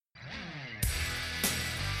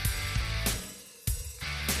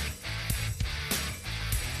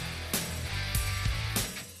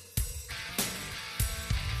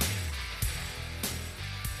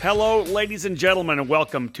Hello, ladies and gentlemen, and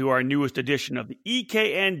welcome to our newest edition of the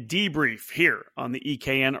EKN Debrief here on the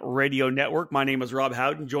EKN Radio Network. My name is Rob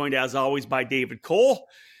Howden, joined as always by David Cole,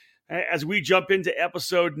 as we jump into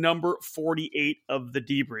episode number 48 of the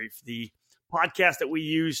Debrief, the podcast that we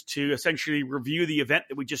use to essentially review the event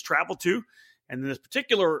that we just traveled to. And in this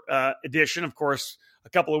particular edition, of course, a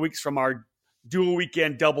couple of weeks from our dual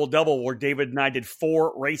weekend double-double where David and I did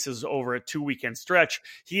 4 races over a 2-weekend stretch.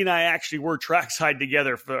 He and I actually were trackside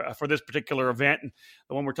together for this particular event. And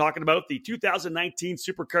the one we're talking about, the 2019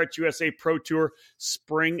 SuperKarts USA Pro Tour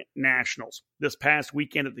Spring Nationals. This past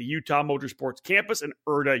weekend at the Utah Motorsports Campus in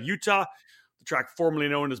Erda, Utah, the track formerly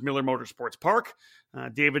known as Miller Motorsports Park.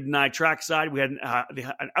 David and I trackside. We had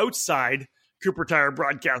an outside Cooper Tire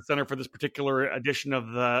Broadcast Center for this particular edition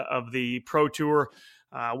of the Pro Tour.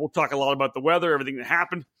 We'll talk a lot about the weather, everything that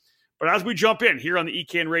happened. But as we jump in here on the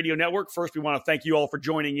EKN Radio Network, first we want to thank you all for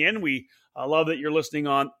joining in. We love that you're listening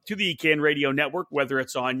on to the EKN Radio Network, whether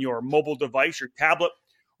it's on your mobile device, your tablet,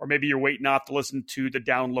 or maybe you're waiting off to listen to the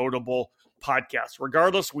downloadable podcast.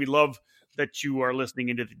 Regardless, we love that you are listening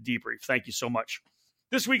into the debrief. Thank you so much.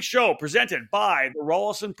 This week's show presented by the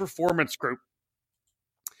Rollison Performance Group.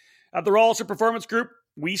 At the Rollison Performance Group,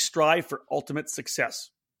 we strive for ultimate success.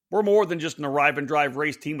 We're more than just an arrive and drive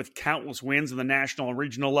race team with countless wins in the national and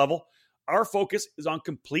regional level. Our focus is on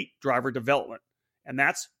complete driver development, and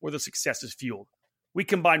that's where the success is fueled. We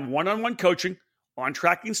combine one-on-one coaching,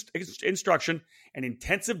 on-track instruction, and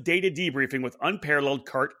intensive data debriefing with unparalleled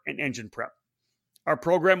kart and engine prep. Our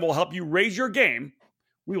program will help you raise your game.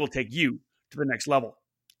 We will take you to the next level.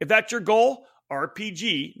 If that's your goal,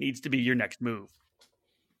 RPG needs to be your next move.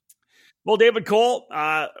 Well, David Cole,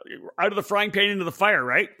 out of the frying pan into the fire,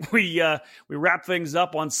 right? We wrap things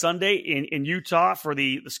up on Sunday in Utah for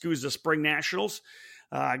the SCUSA Spring Nationals.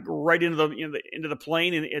 Right into the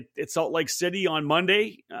plane at Salt Lake City on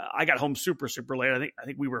Monday. I got home super late. I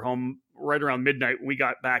think we were home right around midnight when we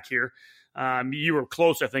got back here. You were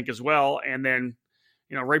close, I think, as well. And then,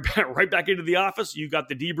 right back into the office. You got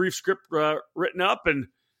the debrief script written up, and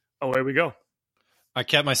away we go. I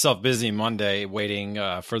kept myself busy Monday waiting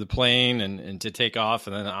for the plane and to take off,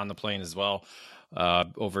 and then on the plane as well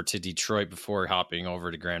over to Detroit before hopping over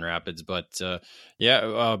to Grand Rapids. But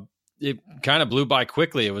it kind of blew by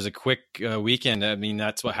quickly. It was a quick weekend. I mean,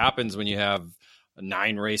 that's what happens when you have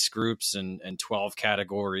 9 race groups and 12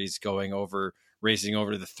 categories racing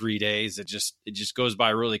over the 3 days. It just goes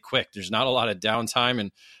by really quick. There's not a lot of downtime,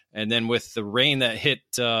 and then with the rain that hit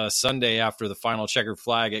Sunday after the final checkered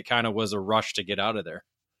flag, it kind of was a rush to get out of there.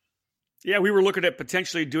 Yeah, we were looking at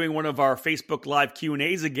potentially doing one of our Facebook Live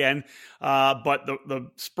Q&As again, but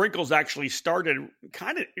the sprinkles actually started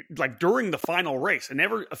kind of like during the final race. It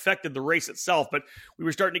never affected the race itself, but we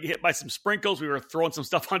were starting to get hit by some sprinkles. We were throwing some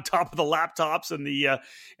stuff on top of the laptops and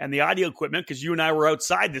the audio equipment because you and I were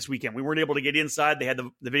outside this weekend. We weren't able to get inside. They had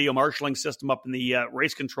the video marshaling system up in the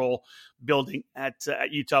race control building at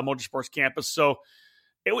Utah Motorsports Campus. So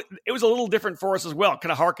it was a little different for us as well,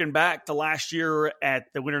 kind of harken back to last year at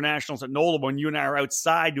the Winter Nationals at NOLA when you and I are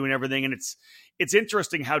outside doing everything. And it's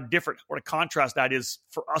interesting how different, what a contrast that is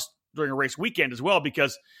for us during a race weekend as well,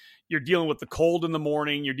 because you're dealing with the cold in the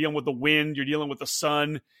morning, you're dealing with the wind, you're dealing with the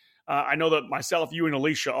sun. I know that myself, you and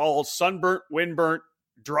Alicia, all sunburnt, windburnt,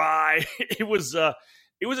 dry. It was a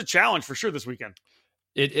challenge for sure this weekend.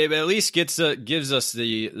 It at least gives us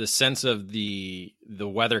the sense of the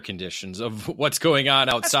weather conditions of what's going on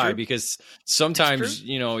outside, because sometimes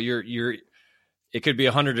you're it could be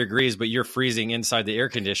 100 degrees, but you're freezing inside the air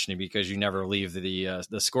conditioning because you never leave the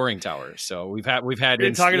scoring tower. So we've had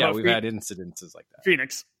incidences like that.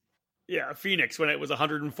 Phoenix. Yeah, Phoenix, when it was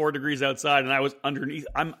 104 degrees outside and I was underneath.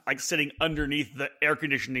 I'm like sitting underneath the air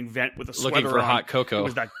conditioning vent with a sweater looking for on. hot cocoa. It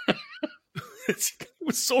was that. It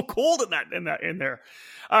was so cold in there.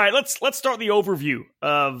 All right, let's start the overview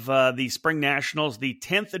of the Spring Nationals, the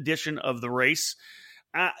 10th edition of the race.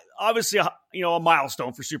 Obviously, a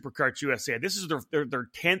milestone for SuperKarts USA. This is their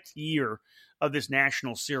 10th year of this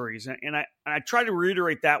national series, and I try to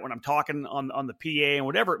reiterate that when I'm talking on the PA and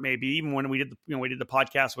whatever it may be. Even when we did the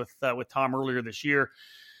podcast with Tom earlier this year.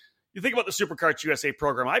 You think about the SuperKarts USA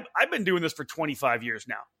program. I've been doing this for 25 years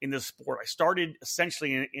now in this sport. I started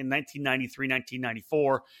essentially in 1993,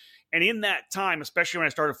 1994. And in that time, especially when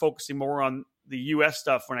I started focusing more on the U.S.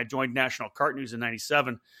 stuff when I joined National Kart News in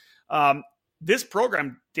 97, this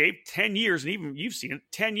program, Dave, 10 years, and even you've seen it,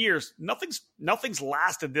 10 years, nothing's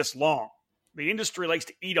lasted this long. The industry likes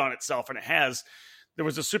to eat on itself, and it has. There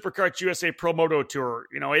was a SuperKarts USA Pro Moto Tour.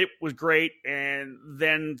 It was great. And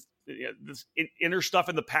then this inner stuff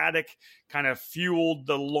in the paddock kind of fueled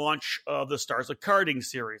the launch of the Stars of Karting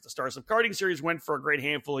series. The Stars of Karting series went for a great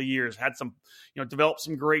handful of years, had some, developed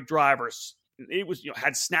some great drivers. It was,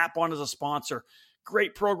 had Snap-on as a sponsor.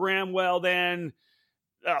 Great program. Well, then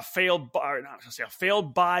failed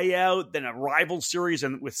buyout, then a rival series,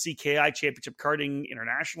 and with CKI, Championship Karting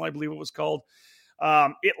International, I believe it was called.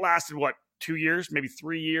 It lasted, 2 years, maybe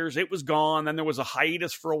 3 years. It was gone. Then there was a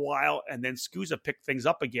hiatus for a while, and then SCUSA picked things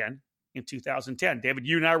up again in 2010. David,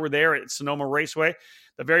 you and I were there at Sonoma Raceway,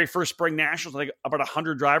 the very first Spring Nationals, I think about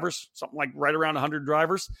 100 drivers, something like right around 100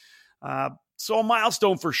 drivers. So a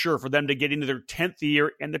milestone for sure for them to get into their 10th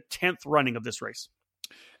year and the 10th running of this race.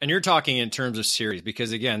 And you're talking in terms of series,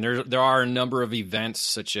 because again, there are a number of events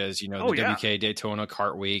such as, the WK Daytona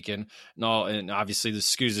Kart Week and obviously the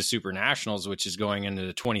SCUSA Super Nationals, which is going into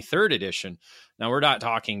the 23rd edition. Now we're not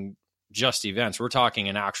talking just events. We're talking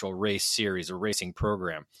an actual race series, a racing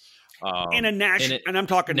program. And I'm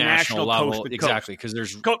talking national level, coast to exactly, because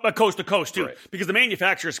there's coast to coast too, right. Because the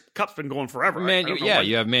Manufacturers Cup's been going forever.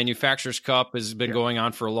 You have Manufacturers Cup has been going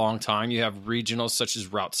on for a long time. You have regionals such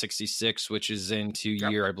as Route 66, which is into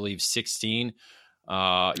year, I believe, 16.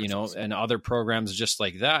 And other programs just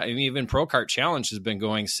like that. I mean, even Pro Kart Challenge has been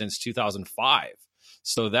going since 2005.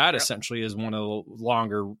 So that essentially is one of the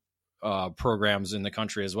longer programs in the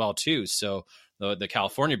country as well too. So the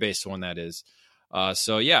California-based one, that is.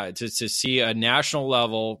 To see a national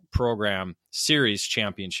level program series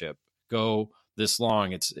championship go this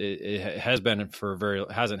long, it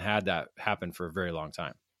hasn't had that happen for a very long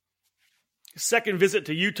time. Second visit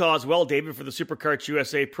to Utah as well, David, for the SuperKarts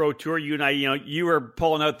USA Pro Tour. You and I, you were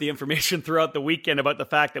pulling out the information throughout the weekend about the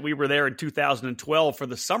fact that we were there in 2012 for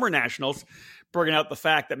the Summer Nationals, bringing out the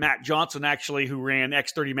fact that Matt Johnson, actually, who ran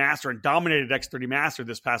X30 Master and dominated X30 Master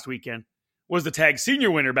this past weekend, was the tag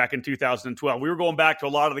senior winner back in 2012. We were going back to a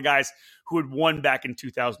lot of the guys who had won back in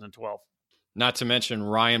 2012. Not to mention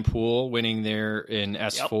Ryan Poole winning there in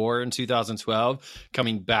S4 in 2012,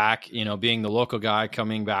 coming back, being the local guy,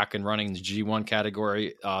 coming back and running the G1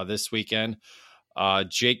 category this weekend.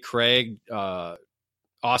 Jake Craig,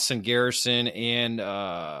 Austin Garrison,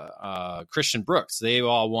 and Christian Brooks, they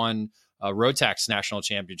all won Rotax national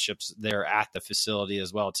championships there at the facility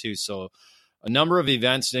as well, too. So a number of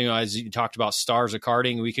events, as you talked about Stars of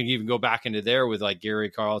Karting, we can even go back into there with like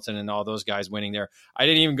Gary Carlton and all those guys winning there. I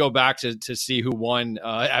didn't even go back to see who won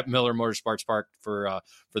at Miller Motorsports Park for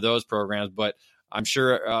those programs, but I'm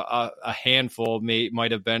sure a handful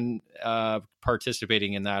might have been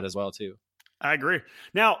participating in that as well too. I agree.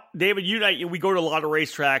 Now, David, you and I, we go to a lot of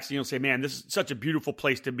racetracks, say, man, this is such a beautiful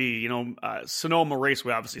place to be. Sonoma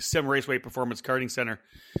Raceway, obviously, Sim Raceway Performance Karting Center,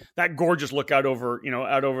 that gorgeous look out over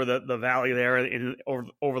the valley there and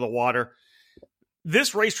over the water.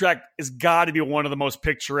 This racetrack has got to be one of the most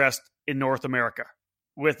picturesque in North America,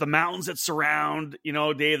 with the mountains that surround,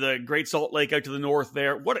 Dave, the Great Salt Lake out to the north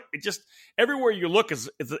there. Everywhere you look is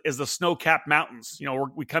the snow-capped mountains.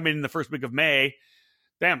 We come in the first week of May.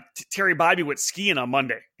 Damn, Terry Bybee went skiing on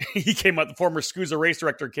Monday. He came out, the former SCUSA race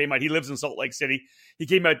director came out. He lives in Salt Lake City. He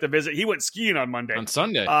came out to visit. He went skiing on Monday. On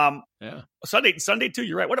Sunday. Sunday too,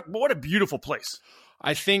 you're right. What a beautiful place.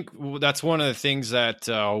 I think that's one of the things that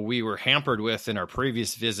we were hampered with in our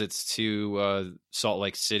previous visits to Salt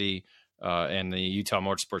Lake City and the Utah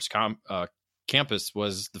Motorsports campus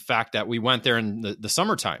was the fact that we went there in the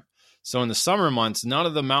summertime. So in the summer months, none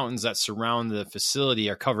of the mountains that surround the facility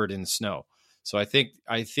are covered in snow. So I think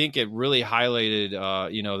it really highlighted,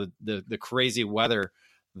 the crazy weather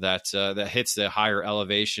that hits the higher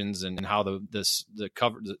elevations and how the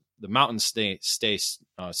mountains stay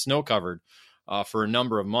snow covered for a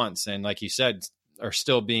number of months, and like you said, are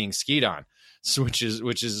still being skied on, so which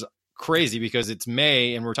is crazy because it's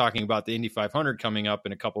May and we're talking about the Indy 500 coming up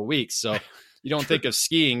in a couple of weeks. So you don't think of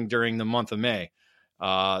skiing during the month of May.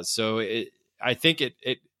 I think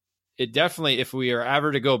it definitely, if we are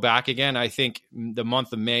ever to go back again, I think the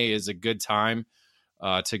month of May is a good time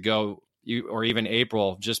to go, or even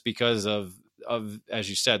April, just because of as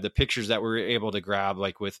you said, the pictures that we were able to grab,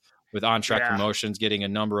 like with On Track Promotions, getting a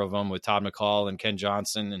number of them with Todd McCall and Ken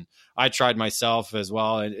Johnson, and I tried myself as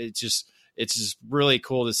well. And it's just really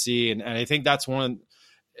cool to see, and I think that's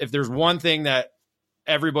if there's one thing that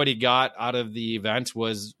everybody got out of the event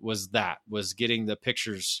was getting the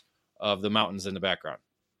pictures of the mountains in the background.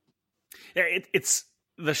 Yeah, it's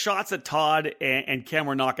the shots that Todd and Ken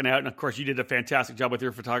were knocking out, and of course you did a fantastic job with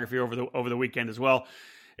your photography over the weekend as well.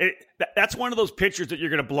 That's one of those pictures that you're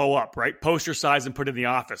going to blow up, right? Poster size and put in the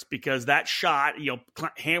office, because that shot,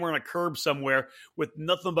 hammering a curb somewhere with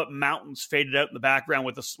nothing but mountains faded out in the background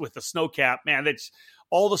with the snow cap. Man, that's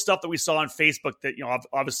all the stuff that we saw on Facebook that,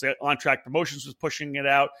 obviously On Track Promotions was pushing it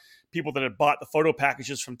out. People that had bought the photo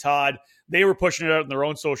packages from Todd, they were pushing it out in their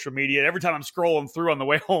own social media. Every time I'm scrolling through on the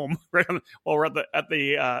way home, right while we're at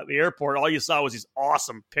the airport, all you saw was these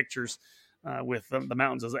awesome pictures with the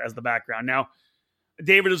mountains as the background. Now,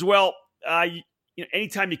 David, as well,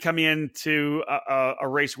 anytime you come into a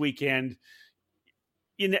race weekend,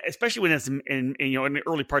 especially when it's in the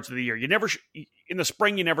early parts of the year, in the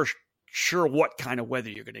spring, you never sure what kind of weather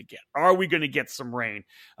you're going to get. Are we going to get some rain?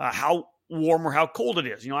 How warm or how cold it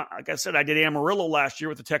is? Like I said, I did Amarillo last year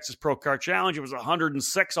with the Texas Pro Kart Challenge. It was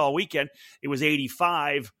 106 all weekend. It was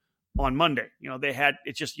 85 on Monday.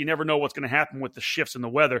 It's just, you never know what's going to happen with the shifts in the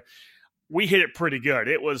weather. We hit it pretty good.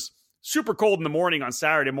 It was super cold in the morning on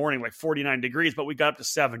Saturday morning, like 49 degrees, but we got up to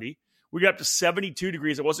 70. We got up to 72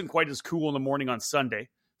 degrees. It wasn't quite as cool in the morning on Sunday.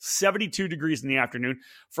 72 degrees in the afternoon.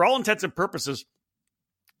 For all intents and purposes,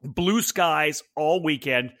 blue skies all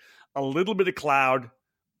weekend, a little bit of cloud,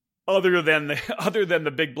 other than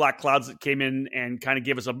the big black clouds that came in and kind of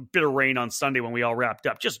gave us a bit of rain on Sunday when we all wrapped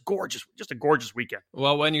up. Just gorgeous, just a gorgeous weekend.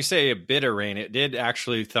 Well, when you say a bit of rain, it did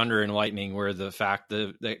actually thunder and lightning, where the fact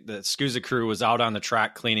that the SCUSA crew was out on the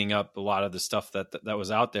track cleaning up a lot of the stuff that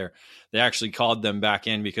was out there. They actually called them back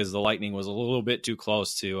in because the lightning was a little bit too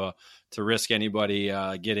close to risk anybody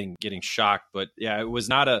getting shocked. But yeah, it was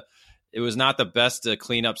not the best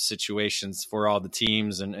cleanup situations for all the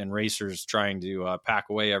teams and racers trying to pack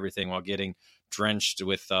away everything while getting drenched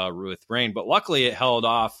with rain. But luckily it held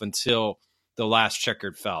off until the last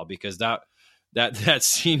checkered fell, because that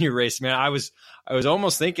senior race, man, I was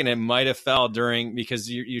almost thinking it might have fell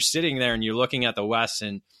because you're sitting there and you're looking at the west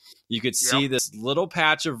and you could see this little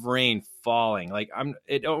patch of rain falling.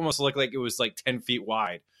 It almost looked like it was like 10 feet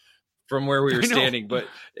wide from where we were standing, but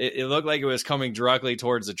it looked like it was coming directly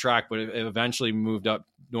towards the track, but it eventually moved up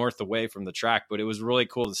north away from the track. But it was really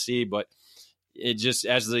cool to see. But it just,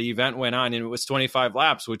 as the event went on, and it was 25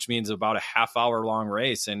 laps, which means about a half-hour long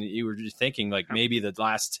race, and you were just thinking maybe the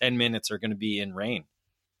last 10 minutes are going to be in rain.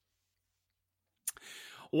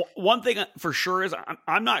 One thing for sure is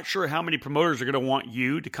I'm not sure how many promoters are going to want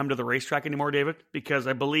you to come to the racetrack anymore, David, because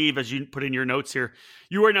I believe, as you put in your notes here,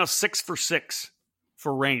 you are now 6 for 6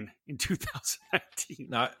 for rain in 2019.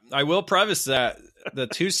 Now, I will preface that the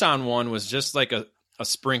Tucson one was just like a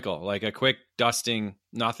sprinkle, like a quick dusting,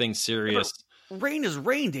 nothing serious. Rain is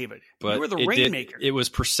rain, David. But you were the rainmaker. It was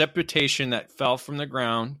precipitation that fell from the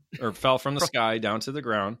ground, or fell from the sky down to the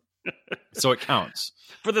ground. So it counts.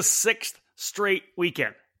 For the 6th straight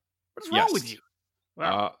weekend. What's wrong with you?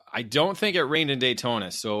 Wow. I don't think it rained in Daytona,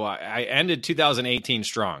 so I ended 2018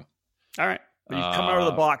 strong. All right. But you come out of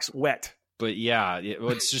the box wet. But yeah,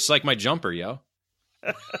 it's just like my jumper, yo.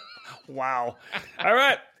 Wow. All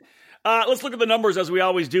right. Let's look at the numbers as we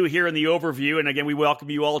always do here in the overview. And again, we welcome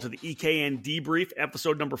you all to the EKN Debrief,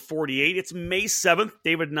 episode number 48. It's May 7th.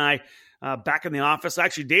 David and I back in the office.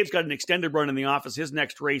 Actually, Dave's got an extended run in the office. His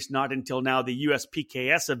next race, not until now, the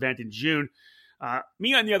USPKS event in June.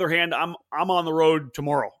 Me, on the other hand, I'm on the road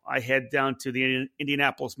tomorrow. I head down to the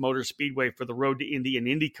Indianapolis Motor Speedway for the Road to Indy and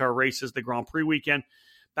IndyCar races, the Grand Prix weekend.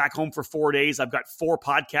 Back home for 4 days. I've got 4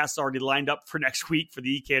 podcasts already lined up for next week for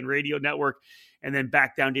the EKN Radio Network, and then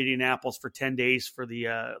back down to Indianapolis for 10 days for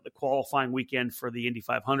the qualifying weekend for the Indy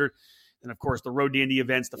 500. And, of course, the Road to Indy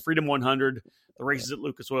events, the Freedom 100, the races at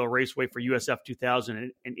Lucas Oil Raceway for USF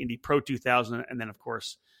 2000 and Indy Pro 2000. And then, of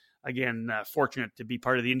course, again, fortunate to be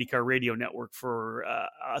part of the IndyCar Radio Network for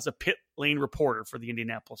as a pit lane reporter for the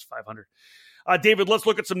Indianapolis 500. David, let's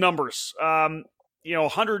look at some numbers.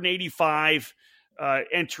 185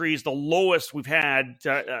 entries, the lowest we've had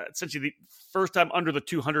essentially the first time under the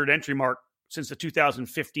 200 entry mark since the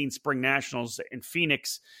 2015 Spring Nationals in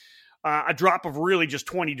Phoenix. A drop of really just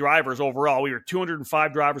 20 drivers overall. We were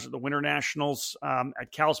 205 drivers at the Winter Nationals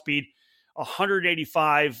at Cal Speed,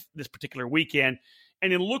 185 this particular weekend.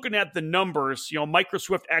 And in looking at the numbers, Micro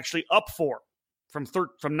Swift actually up 4 from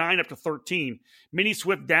 9 up to 13. Mini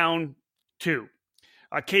Swift down 2.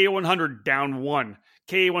 KA100 down 1.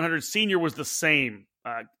 KA100 Senior was the same.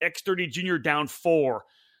 X30 Junior down 4.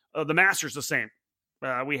 The Masters the same.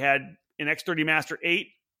 We had an X30 Master 8,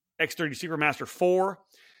 X30 Super Master 4.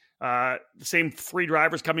 The same 3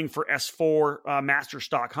 drivers coming for S4 Master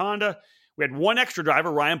Stock Honda. We had 1 extra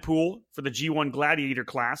driver, Ryan Poole, for the G1 Gladiator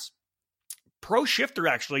class. Pro Shifter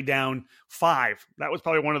actually down 5. That was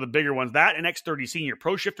probably one of the bigger ones. That and X30 Senior.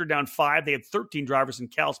 Pro Shifter down 5. They had 13 drivers in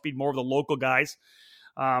Cal Speed, more of the local guys.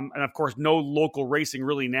 And of course, no local racing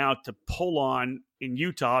really now to pull on in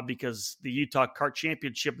Utah because the Utah Kart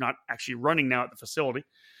Championship not actually running now at the facility.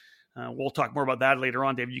 We'll talk more about that later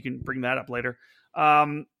on, David. You can bring that up later.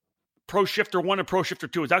 Pro Shifter 1 and Pro Shifter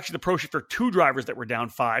 2. It was actually the Pro Shifter 2 drivers that were down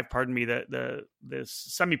 5. Pardon me, the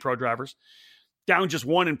semi-pro drivers. Down just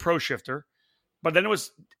 1 in Pro Shifter. But then it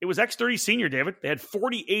was X30 Senior, David. They had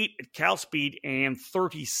 48 at Cal Speed and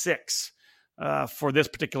 36 for this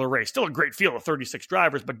particular race. Still a great field of 36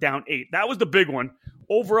 drivers, but down 8. That was the big one.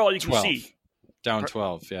 Overall, you can 12. see. Down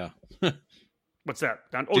 12, yeah. What's that?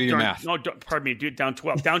 Down, do your math. No, pardon me. Down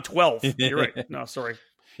 12. Down 12. You're right. No, sorry.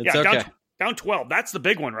 It's okay. Down 12. That's the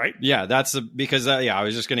big one, right? Yeah, because I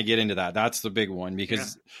was just going to get into that. That's the big one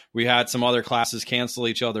because we had some other classes cancel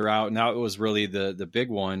each other out. Now it was really the big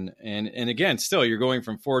one. And again, still you're going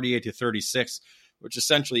from 48 to 36, which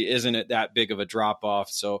essentially isn't that big of a drop off.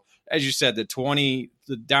 So as you said, the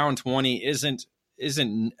down 20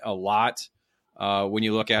 isn't a lot when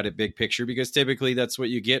you look at it big picture, because typically that's what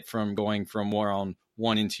you get from going from round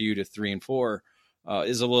 1 and 2 to 3 and 4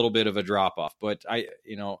 is a little bit of a drop off. But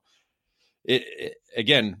It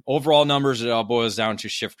again, overall numbers, it all boils down to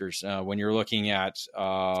shifters. When you're looking at,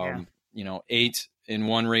 8 in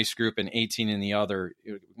one race group and 18 in the other,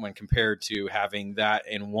 when compared to having that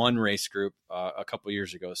in one race group a couple of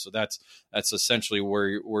years ago. So that's essentially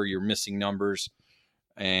where you're missing numbers.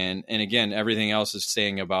 And again, everything else is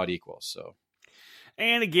staying about equal. So.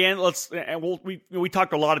 And again, we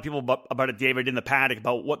talked to a lot of people about it, David, in the paddock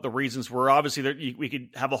about what the reasons were. Obviously, we could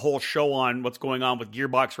have a whole show on what's going on with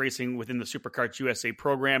gearbox racing within the SuperKarts USA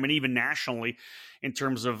program and even nationally in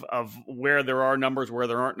terms of where there are numbers, where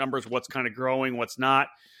there aren't numbers, what's kind of growing, what's not.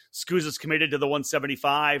 SCUSA's committed to the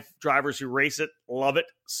 175. Drivers who race it love it.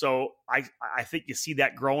 So I think you see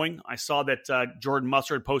that growing. I saw that Jordan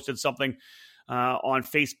Mustard posted something on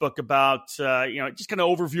Facebook about, just kind of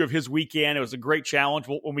overview of his weekend. It was a great challenge.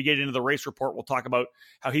 When we get into the race report, we'll talk about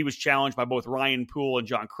how he was challenged by both Ryan Poole and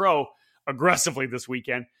John Crow aggressively this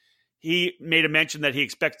weekend. He made a mention that he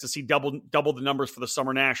expects to see double the numbers for the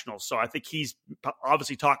Summer Nationals. So I think he's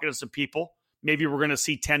obviously talking to some people. Maybe we're going to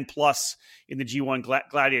see 10 plus in the G1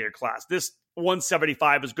 Gladiator class. This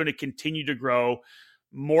 175 is going to continue to grow.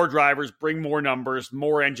 More drivers, bring more numbers,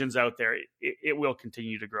 more engines out there. It will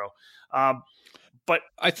continue to grow. But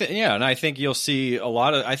I think you'll see a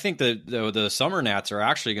lot of. I think the Summer Nats are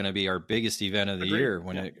actually going to be our biggest event of the year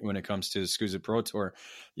when it comes to the SCUSA Pro Tour.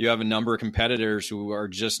 You have a number of competitors who are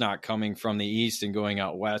just not coming from the east and going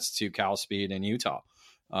out west to Cal Speed and Utah.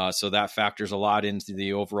 So that factors a lot into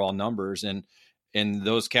the overall numbers. And in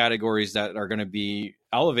those categories that are going to be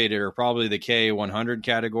elevated are probably the K100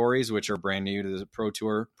 categories, which are brand new to the Pro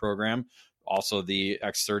Tour program. Also the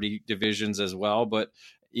X30 divisions as well. But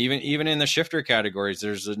even in the shifter categories,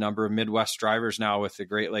 there's a number of Midwest drivers now with the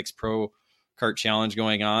Great Lakes Pro Kart Challenge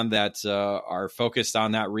going on that are focused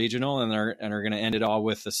on that regional and are going to end it all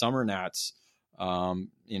with the Summer Nats,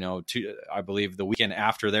 I believe the weekend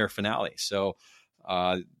after their finale. So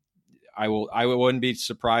I wouldn't be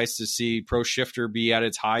surprised to see Pro Shifter be at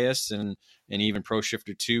its highest and even Pro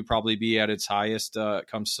Shifter 2 probably be at its highest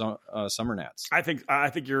comes Summer Nats. I think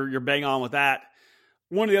you're bang on with that.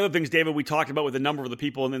 One of the other things, David, we talked about with a number of the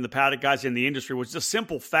people in the paddock guys in the industry was the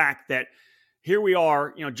simple fact that here we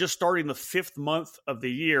are, just starting the 5th month of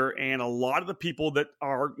the year, and a lot of the people that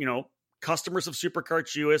are, customers of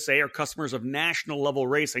SuperKarts USA or customers of national level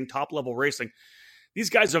racing, top level racing, these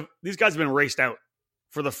guys have been raced out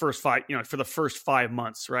for the first 5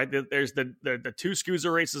 months, right? There's the 2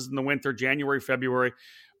 SCUSA races in the winter, January, February.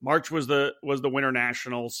 March was the Winter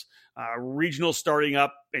Nationals. Regional starting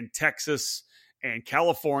up in Texas and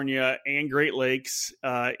California and Great Lakes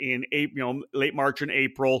in April, late March and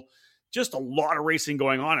April. Just a lot of racing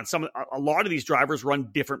going on, and a lot of these drivers run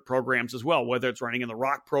different programs as well, whether it's running in the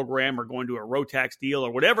Rock program or going to a Rotax deal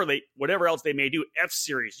or whatever else they may do. F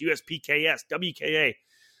Series, USPKS, WKA.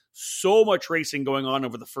 So much racing going on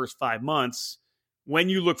over the first 5 months. When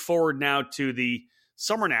you look forward now to the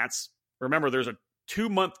Summer Nats, remember there's a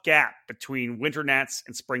 2-month gap between Winter Nats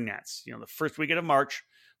and Spring Nats. The first weekend of March,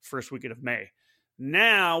 first weekend of May.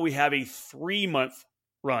 Now we have a 3-month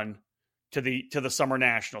run to the Summer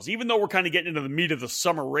Nationals. Even though we're kind of getting into the meat of the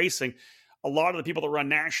summer racing, a lot of the people that run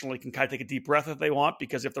nationally can kind of take a deep breath if they want,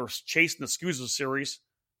 because if they're chasing the SCUSA series,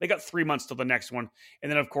 they got 3 months to the next one. And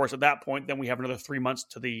then, of course, at that point, then we have another 3 months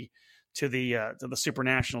to the Super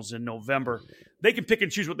Nationals in November. They can pick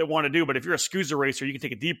and choose what they want to do, but if you're a SCUSA racer, you can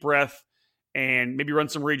take a deep breath and maybe run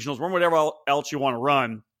some regionals, run whatever else you want to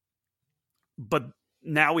run. But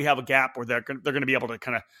now we have a gap where they're going to be able to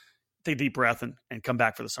kind of take a deep breath and come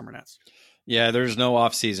back for the Summer Nats. Yeah, there's no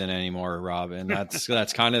off season anymore, Rob, and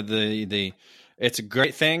that's kind of the. It's a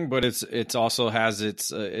great thing, but it's also has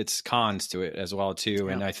its cons to it as well too.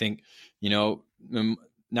 Yeah. And I think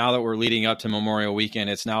now that we're leading up to Memorial Weekend,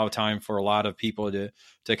 it's now time for a lot of people to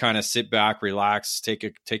kind of sit back, relax, take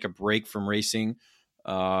a break from racing,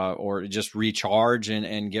 or just recharge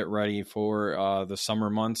and get ready for the summer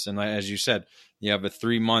months. And as you said, you have a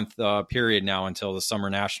 3-month period now until the Summer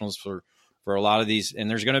Nationals for a lot of these, and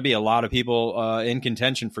there's going to be a lot of people in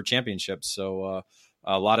contention for championships. So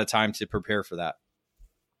a lot of time to prepare for that.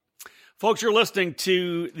 Folks, you're listening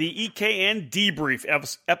to the EKN Debrief,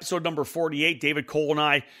 episode number 48. David Cole and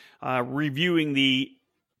I reviewing the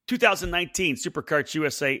 2019 SuperKarts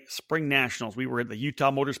USA Spring Nationals. We were at the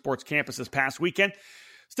Utah Motorsports campus this past weekend.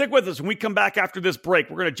 Stick with us. When we come back after this break,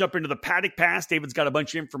 we're going to jump into the Paddock Pass. David's got a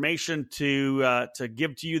bunch of information to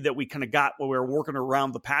give to you that we kind of got while we were working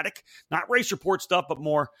around the paddock. Not race report stuff, but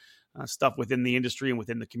more stuff within the industry and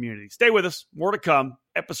within the community. Stay with us. More to come.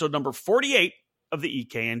 Episode number 48 of the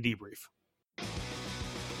EKN Debrief.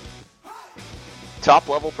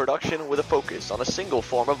 Top-level production with a focus on a single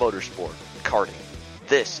form of motorsport, karting.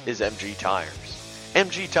 This is MG Tires.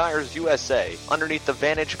 MG Tires USA, underneath the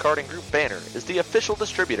Vantage Karting Group banner, is the official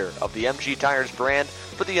distributor of the MG Tires brand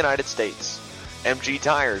for the United States. MG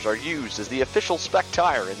Tires are used as the official spec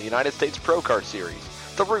tire in the United States Pro Kart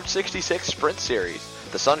Series, the Route 66 Sprint Series,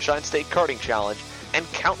 the Sunshine State Karting Challenge, and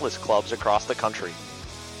countless clubs across the country.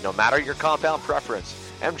 No matter your compound preference,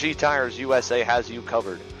 MG Tires USA has you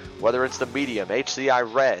covered. Whether it's the medium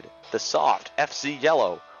HCI Red, the soft FC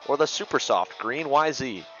Yellow, or the super soft Green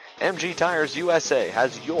YZ, MG Tires USA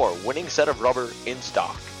has your winning set of rubber in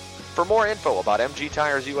stock. For more info about MG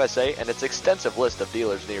Tires USA and its extensive list of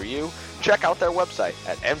dealers near you, check out their website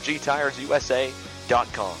at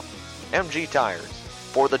mgtiresusa.com. MG Tires,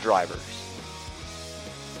 for the drivers.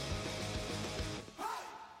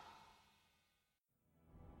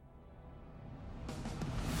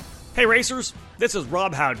 Hey racers, this is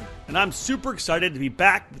Rob Howden, and I'm super excited to be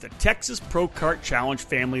back with the Texas Pro Kart Challenge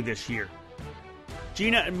family this year.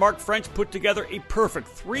 Gina and Mark French put together a perfect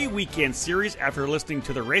 3-weekend series after listening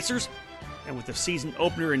to the racers, and with the season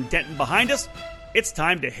opener in Denton behind us, it's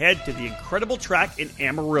time to head to the incredible track in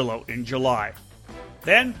Amarillo in July.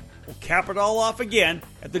 Then, we'll cap it all off again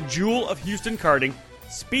at the Jewel of Houston Karting,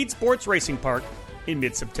 Speed Sports Racing Park in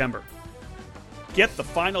mid-September. Get the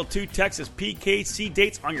final 2 Texas PKC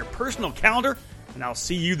dates on your personal calendar, and I'll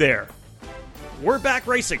see you there. We're back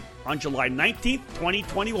racing on July 19th,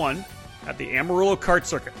 2021 at the Amarillo Kart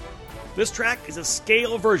Circuit. This track is a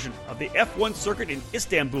scale version of the F1 circuit in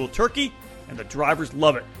Istanbul, Turkey, and the drivers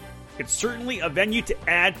love it. It's certainly a venue to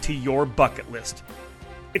add to your bucket list.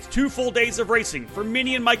 It's 2 full days of racing for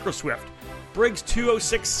Mini and Micro Swift, Briggs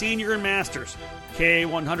 206 Senior and Masters,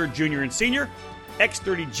 KA100 Junior and Senior,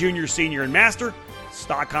 X30 Junior, Senior, and Master,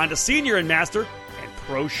 Stock Honda Senior and Master, and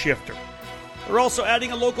Pro Shifter. They're also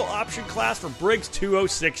adding a local option class for Briggs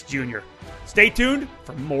 206 Junior. Stay tuned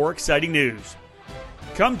for more exciting news.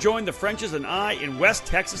 Come join the Frenches and I in West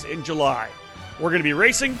Texas in July. We're going to be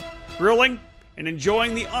racing, grilling, and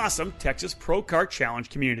enjoying the awesome Texas Pro Kart Challenge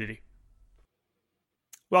community.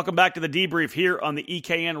 Welcome back to the debrief here on the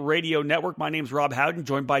EKN Radio Network. My name's Rob Howden,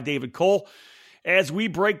 joined by David Cole, as we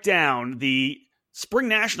break down the Spring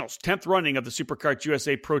Nationals, 10th running of the SuperKarts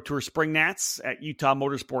USA Pro Tour Spring Nats at Utah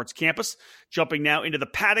Motorsports campus. Jumping now into the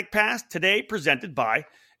Paddock Pass, today presented by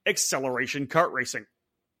Acceleration Kart Racing.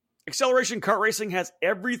 Acceleration Kart Racing has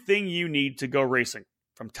everything you need to go racing,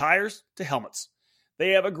 from tires to helmets. They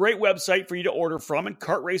have a great website for you to order from, and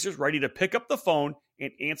kart racers ready to pick up the phone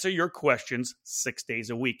and answer your questions 6 days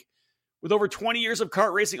a week. With over 20 years of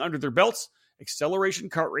kart racing under their belts, Acceleration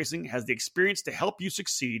Kart Racing has the experience to help you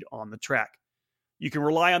succeed on the track. You can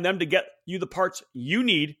rely on them to get you the parts you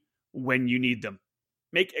need when you need them.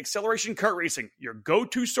 Make Acceleration Kart Racing your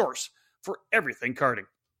go-to source for everything karting.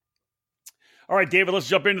 All right, David, let's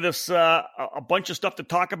jump into this. A bunch of stuff to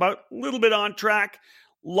talk about. A little bit on track.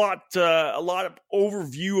 A lot of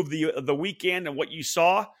overview of the weekend and what you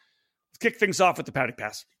saw. Let's kick things off with the Paddock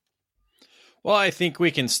Pass. Well, I think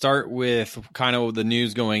we can start with kind of the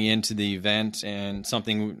news going into the event and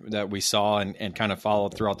something that we saw and kind of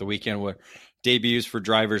followed throughout the weekend were debuts for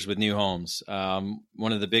drivers with new homes.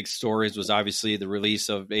 One of the big stories was obviously the release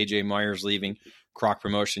of AJ Myers leaving Croc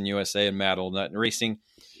Promotion USA and Matt Oldnut Racing.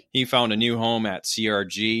 He found a new home at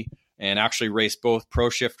CRG and actually raced both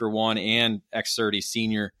Pro Shifter 1 and X30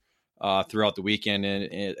 Senior throughout the weekend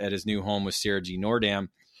at his new home with CRG Nordam.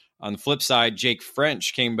 On the flip side, Jake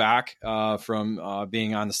French came back from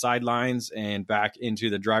being on the sidelines and back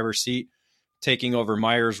into the driver's seat, taking over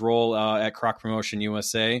Myers' role at Croc Promotion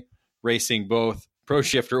USA. racing both Pro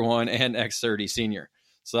Shifter 1 and X30 Senior.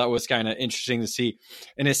 So that was kind of interesting to see.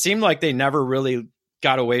 And it seemed like they never really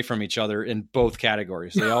got away from each other in both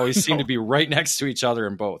categories. They always seem to be right next to each other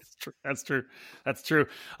in both. That's true.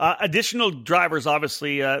 Additional drivers,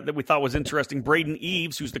 obviously, that we thought was interesting. Braden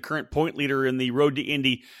Eves, who's the current point leader in the Road to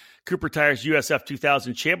Indy Cooper Tires USF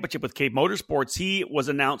 2000 Championship with Cape Motorsports. He was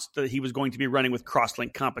announced that he was going to be running with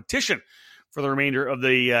Crosslink Competition for the remainder of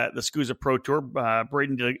the SCUSA Pro Tour.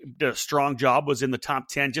 Braden did a strong job, was in the top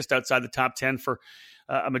 10, just outside the top 10 for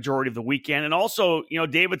a majority of the weekend. And also,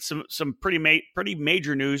 David, some pretty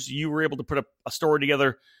major news. You were able to put a story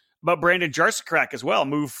together about Brandon Jarsakrak as well,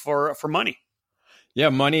 move for money. Yeah,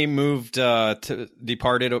 Money moved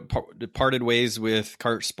departed ways with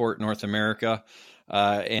Kart Sport North America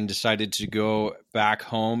and decided to go back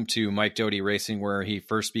home to Mike Doty Racing, where he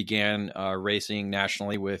first began racing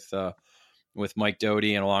nationally with Mike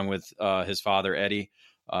Doty and along with his father, Eddie.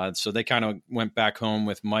 So they kind of went back home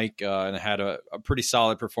with Mike and had a pretty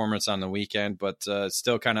solid performance on the weekend, but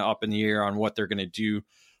still kind of up in the air on what they're going to do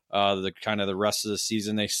the rest of the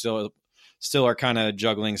season. They still are kind of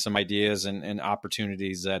juggling some ideas and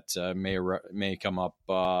opportunities that may come up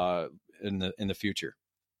in the future.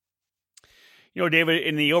 David,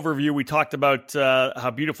 in the overview, we talked about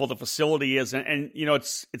how beautiful the facility is, and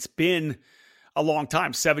it's been a long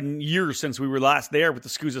time, 7 years since we were last there with the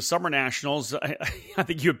SCUSA Summer Nationals. I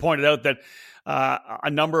think you had pointed out that a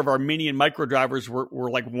number of our mini and micro drivers were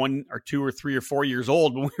like 1 or 2 or 3 or 4 years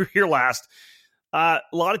old when we were here last. A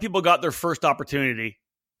lot of people got their first opportunity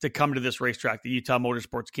to come to this racetrack, the Utah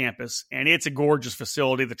Motorsports Campus, and it's a gorgeous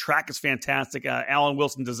facility. The track is fantastic. Alan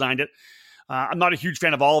Wilson designed it. I'm not a huge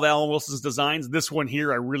fan of all of Alan Wilson's designs. This one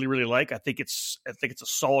here I really, really like. I think it's a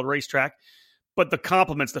solid racetrack. But the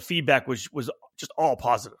compliments, the feedback was just all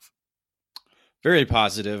positive. Very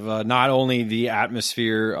positive. Not only the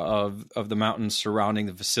atmosphere of the mountains surrounding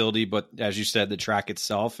the facility, but as you said, the track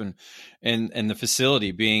itself and the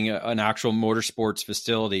facility being an actual motorsports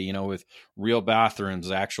facility, with real bathrooms,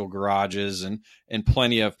 actual garages, and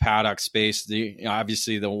plenty of paddock space.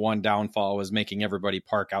 Obviously the one downfall was making everybody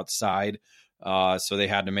park outside. So they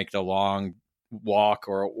had to make the long walk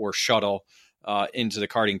or shuttle into the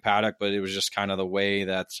karting paddock, but it was just kind of the way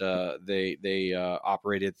that they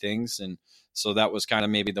operated things. And so that was kind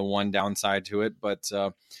of maybe the one downside to it. But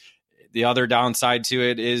the other downside to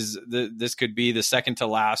it is this could be the second to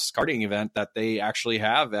last karting event that they actually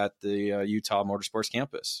have at the Utah Motorsports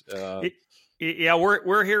Campus. Yeah,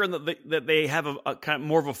 we're hearing that they have a kind of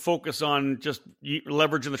more of a focus on just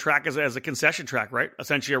leveraging the track as a concession track, right?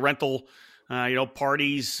 Essentially a rental,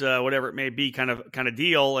 parties, whatever it may be, kind of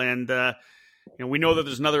deal. And we know that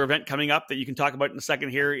there's another event coming up that you can talk about in a second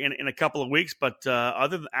here in a couple of weeks. But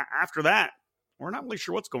after that, we're not really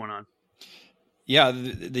sure what's going on. Yeah,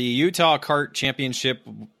 the Utah Kart Championship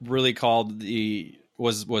really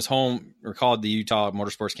was home, or called the Utah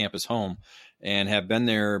Motorsports Campus home, and have been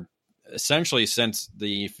there essentially since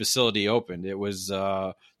the facility opened. It was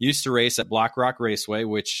used to race at Black Rock Raceway,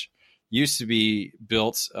 which used to be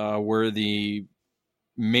built where the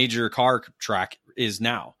major car track is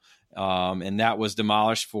now. And that was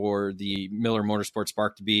demolished for the Miller Motorsports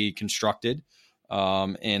Park to be constructed.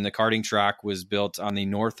 And the karting track was built on the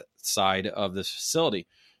north side of the facility.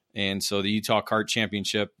 And so the Utah Kart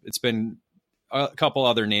Championship, it's been a couple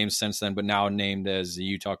other names since then, but now named as the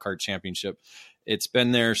Utah Kart Championship. It's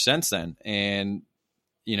been there since then. And,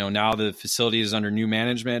 now the facility is under new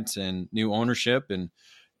management and new ownership.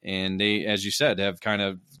 And they, as you said, have kind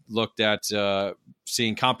of looked at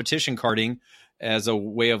seeing competition karting as a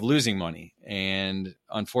way of losing money. And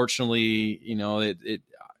unfortunately, it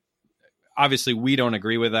obviously we don't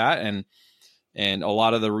agree with that. And a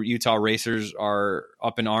lot of the Utah racers are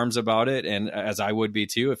up in arms about it. And as I would be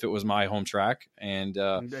too, if it was my home track. And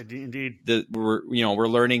indeed, we're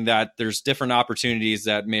learning that there's different opportunities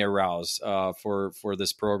that may arouse for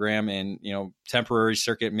this program, and, temporary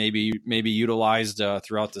circuit may be utilized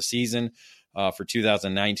throughout the season for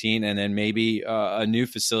 2019. And then maybe a new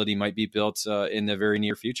facility might be built in the very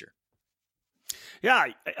near future. Yeah.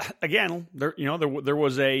 Again, there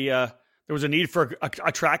was a need for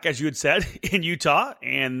a track, as you had said, in Utah,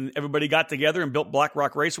 and everybody got together and built Black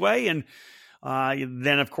Rock Raceway. And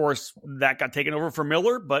then, of course, that got taken over from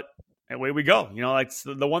Miller, but away we go. It's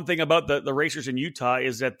the one thing about the racers in Utah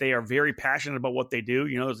is that they are very passionate about what they do.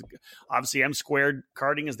 There's obviously M Squared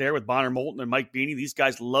Karting is there with Bonner Moulton and Mike Beanie. These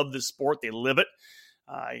guys love this sport. They live it.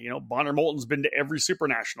 Bonner Moulton's been to every Super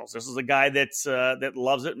Nationals. This is a guy that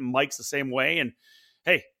loves it, and Mike's the same way. And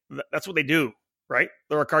hey, that's what they do. Right?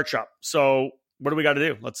 They're a kart shop. So what do we got to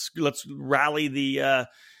do? Let's rally the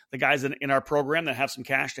the guys in our program that have some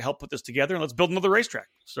cash to help put this together, and let's build another racetrack.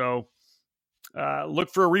 So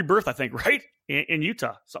look for a rebirth, I think, right? In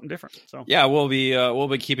Utah, something different. So yeah, we'll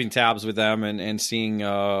be keeping tabs with them and seeing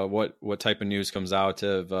what type of news comes out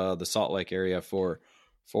of the Salt Lake area for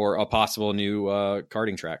a possible new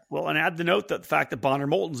karting track. Well, and add the note that the fact that Bonner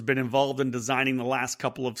Moulton's been involved in designing the last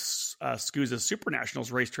couple of SCUSA Super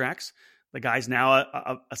Nationals racetracks. The guy's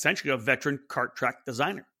now essentially a veteran kart track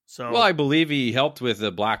designer. So, well, I believe he helped with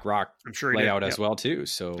the Black Rock layout as well too.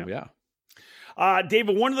 So yeah.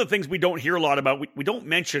 David, one of the things we don't hear a lot about, we don't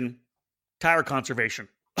mention tire conservation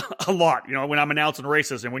a lot. You know, when I'm announcing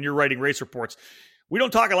races and when you're writing race reports, we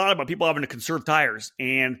don't talk a lot about people having to conserve tires.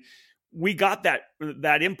 And we got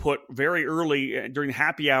that input very early during the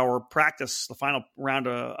happy hour practice, the final round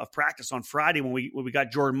of practice on Friday when we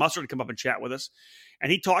got Jordan Musser to come up and chat with us.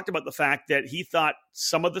 And he talked about the fact that he thought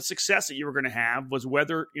some of the success that you were going to have was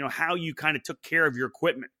whether, you know, how you kind of took care of your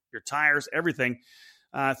equipment, your tires, everything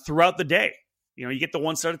throughout the day. You know, you get the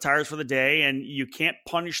one set of tires for the day and you can't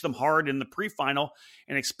punish them hard in the pre-final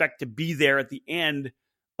and expect to be there at the end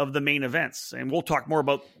of the main events. And we'll talk more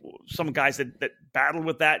about some guys that battled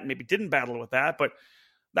with that and maybe didn't battle with that. But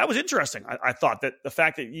that was interesting. I thought that the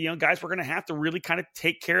fact that, you know, guys were going to have to really kind of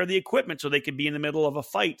take care of the equipment so they could be in the middle of a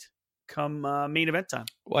fight come main event time.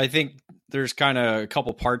 Well, I think there's kind of a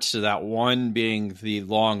couple parts to that. One being the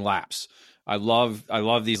long laps. I love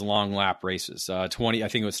these long lap races. 20, I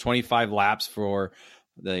think it was 25 laps for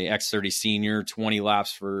the X30 Senior, 20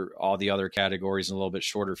 laps for all the other categories, and a little bit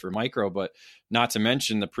shorter for micro. But not to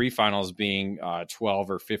mention the pre-finals being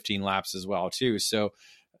 12 or 15 laps as well too. So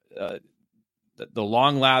the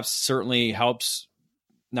long laps certainly helps.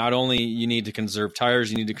 Not only you need to conserve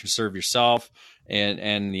tires, you need to conserve yourself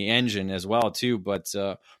and the engine as well too. But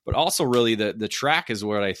also really the track is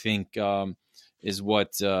what I think. Is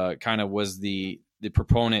what kind of was the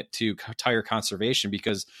proponent to tire conservation,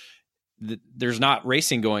 because there's not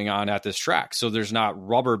racing going on at this track. So there's not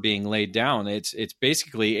rubber being laid down. It's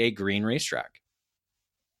basically a green racetrack.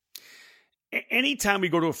 Anytime we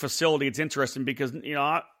go to a facility, it's interesting because, you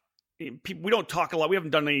know, we don't talk a lot. We haven't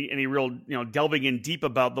done any real, you know, delving in deep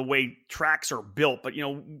about the way tracks are built. But, you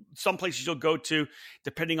know, some places you'll go to,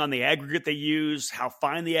 depending on the aggregate they use, how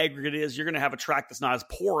fine the aggregate is, you're going to have a track that's not as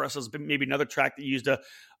porous as maybe another track that used a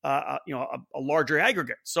larger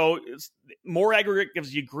aggregate. So more aggregate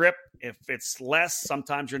gives you grip. If it's less,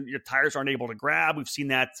 sometimes your tires aren't able to grab. We've seen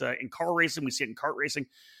that in car racing. We see it in kart racing.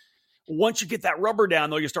 Once you get that rubber down,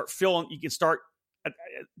 though, you can start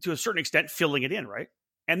to a certain extent filling it in, right?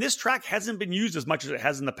 And this track hasn't been used as much as it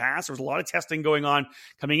has in the past. There was a lot of testing going on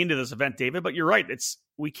coming into this event, David, but you're right.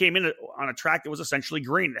 We came in on a track that was essentially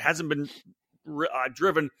green. It hasn't been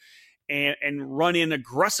driven and run in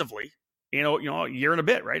aggressively, you know, a year and a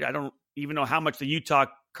bit, right? I don't even know how much the Utah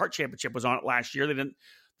Kart Championship was on it last year.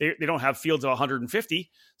 They don't have fields of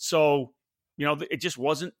 150. So, you know, it just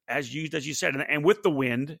wasn't as used as you said. And with the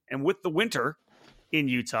wind and with the winter in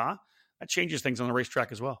Utah, that changes things on the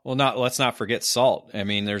racetrack as well. Well, let's not forget salt. I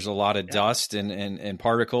mean, there's a lot of dust and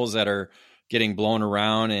particles that are getting blown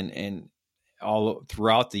around and all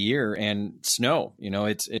throughout the year, and snow. You know,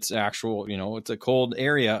 it's actual. You know, it's a cold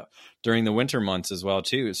area during the winter months as well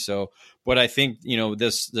too. So, but I think, you know,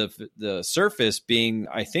 the surface being,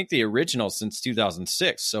 I think, the original since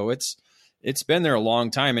 2006. So it's been there a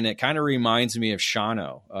long time, and it kind of reminds me of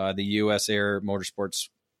Shawano, the U.S. Air Motorsports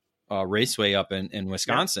Raceway up in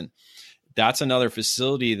Wisconsin. Yeah. That's another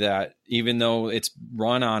facility that, even though it's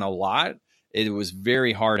run on a lot, it was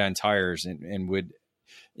very hard on tires and would,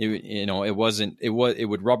 it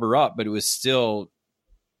would rubber up, but it was still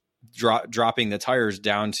dropping the tires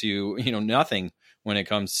down to, you know, nothing when it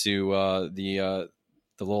comes to the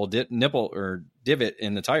little nipple or divot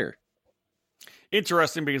in the tire.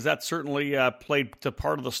 Interesting, because that certainly played to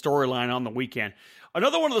part of the storyline on the weekend.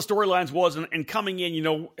 Another one of the storylines was, and coming in, you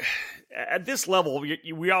know, at this level,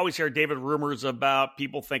 we always hear, David, rumors about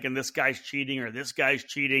people thinking this guy's cheating or this guy's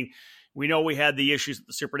cheating. We know we had the issues at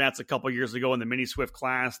the Supernats a couple of years ago in the Mini Swift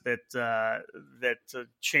class that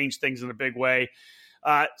changed things in a big way.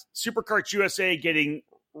 Superkarts USA getting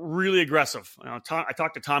really aggressive. I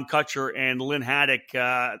talked to Tom Kutcher and Lynn Haddock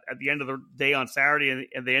at the end of the day on Saturday and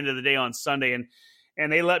at the end of the day on Sunday,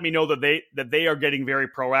 and they let me know that they are getting very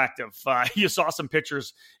proactive. You saw some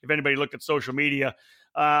pictures, if anybody looked at social media.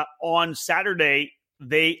 On Saturday,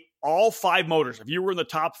 all 5 motors, if you were in the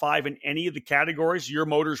top 5 in any of the categories, your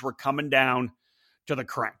motors were coming down to the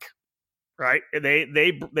crank, right?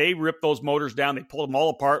 They ripped those motors down. They pulled them all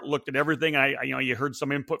apart, looked at everything. And you heard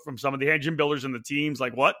some input from some of the engine builders and the teams,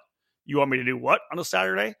 like, what? You want me to do what on a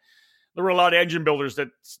Saturday? there were a lot of engine builders that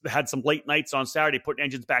had some late nights on Saturday putting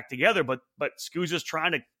engines back together, but SCUSA's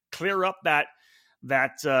trying to clear up that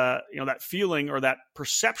feeling or that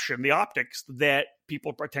perception, the optics that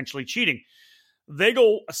people are potentially cheating. They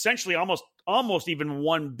go essentially almost even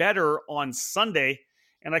one better on Sunday.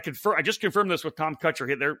 And I just confirmed this with Tom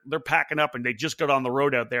Kutcher. They're packing up and they just got on the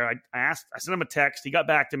road out there. I sent him a text. He got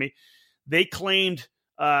back to me. They claimed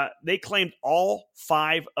all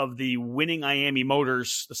 5 of the winning IAME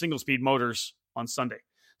motors, the single speed motors, on Sunday.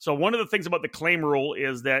 So one of the things about the claim rule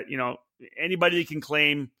is that, anybody can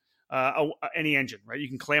claim any engine, right? You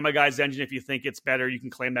can claim a guy's engine if you think it's better. You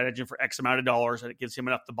can claim that engine for X amount of dollars, and it gives him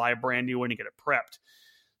enough to buy a brand new one and get it prepped.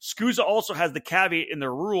 SCUSA also has the caveat in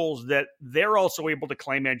their rules that they're also able to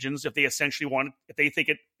claim engines if they essentially if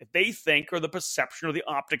they think or the perception or the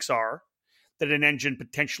optics are that an engine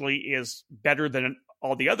potentially is better than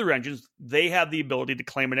all the other engines. They have the ability to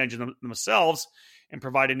claim an engine themselves and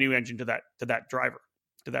provide a new engine to that driver,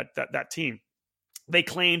 to that team. They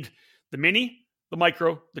claimed the Mini, the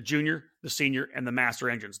Micro, the Junior, the Senior, and the Master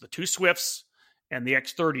engines. The 2 Swifts and the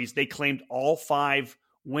X30s, they claimed all 5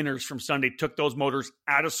 winners from Sunday, took those motors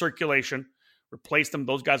out of circulation, replaced them.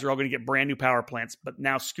 Those guys are all going to get brand new power plants, but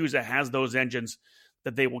now SCUSA has those engines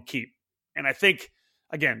that they will keep. And I think,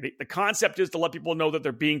 again, the concept is to let people know that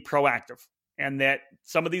they're being proactive and that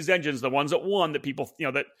some of these engines, the ones that won, that people,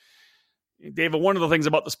 that David, one of the things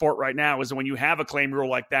about the sport right now is that when you have a claim rule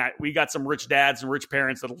like that, we got some rich dads and rich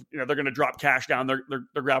parents that they're going to drop cash down.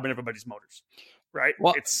 They're grabbing everybody's motors, right?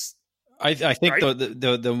 Well, I think right?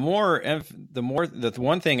 the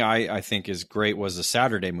one thing I think is great was the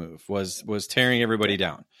Saturday move was tearing everybody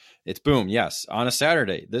down. It's boom. Yes. On a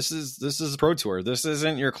Saturday, this is a pro tour. This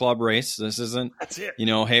isn't your club race. This isn't, that's it.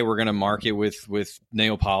 Hey, we're going to mark it with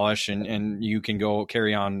nail polish and you can go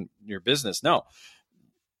carry on your business. No.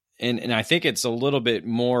 And I think it's a little bit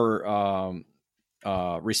more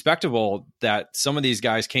respectable that some of these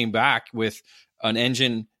guys came back with an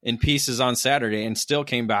engine in pieces on Saturday and still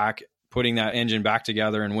came back putting that engine back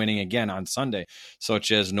together and winning again on Sunday,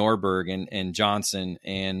 such as Norberg and Johnson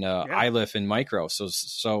and Iliff and Micro.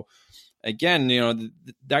 So again,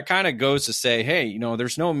 that kind of goes to say, hey,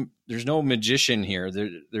 there's no magician here.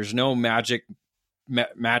 There's no magic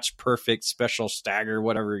match perfect special stagger,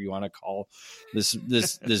 whatever you want to call this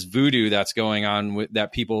voodoo that's going on with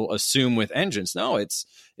that people assume with engines. No, it's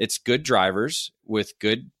good drivers with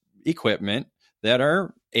good equipment that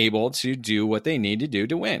are able to do what they need to do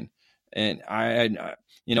to win. And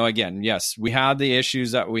again, yes, we had the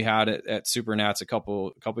issues that we had at Supernats a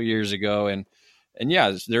couple years ago. And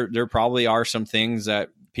yeah, there probably are some things that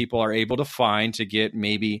people are able to find to get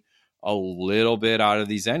maybe a little bit out of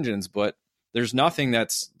these engines, but there's nothing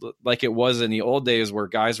that's like it was in the old days where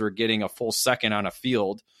guys were getting a full second on a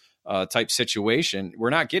field type situation. We're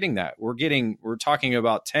not getting that. We're talking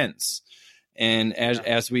about tenths. And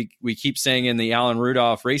as we keep saying in the Alan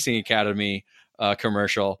Rudolph Racing Academy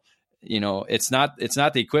commercial, it's not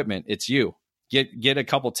the equipment, it's you. Get a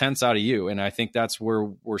couple tenths out of you. And I think that's where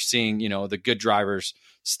we're seeing, the good drivers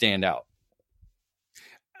stand out.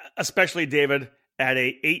 Especially, David, at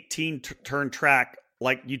a 18-turn track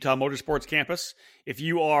like Utah Motorsports Campus. If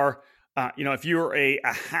you are, if you're a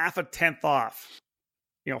half a tenth off,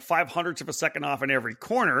 0.05 of a second off in every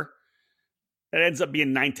corner, that ends up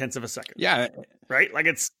being 0.9 of a second. Yeah. Right. Like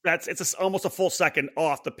it's almost a full second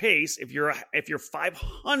off the pace if you're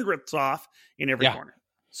 0.05 off in every corner.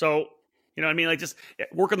 So, like just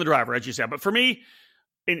work on the driver, as you said. But for me,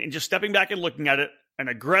 in just stepping back and looking at it, an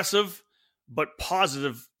aggressive but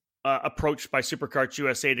positive approach by Superkarts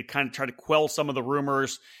USA to kind of try to quell some of the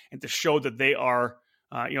rumors and to show that they are,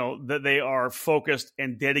 that they are focused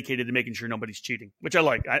and dedicated to making sure nobody's cheating, which I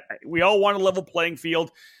like. We all want a level playing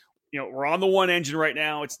field. We're on the one engine right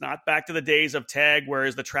now. It's not back to the days of tag, where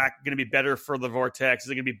is the track going to be better for the Vortex? Is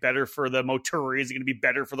it going to be better for the Moturi? Is it going to be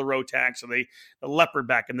better for the Rotax or the Leopard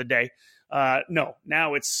back in the day? No,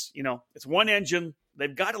 now it's one engine.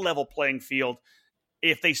 They've got a level playing field.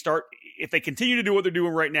 If they continue to do what they're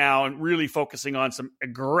doing right now and really focusing on some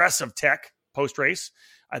aggressive tech post race,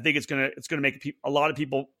 I think it's going to make a lot of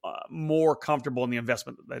people more comfortable in the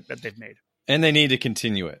investment that they've made. And they need to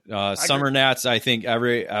continue it. Summer Nats, I think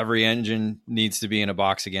every engine needs to be in a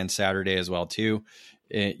box again Saturday as well too.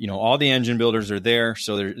 All the engine builders are there,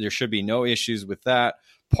 so there should be no issues with that.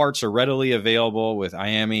 Parts are readily available with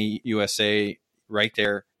IAME USA right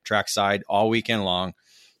there, trackside all weekend long.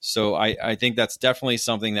 So I think that's definitely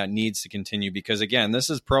something that needs to continue because again, this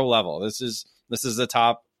is pro level. This is the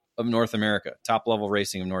top of North America, top level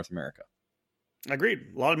racing of North America. Agreed.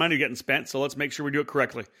 A lot of money getting spent, so let's make sure we do it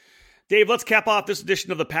correctly. Dave, let's cap off this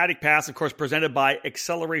edition of the Paddock Pass, of course, presented by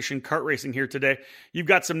Acceleration Kart Racing here today. You've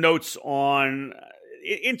got some notes on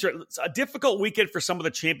a difficult weekend for some of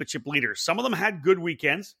the championship leaders. Some of them had good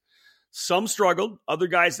weekends. Some struggled. Other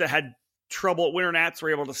guys that had trouble at Winter Nats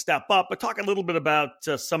were able to step up. But talk a little bit about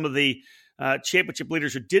some of the championship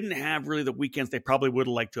leaders who didn't have really the weekends they probably would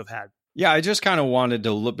have liked to have had. Yeah, I just kind of wanted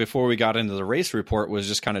to look before we got into the race report was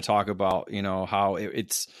just kind of talk about, how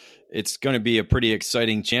it's going to be a pretty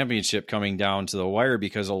exciting championship coming down to the wire,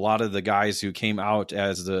 because a lot of the guys who came out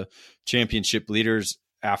as the championship leaders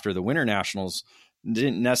after the Winter Nationals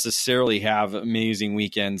didn't necessarily have amazing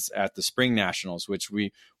weekends at the Spring Nationals, which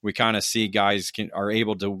we kind of see guys are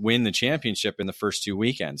able to win the championship in the first two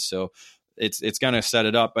weekends. So it's going to set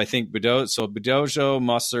it up. I think Bedojo,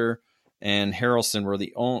 Musser, and Harrelson were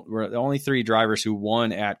the only three drivers who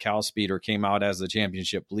won at Cal Speed or came out as the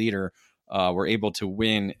championship leader, were able to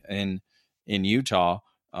win in Utah.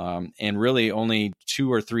 And really only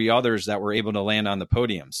two or three others that were able to land on the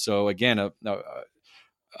podium. So again, a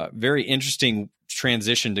very interesting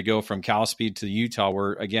transition to go from Cal Speed to Utah,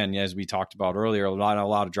 where again, as we talked about earlier, a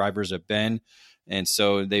lot of drivers have been, and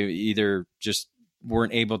so they either just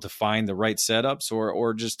weren't able to find the right setups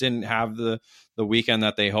or just didn't have the weekend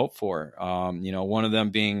that they hoped for. One of them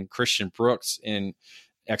being Christian Brooks in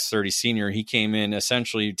X30 Senior. He came in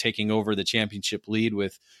essentially taking over the championship lead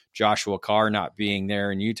with Joshua Carr not being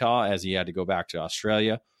there in Utah, as he had to go back to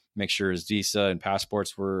Australia, make sure his visa and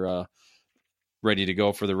passports were ready to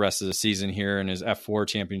go for the rest of the season here in his F4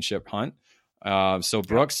 championship hunt. So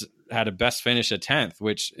Brooks had a best finish at 10th,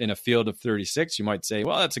 which in a field of 36, you might say,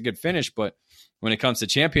 well, that's a good finish. But when it comes to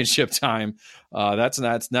championship time, that's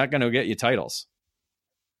not going to get you titles.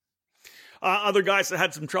 Other guys that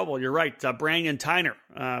had some trouble, you're right. Brandon Tyner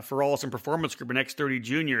for Allison Performance Group in X30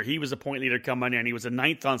 Junior. He was a point leader coming in. He was a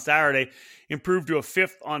 9th on Saturday, improved to a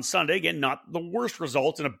 5th on Sunday. Again, not the worst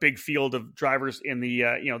results in a big field of drivers in the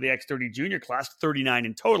the X30 Junior class, 39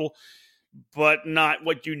 in total, but not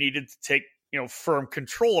what you needed to take firm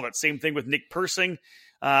control of it. Same thing with Nick Persing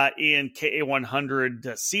in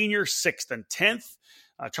KA100 Senior, 6th and 10th.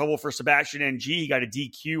 Trouble for Sebastian NG. He got a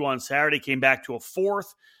DQ on Saturday, came back to a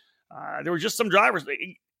 4th. There were just some drivers,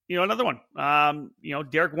 another one,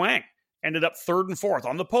 Derek Wang ended up 3rd and 4th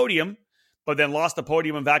on the podium, but then lost the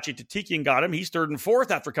podium and Vache Tatikian got him. He's 3rd and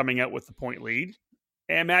 4th after coming out with the point lead.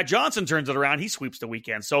 And Matt Johnson turns it around. He sweeps the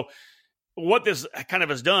weekend. So what this kind of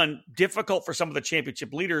has done, difficult for some of the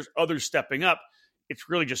championship leaders, others stepping up. It's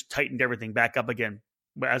really just tightened everything back up again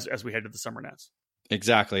as we head to the Summer Nats.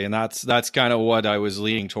 Exactly. And that's kind of what I was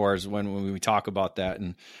leaning towards when we talk about that.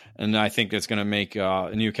 And I think it's going to make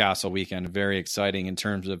a Newcastle weekend very exciting in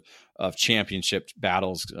terms of championship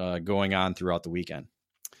battles going on throughout the weekend.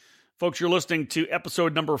 Folks, you're listening to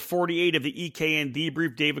episode number 48 of the EKN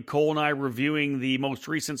Debrief. David Cole and I reviewing the most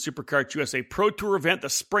recent SuperKarts USA Pro Tour event, the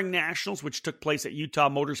Spring Nationals, which took place at Utah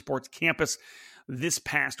Motorsports Campus this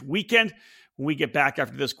past weekend. When we get back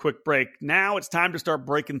after this quick break, now it's time to start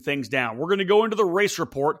breaking things down. We're going to go into the race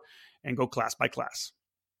report and go class by class.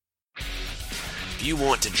 If you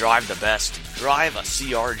want to drive the best, drive a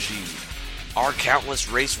CRG. Our countless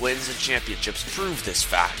race wins and championships prove this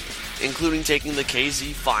fact, including taking the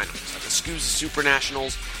KZ Finals at the SCUSA Super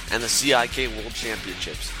Nationals and the CIK World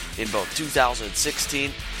Championships in both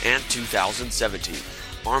 2016 and 2017.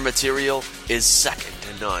 Our material is second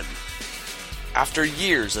to none. After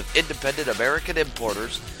years of independent American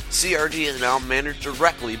importers, CRG is now managed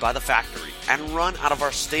directly by the factory and run out of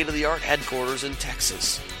our state-of-the-art headquarters in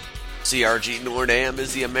Texas. CRG Nordam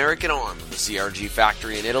is the American arm of the CRG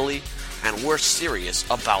factory in Italy, and we're serious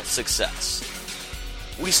about success.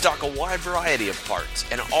 We stock a wide variety of parts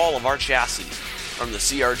in all of our chassis, from the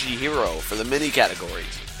CRG Hero for the mini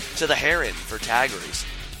categories, to the Heron for tag racing,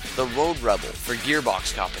 the Road Rebel for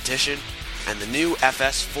gearbox competition, and the new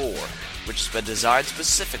FS4, which has been designed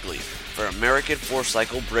specifically for American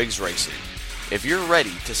 4-cycle Briggs racing. If you're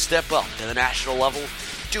ready to step up to the national level,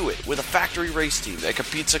 do it with a factory race team that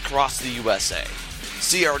competes across the USA.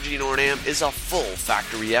 CRG Nordam is a full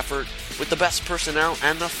factory effort with the best personnel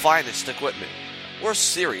and the finest equipment. We're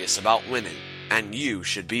serious about winning, and you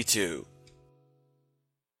should be too.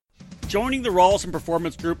 Joining the Rawlson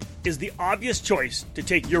Performance Group is the obvious choice to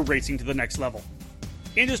take your racing to the next level.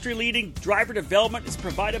 Industry-leading driver development is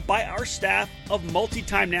provided by our staff of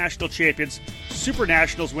multi-time national champions, Super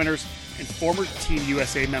Nationals winners, and former Team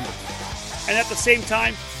USA members. And at the same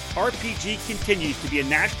time, RPG continues to be a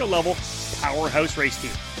national-level powerhouse race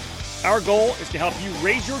team. Our goal is to help you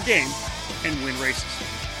raise your game and win races.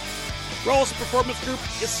 Rawlson Performance Group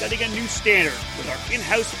is setting a new standard with our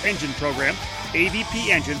in-house engine program, AVP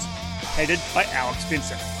Engines, headed by Alex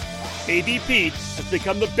Vincent. AVP has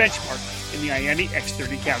become the benchmark in the IAME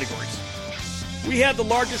X30 categories. We have the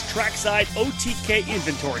largest trackside OTK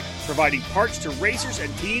inventory, providing parts to racers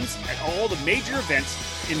and teams at all the major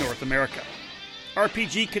events in North America.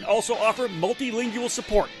 RPG can also offer multilingual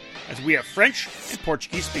support, as we have French and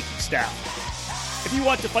Portuguese-speaking staff. If you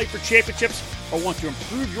want to fight for championships or want to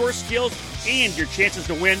improve your skills and your chances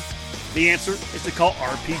to win, the answer is to call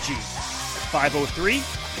RPG at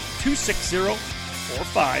 503-260-4514.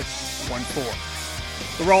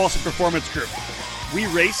 The Rawlison Performance Group. We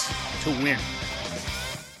race to win.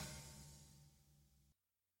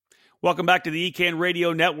 Welcome back to the EKN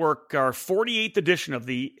Radio Network, our 48th edition of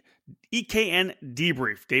the EKN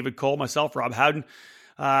Debrief. David Cole, myself, Rob Howden,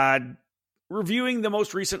 reviewing the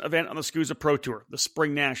most recent event on the SCUSA Pro Tour, the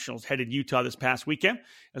Spring Nationals, headed Utah this past weekend,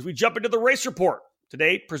 as we jump into the race report,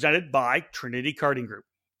 today presented by Trinity Karting Group.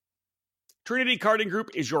 Trinity Karting Group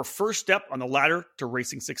is your first step on the ladder to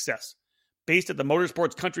racing success. Based at the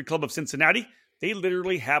Motorsports Country Club of Cincinnati, they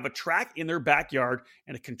literally have a track in their backyard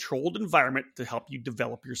and a controlled environment to help you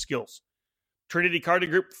develop your skills. Trinity Karting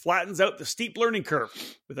Group flattens out the steep learning curve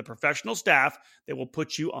with a professional staff that will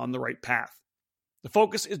put you on the right path. The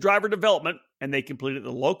focus is driver development, and they complete at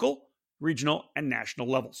the local, regional, and national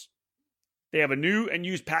levels. They have a new and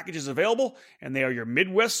used packages available, and they are your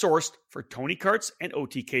Midwest source for Tony karts and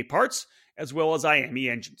OTK parts, as well as IAME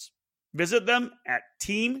engines. Visit them at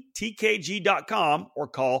teamtkg.com or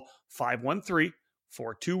call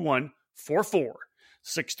 513-421-4463.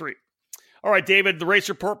 All right, David, the race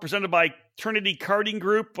report presented by Trinity Karting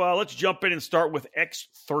Group. Let's jump in and start with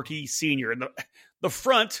X30 Senior. In the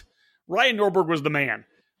front, Ryan Norberg was the man,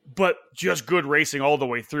 but just good racing all the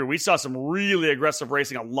way through. We saw some really aggressive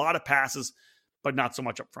racing, a lot of passes, but not so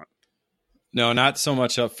much up front. No, not so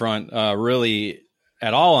much up front. Really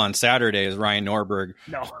at all on Saturday, as Ryan Norberg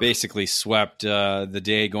basically swept the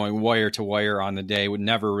day, going wire to wire on the day, with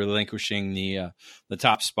never relinquishing the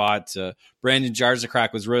top spot. Brandon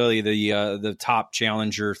Jarzakrak was really the top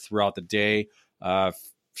challenger throughout the day.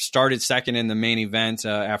 Started second in the main event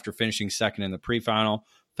after finishing second in the pre-final.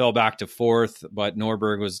 Fell back to fourth, but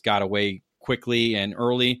Norberg got away quickly and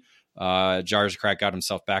early. Jarzakrak got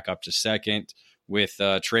himself back up to second, with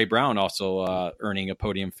Trey Brown also earning a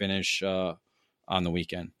podium finish on the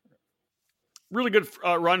weekend. Really good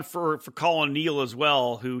run for Colin Neal as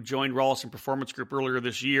well, who joined Rawlison Performance Group earlier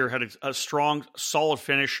this year. Had a strong, solid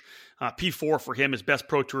finish. P4 for him, his best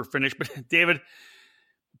Pro Tour finish. But David,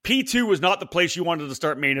 P2 was not the place you wanted to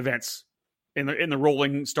start main events in the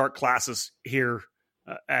rolling start classes here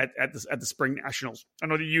at the Spring Nationals. I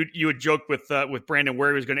know that you had joked with Brandon where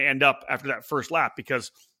he was going to end up after that first lap,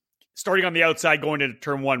 because starting on the outside going into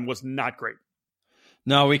turn one was not great.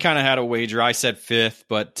 No, we kind of had a wager. I said fifth,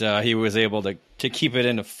 but he was able to keep it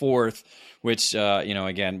into fourth, which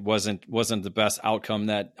again wasn't the best outcome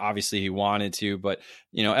that obviously he wanted to. But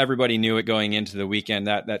everybody knew it going into the weekend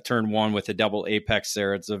that turn one with a double apex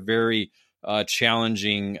there. It's a very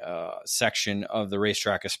challenging section of the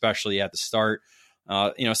racetrack, especially at the start.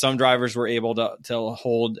 Some drivers were able to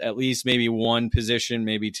hold at least maybe one position,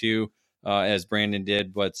 maybe two, as Brandon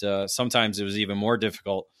did, but sometimes it was even more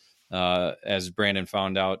difficult, as Brandon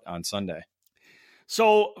found out on Sunday.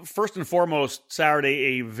 So first and foremost,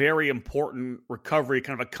 Saturday, a very important recovery,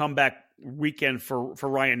 kind of a comeback weekend for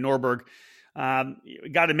Ryan Norberg.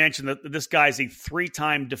 Got to mention that this guy's a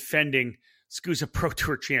three-time defending SCUSA Pro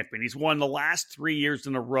Tour champion. He's won the last 3 years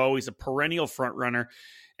in a row. He's a perennial front runner,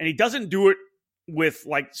 and he doesn't do it with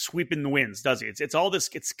like sweeping the wins, does he? It's all this.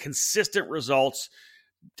 It's consistent results.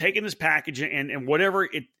 Taking this package and whatever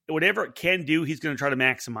it can do, he's going to try to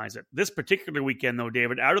maximize it. This particular weekend, though,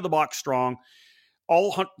 David, out of the box strong,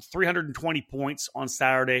 all 320 points on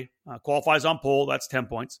Saturday. Qualifies on pole, that's 10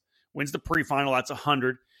 points. Wins the pre-final, that's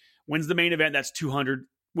 100. Wins the main event, that's 200.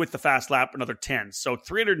 With the fast lap, another 10. So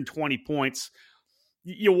 320 points.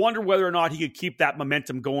 You wonder whether or not he could keep that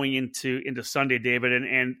momentum going into Sunday, David,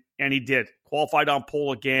 and he did. Qualified on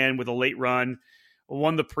pole again with a late run.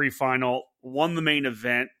 Won the pre-final, won the main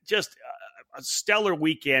event. Just a stellar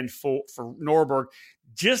weekend for Norberg.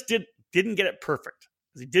 Just didn't get it perfect.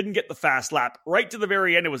 He didn't get the fast lap. Right to the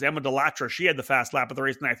very end, it was Emma Delatra. She had the fast lap of the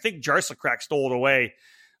race, and I think Jarzakrak stole it away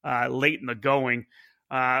late in the going.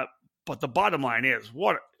 But the bottom line is,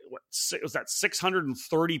 what was that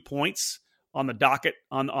 630 points on the docket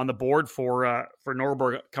on the board for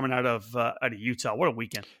Norberg coming out of Utah. What a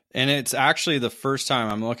weekend. And it's actually the first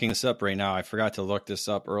time, I'm looking this up right now, I forgot to look this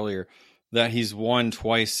up earlier, that he's won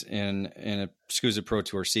twice in a SCUSA Pro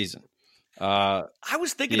Tour season. I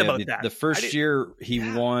was thinking about that. The first year he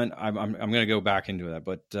won, I'm going to go back into that,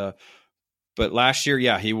 but But last year,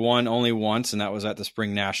 yeah, he won only once, and that was at the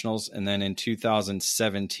Spring Nationals. And then in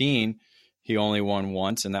 2017, he only won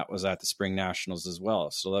once, and that was at the Spring Nationals as well.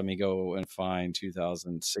 So let me go and find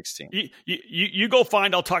 2016. You go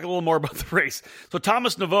find. I'll talk a little more about the race. So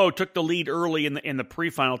Thomas Naveau took the lead early in the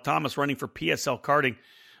pre-final. Thomas running for PSL karting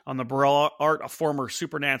on the Burrell Art, a former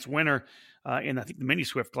Supernats winner in I think the Mini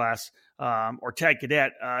Swift class or Tag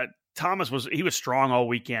Cadet. Thomas was strong all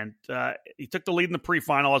weekend. He took the lead in the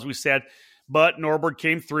pre-final, as we said, but Norberg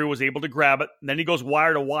came through, was able to grab it. And then he goes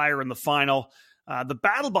wire to wire in the final. The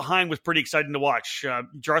battle behind was pretty exciting to watch.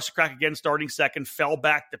 Jarsekrak again starting second, fell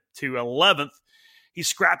back to 11th. He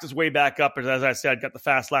scrapped his way back up, and as I said, got the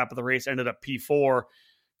fast lap of the race, ended up P4.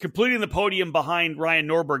 Completing the podium behind Ryan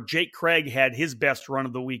Norberg, Jake Craig had his best run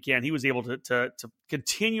of the weekend. He was able to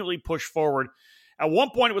continually push forward. At one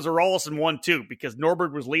point, it was a Rollison 1-2 because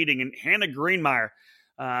Norberg was leading, and Hannah Greenmeyer,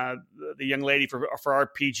 the young lady for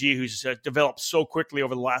RPG who's developed so quickly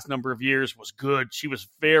over the last number of years, was good. She was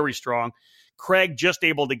very strong. Craig just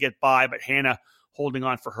able to get by, but Hannah holding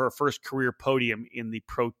on for her first career podium in the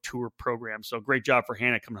Pro Tour program. So great job for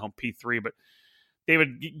Hannah coming home P3. But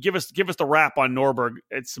David, give us the wrap on Norberg.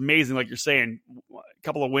 It's amazing, like you're saying, a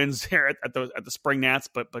couple of wins there at the Spring Nats,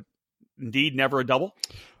 but indeed never a double.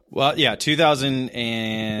 Well, yeah,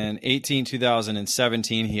 2018,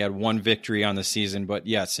 2017, he had one victory on the season. But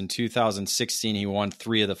yes, in 2016, he won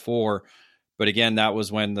 3 of the 4. But again, that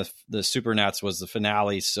was when the Supernats was the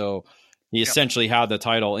finale. So he essentially had the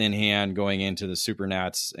title in hand going into the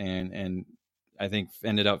Supernats, and I think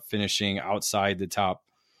ended up finishing outside the top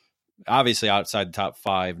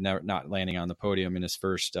 5, not landing on the podium in his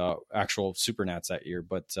first actual Supernats that year.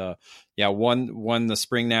 But won the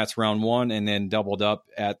Spring Nats round 1 and then doubled up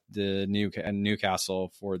at the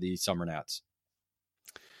Newcastle for the Summer Nats.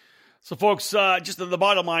 So, folks, just the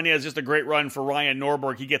bottom line is just a great run for Ryan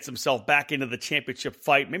Norberg. He gets himself back into the championship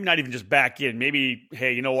fight. Maybe not even just back in. Maybe,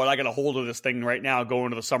 hey, you know what? I got a hold of this thing right now going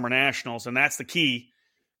to the Summer Nationals. And that's the key.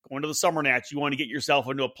 Going to the Summer Nats, you want to get yourself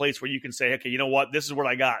into a place where you can say, okay, you know what? This is what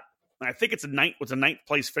I got. And I think it's a ninth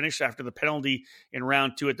place finish after the penalty in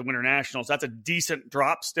round 2 at the Winter Nationals. That's a decent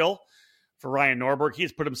drop still for Ryan Norberg. He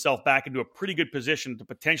has put himself back into a pretty good position to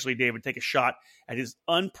potentially, David, take a shot at his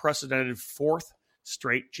unprecedented 4th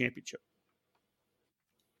straight championship.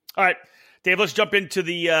 All right, Dave, let's jump into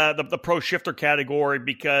the Pro Shifter category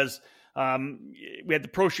because we had the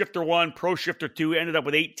Pro Shifter 1, Pro Shifter 2, ended up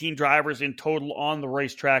with 18 drivers in total on the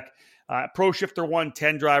racetrack. Pro Shifter 1,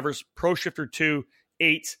 10 drivers, Pro Shifter 2,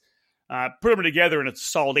 8. Put them together and it's a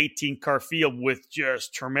solid 18-car field with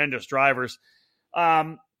just tremendous drivers.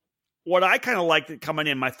 What I kind of liked coming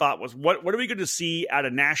in, my thought was, what are we going to see at a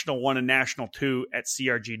National 1 and National 2 at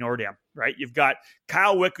CRG Nordam, right? You've got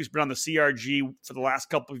Kyle Wick, who's been on the CRG for the last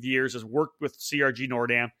couple of years, has worked with CRG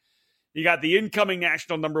Nordam. You got the incoming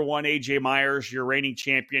National number 1, AJ Myers, your reigning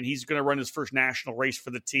champion. He's going to run his first national race for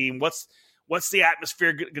the team. What's the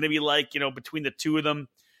atmosphere going to be like, between the two of them?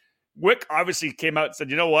 Wick obviously came out and said,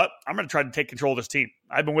 you know what? I'm going to try to take control of this team.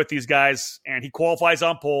 I've been with these guys, and he qualifies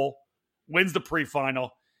on pole, wins the pre-final,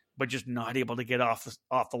 but just not able to get off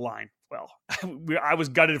the line. Well, I was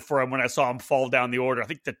gutted for him when I saw him fall down the order. I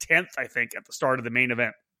think the 10th, at the start of the main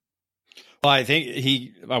event. Well, I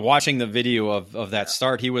think watching the video of that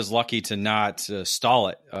start, he was lucky to not stall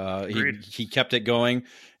it. He kept it going,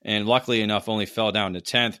 and luckily enough, only fell down to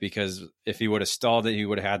 10th, because if he would have stalled it, he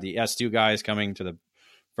would have had the S2 guys coming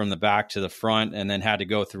from the back to the front, and then had to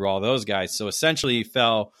go through all those guys. So essentially, he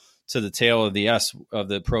fell to the tail of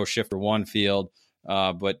the Pro Shifter 1 field.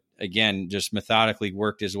 But again, just methodically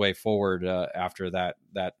worked his way forward after that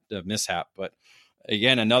mishap. But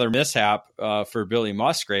again, another mishap for Billy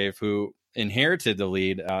Musgrave, who inherited the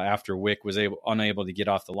lead after Wick was unable to get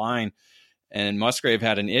off the line. And Musgrave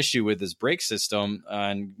had an issue with his brake system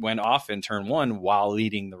and went off in turn 1 while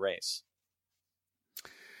leading the race.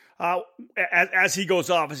 As he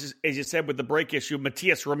goes off, as you said, with the brake issue,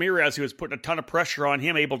 Matias Ramirez, who was putting a ton of pressure on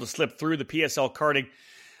him, able to slip through the PSL karting.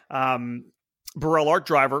 Burrell Art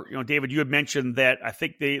driver, David, you had mentioned that I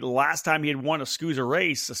think the last time he had won a SCUSA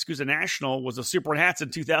race, a SCUSA National, was the Super Hats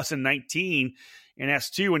in 2019 in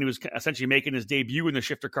S2 when he was essentially making his debut in the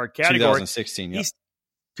shifter car category. 2016, yeah.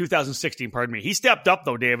 2016, pardon me. He stepped up,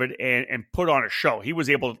 though, David, and put on a show. He was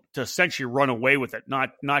able to essentially run away with it,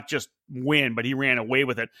 not just win, but he ran away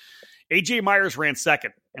with it. AJ Myers ran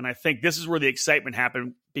second, and I think this is where the excitement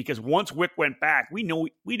happened, because once Wick went back, we knew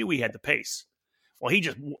he had the pace. Well, he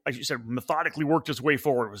just, as you said, methodically worked his way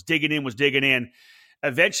forward, was digging in.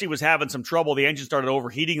 Eventually was having some trouble. The engine started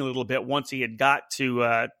overheating a little bit once he had got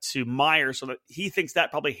to Myers, so that he thinks that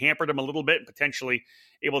probably hampered him a little bit, and potentially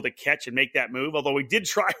able to catch and make that move. Although he did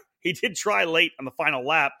try He did try late on the final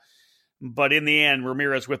lap, but in the end,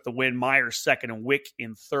 Ramirez with the win, Myers second, and Wick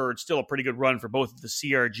in third. Still a pretty good run for both of the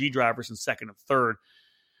CRG drivers in second and third.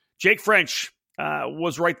 Jake French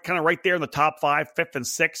was right there in the top five, fifth and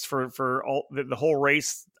sixth for all the whole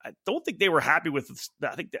race. I don't think they were happy with this.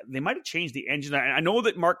 I think that they might have changed the engine. I know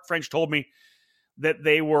that Mark French told me that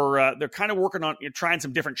they're kind of working on trying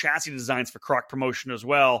some different chassis designs for Croc Promotion as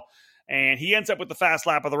well. And he ends up with the fast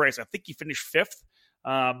lap of the race. I think he finished fifth.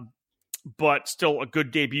 But still a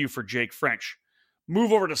good debut for Jake French.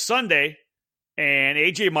 Move over to Sunday, and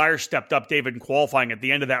AJ Myers stepped up, David, in qualifying at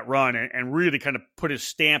the end of that run and really kind of put his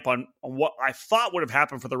stamp on what I thought would have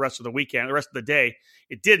happened for the rest of the weekend, the rest of the day.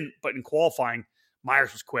 It didn't, but in qualifying,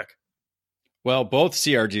 Myers was quick. Well, both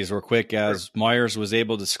CRGs were quick as Myers was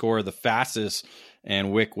able to score the fastest,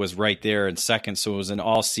 and Wick was right there in second, so it was an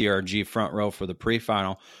all CRG front row for the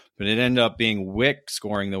pre-final. But it ended up being Wick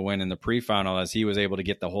scoring the win in the pre-final as he was able to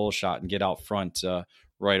get the whole shot and get out front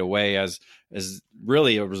right away. As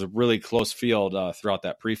really, it was a really close field throughout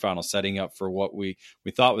that pre-final, setting up for what we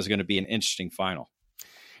thought was going to be an interesting final.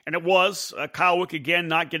 And it was. Kyle Wick again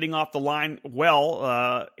not getting off the line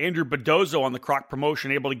well. Andrew Bedozo on the Croc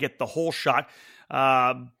Promotion able to get the whole shot.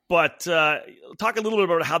 But talk a little bit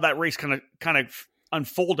about how that race kind of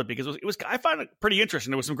unfolded, because it was I found it pretty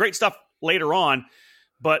interesting. There was some great stuff later on.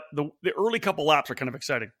 But the early couple laps are kind of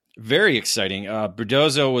exciting. Very exciting.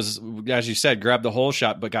 Bedozo was, as you said, grabbed the whole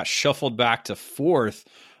shot, but got shuffled back to fourth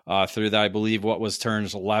through that, I believe, what was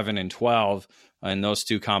turns 11 and 12, and those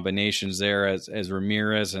two combinations there as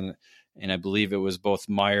Ramirez and I believe it was both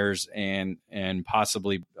Myers and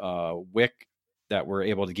possibly Wick that were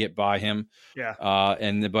able to get by him. Yeah.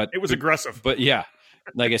 But it was aggressive. But yeah.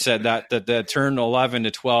 Like I said, that the turn 11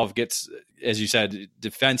 to 12 gets, as you said,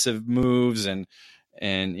 defensive moves and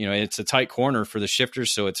it's a tight corner for the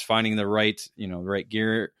shifters, so it's finding the right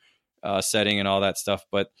gear setting and all that stuff.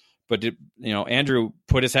 But Andrew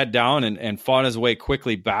put his head down and fought his way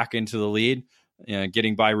quickly back into the lead,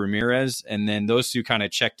 getting by Ramirez, and then those two kind of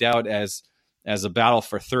checked out as the battle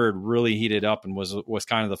for third really heated up and was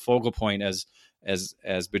kind of the focal point as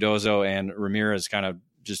Bedozo and Ramirez kind of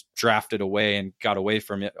just drafted away and got away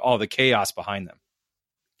from all the chaos behind them.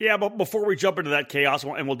 Yeah, but before we jump into that chaos,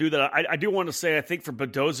 and we'll do that, I do want to say, I think for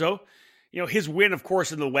Bedozo, his win, of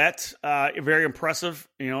course, in the wet, very impressive,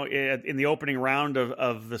 in the opening round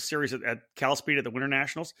of the series at Cal Speed at the Winter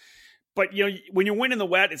Nationals. But, when you win in the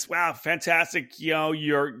wet, it's, wow, fantastic.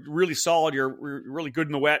 You're really solid. You're really good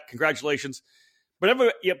in the wet. Congratulations. But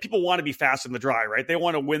people want to be fast in the dry, right? They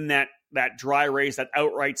want to win that dry race, that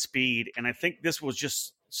outright speed. And I think this was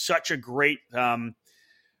just such a great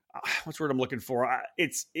what's the word I'm looking for? I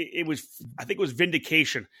think it was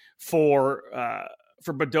vindication for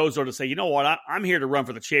Bedozo to say, you know what, I'm here to run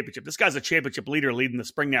for the championship. This guy's a championship leader leading the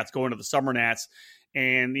Spring Nats going to the Summer Nats,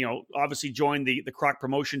 and obviously joined the Croc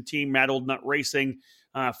Promotion team, Mad Old Nut Racing,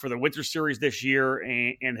 for the Winter Series this year,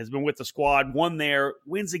 and has been with the squad. Won there,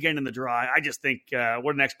 wins again in the dry. I just think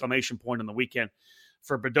what an exclamation point on the weekend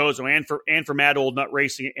for Bedozo and for Mad Old Nut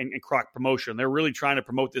Racing and Croc Promotion. They're really trying to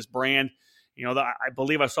promote this brand. I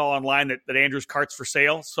believe I saw online that Andrew's cart's for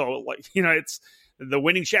sale. So it's the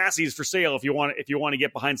winning chassis is for sale if you want to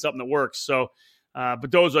get behind something that works. So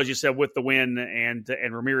Bedozo, as you said, with the win, and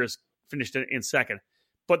Ramirez finished in second.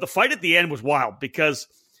 But the fight at the end was wild, because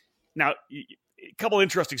now a couple of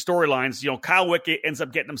interesting storylines. Kyle Wick ends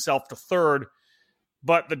up getting himself to third,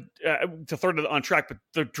 but to third on track. But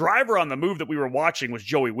the driver on the move that we were watching was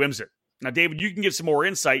Joey Wimsatt. Now, David, you can give some more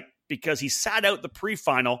insight, because he sat out the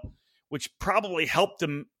pre-final, which probably helped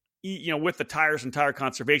him, with the tires and tire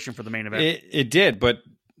conservation for the main event. It did, but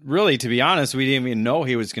really, to be honest, we didn't even know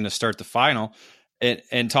he was going to start the final.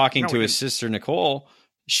 And talking to his sister, Nicole,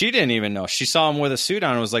 she didn't even know. She saw him with a suit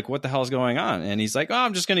on and was like, what the hell's going on? And he's like, oh,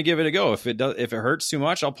 I'm just going to give it a go. If it hurts too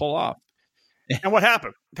much, I'll pull off. And what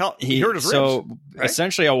happened? He hurt his ribs. So right?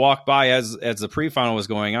 Essentially, I walked by as the pre-final was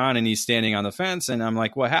going on, and he's standing on the fence, and I'm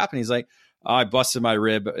like, what happened? He's like, I busted my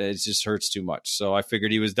rib. It just hurts too much. So I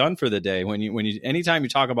figured he was done for the day. Anytime you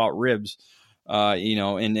talk about ribs, and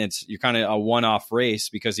you're kind of a one-off race,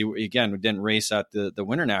 because he, again, didn't race at the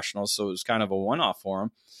Winter Nationals. So it was kind of a one-off for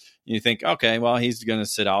him. You think, okay, well, he's going to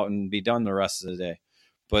sit out and be done the rest of the day.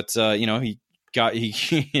 But, he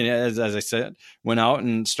as I said, went out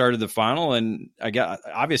and started the final, and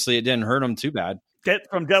obviously it didn't hurt him too bad. Dead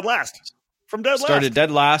last. Started dead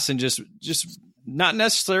last and just not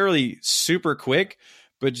necessarily super quick,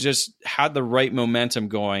 but just had the right momentum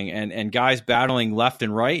going, and guys battling left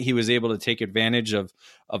and right. He was able to take advantage of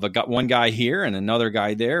one guy here and another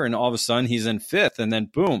guy there, and all of a sudden he's in fifth, and then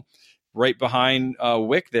boom, right behind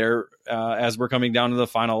Wick there, as we're coming down to the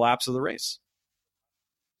final laps of the race.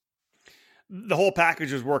 The whole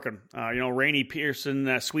package was working. Rainey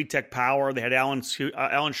Pearson, Sweet Tech Power. They had Alan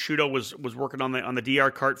Shudo was working on the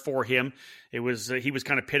DR kart for him. It was he was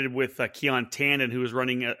kind of pitted with Keon Tandon, who was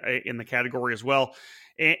running in the category as well.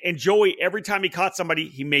 And Joey, every time he caught somebody,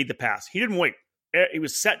 he made the pass. He didn't wait. He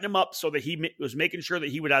was setting him up so that he was making sure that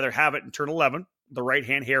he would either have it in turn 11, the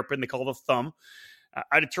right-hand hairpin, they call the thumb.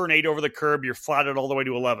 I'd turn 8 over the curb, you're flatted all the way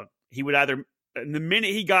to 11. He would either, the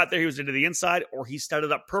minute he got there, he was into the inside, or he set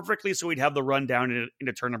it up perfectly so he'd have the run down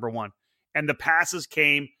into turn number 1. And the passes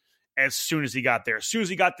came as soon as he got there. As soon as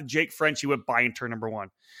he got to Jake French, he went by in turn number 1.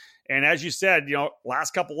 And as you said,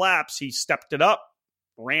 last couple laps, he stepped it up,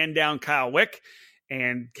 ran down Kyle Wick,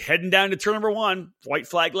 and heading down to turn number 1, white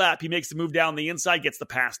flag lap, he makes the move down the inside, gets the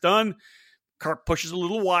pass done. Kart pushes a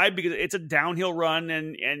little wide because it's a downhill run,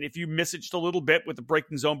 and if you miss it just a little bit with the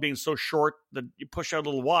braking zone being so short that you push out a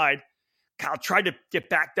little wide, Kyle tried to get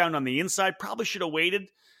back down on the inside, probably should have waited,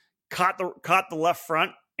 caught the left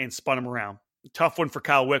front, and spun him around. Tough one for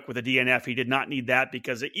Kyle Wick with a DNF. He did not need that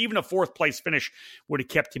because even a 4th place finish would have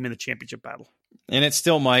kept him in the championship battle. And it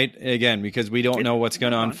still might, again, because we don't know what's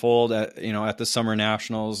going to unfold at the Summer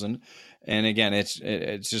Nationals. And again, it's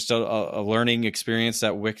just a learning experience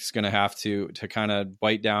that Wick's going to have to kind of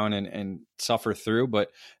bite down and suffer through.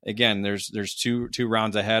 But again, there's two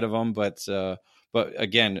rounds ahead of him. But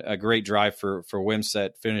again, a great drive for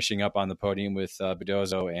Wimsett finishing up on the podium with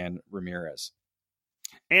Bedozo and Ramirez.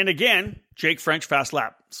 And again, Jake French fast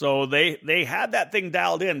lap. So they had that thing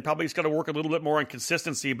dialed in. Probably just got to work a little bit more on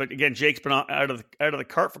consistency. But again, Jake's been out of the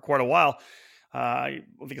cart for quite a while. I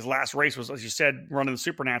think his last race was, as you said, running the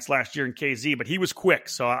Supernats last year in KZ. But he was quick.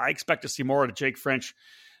 So I expect to see more of Jake French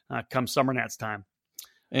come Summernats time.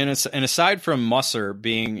 And aside from Musser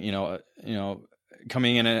being,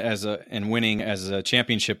 coming in and winning as a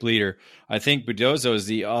championship leader, I think Bedozo is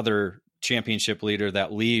the other championship leader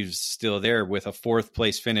that leaves still there with a 4th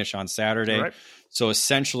place finish on Saturday. Right. So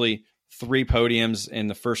essentially 3 podiums in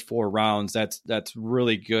the first 4 rounds. That's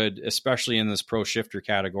really good, especially in this pro shifter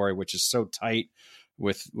category, which is so tight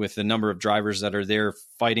with the number of drivers that are there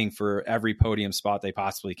fighting for every podium spot they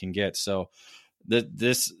possibly can get. So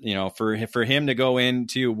this, for him to go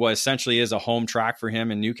into what essentially is a home track for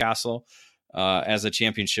him in Newcastle, as a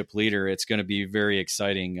championship leader, it's going to be very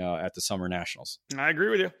exciting at the Summer Nationals. I agree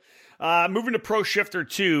with you. Moving to Pro Shifter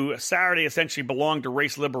 2, Saturday essentially belonged to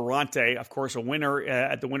Race Liberante. Of course, a winner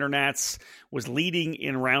at the Winter Nats was leading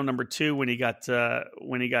in round number 2 when he got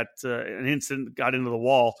an incident, got into the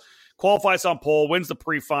wall. Qualifies on pole, wins the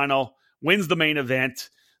pre-final, wins the main event.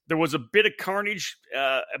 There was a bit of carnage,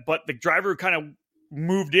 but the driver who kind of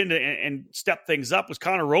moved in and stepped things up was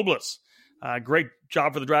Connor Robles. Great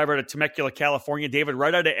job for the driver out of Temecula, California. David,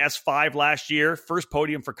 right out of S5 last year, first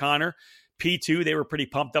podium for Connor. P2, they were pretty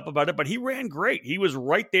pumped up about it, but he ran great. He was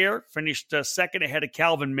right there, finished second ahead of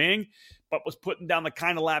Calvin Ming, but was putting down the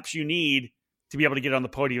kind of laps you need to be able to get on the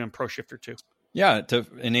podium in Pro Shifter 2. Yeah, to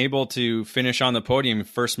enable to finish on the podium,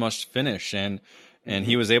 first must finish. And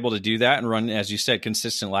he was able to do that and run, as you said,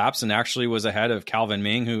 consistent laps, and actually was ahead of Calvin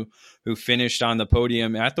Ming, who finished on the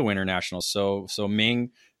podium at the Winter Nationals. So Ming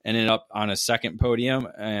ended up on a second podium,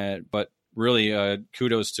 but really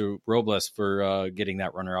kudos to Robles for getting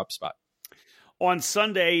that runner-up spot. On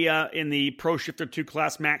Sunday, in the Pro Shifter 2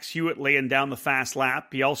 class, Max Hewitt laying down the fast lap.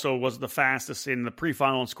 He also was the fastest in the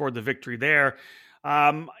pre-final and scored the victory there.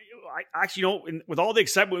 I actually, with all the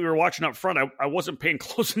excitement we were watching up front, I wasn't paying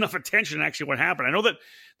close enough attention to actually what happened. I know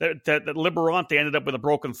that Liberante ended up with a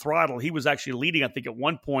broken throttle. He was actually leading, I think, at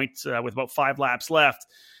one point with about 5 laps left.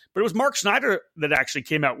 But it was Mark Snyder that actually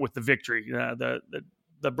came out with the victory.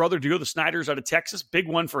 The brother duo, the Snyders out of Texas, big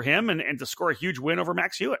one for him, and to score a huge win over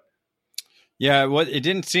Max Hewitt. Yeah, it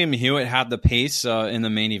didn't seem Hewitt had the pace in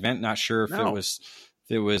the main event. Not sure if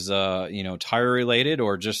it was tire related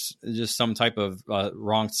or just some type of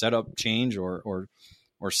wrong setup change or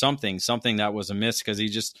something that was amiss, because he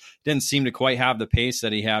just didn't seem to quite have the pace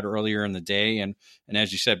that he had earlier in the day. And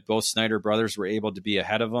as you said, both Snyder brothers were able to be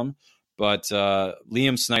ahead of him. But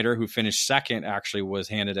Liam Snyder, who finished second, actually was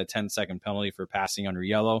handed a 10-second penalty for passing under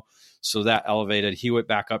yellow. So that elevated Hewitt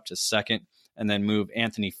back up to second, and then moved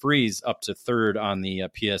Anthony Fries up to third on the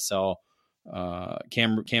PSL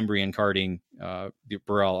Cambrian karting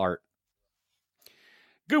Burrell Art.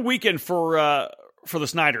 Good weekend for the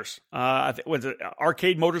Snyders. I think with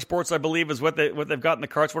Arcade Motorsports, I believe, is what they've got in the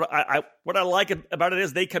carts. What I like about it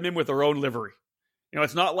is they come in with their own livery.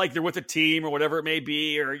 It's not like they're with a team or whatever it may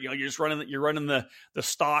be, or you're just running the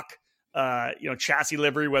stock chassis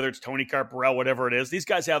livery, whether it's Tony Kart, Burrell, whatever it is. These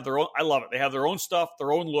guys have their own. I love it. They have their own stuff,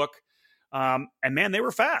 their own look. And man, they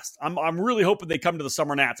were fast. I'm really hoping they come to the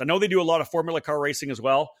Summer Nats. I know they do a lot of Formula car racing as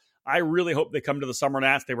well. I really hope they come to the Summer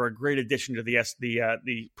Nats. They were a great addition to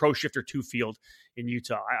the Pro Shifter 2 field in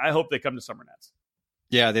Utah. I hope they come to Summer Nats.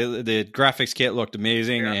 Yeah, the graphics kit looked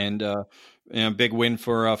amazing, and big win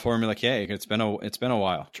for Formula K. It's been a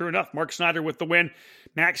while. True enough. Mark Snyder with the win,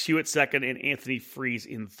 Max Hewitt second, and Anthony Fries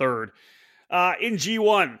in third. In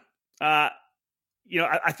G1, I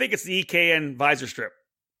think it's the EKN visor strip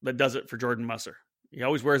that does it for Jordan Musser. He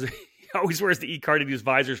always wears the E-Cardity's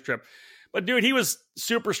visor strip. But dude, he was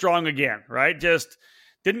super strong again, right? Just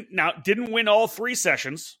didn't win all 3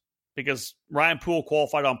 sessions because Ryan Poole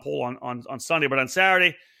qualified on pole on Sunday. But on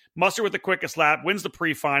Saturday, Musser with the quickest lap, wins the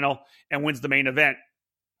pre-final, and wins the main event.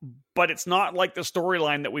 But it's not like the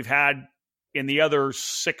storyline that we've had in the other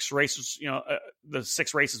 6 races, the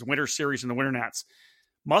 6 races, Winter Series and the Winter Nats.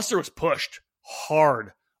 Musser was pushed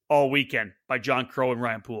hard all weekend by John Crow and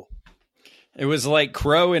Ryan Poole. It was like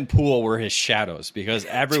Crow and Poole were his shadows because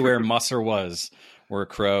everywhere Musser were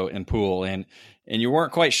Crow and Poole, and you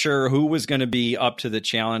weren't quite sure who was going to be up to the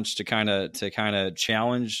challenge to kind of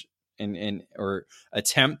challenge and or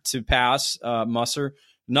attempt to pass Musser.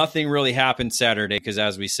 Nothing really happened Saturday because,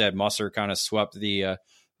 as we said, Musser kind of swept the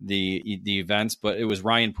events, but it was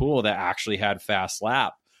Ryan Poole that actually had fast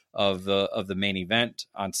lap of the main event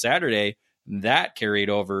on Saturday. That carried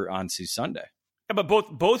over onto Sunday. Yeah,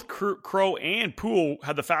 but both Crow and Poole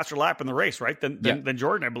had the faster lap in the race, right? Than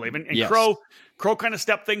Jordan, I believe. And yes. Crow kind of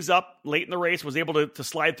stepped things up late in the race, was able to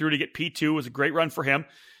slide through to get P2. It was a great run for him.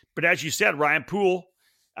 But as you said, Ryan Poole,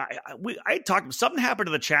 I talked. Something happened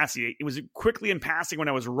to the chassis. It was quickly in passing when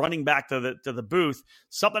I was running back to the booth.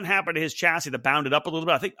 Something happened to his chassis that bounded up a little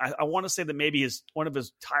bit. I think I want to say that maybe one of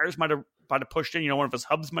his tires might have pushed in. One of his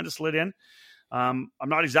hubs might have slid in. I'm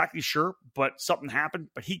not exactly sure, but something happened.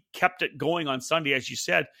 But he kept it going on Sunday, as you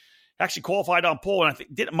said. Actually qualified on pole, and I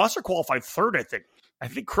think Musser qualified third. I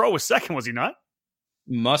think Crow was second. Was he not?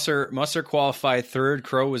 Musser qualified third.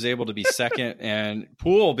 Crow was able to be second, and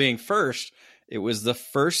Poole being first. It was the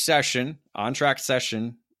first session, on-track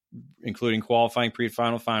session, including qualifying,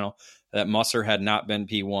 pre-final, final, that Musser had not been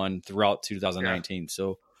P1 throughout 2019.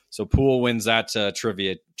 Yeah. So Poole wins that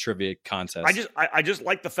trivia contest. I just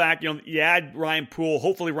like the fact, you add Ryan Poole.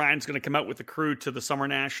 Hopefully Ryan's going to come out with the crew to the Summer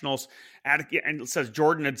Nationals. And it says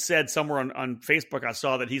Jordan had said somewhere on Facebook, I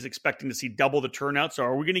saw that he's expecting to see double the turnout. So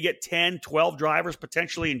are we going to get 10, 12 drivers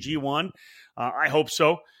potentially in G1? I hope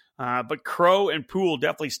so. But Crow and Poole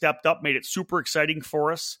definitely stepped up, made it super exciting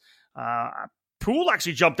for us. Poole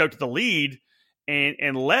actually jumped out to the lead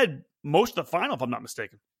and led most of the final, if I'm not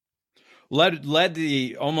mistaken. Led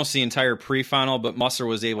almost the entire pre-final, but Musser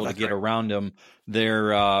was able to get around him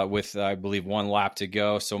there with, I believe, 1 lap to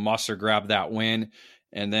go. So Musser grabbed that win.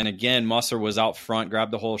 And then again, Musser was out front,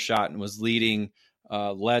 grabbed the whole shot, and was leading,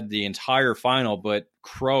 led the entire final. But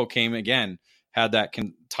Crow came again, had that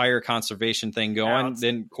tire conservation thing going,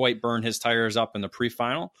 didn't quite burn his tires up in the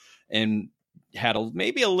pre-final, and had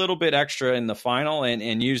maybe a little bit extra in the final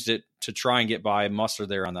and used it to try and get by Musser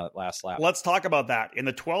there on that last lap. Let's talk about that. In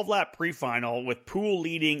the 12-lap pre-final with Poole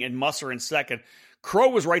leading and Musser in second, Crow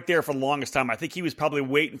was right there for the longest time. I think he was probably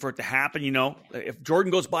waiting for it to happen. If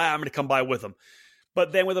Jordan goes by, I'm going to come by with him.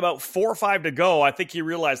 But then with about 4 or 5 to go, I think he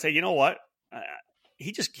realized, hey, you know what?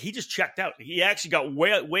 He just checked out. He actually got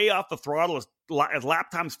way off the throttle as lap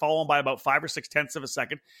times following by about 5 or 6 tenths of a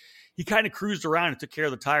second. He kind of cruised around and took care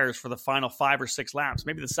of the tires for the final 5 or 6 laps,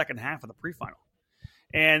 maybe the second half of the pre-final.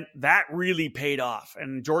 And that really paid off.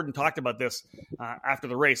 And Jordan talked about this after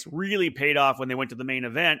the race. Really paid off when they went to the main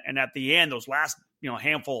event. And at the end, those last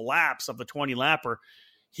handful of laps of the 20-lapper,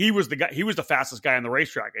 he was the guy. He was the fastest guy on the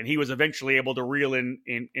racetrack, and he was eventually able to reel in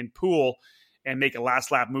Poole and make a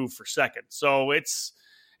last lap move for second. So he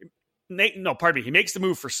makes the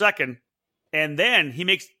move for second, and then he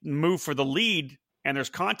makes the move for the lead. And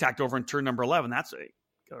there's contact over in turn number 11. That's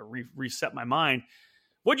gotta reset my mind.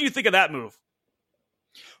 What do you think of that move?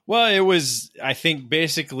 Well, it was, I think,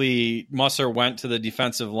 basically Musser went to the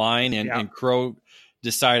defensive line and Crow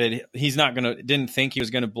decided didn't think he was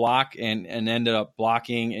going to block and ended up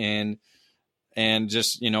blocking and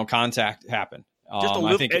just, contact happened. Just a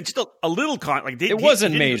little contact. It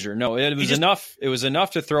wasn't major. No, it was enough. It was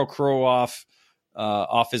enough to throw Crow off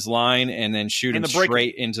his line and then shoot him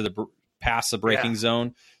straight into past the braking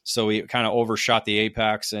zone. So he kind of overshot the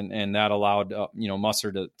apex, and that allowed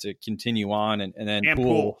Musser to continue on, and then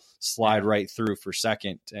Poole slide right through for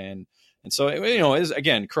second. And so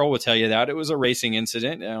again, Crow will tell you that it was a racing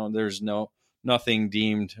incident. There's nothing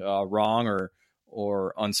deemed wrong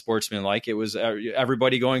or unsportsmanlike. It was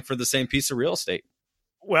everybody going for the same piece of real estate.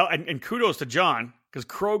 Well, and kudos to John. because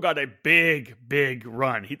Crow got a big, big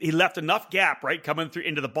run. He left enough gap, right, coming through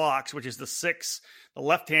into the box, which is the 6,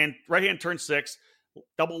 the right hand turn 6,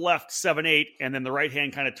 double left 7, 8, and then the right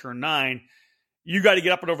hand kind of turn 9. You got to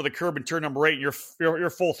get up and over the curb and turn number 8, and you're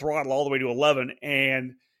full throttle all the way to 11.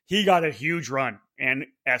 And he got a huge run. And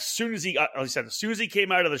as soon as he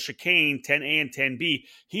came out of the chicane, 10A and 10B,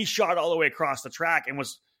 he shot all the way across the track and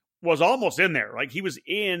was almost in there. Like, he was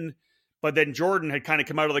in, but then Jordan had kind of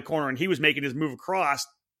come out of the corner and he was making his move across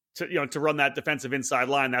to run that defensive inside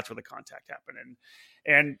line. That's where the contact happened.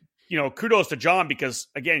 And kudos to John, because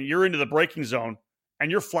again, you're into the braking zone and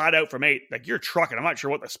you're flat out from 8, like you're trucking. I'm not sure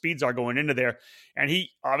what the speeds are going into there. And he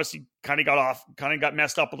obviously kind of got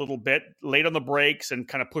messed up a little bit, late on the brakes and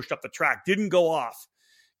kind of pushed up the track. Didn't go off,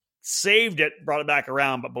 saved it, brought it back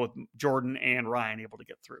around, but both Jordan and Ryan able to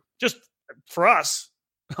get through. Just for us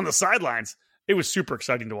on the sidelines, it was super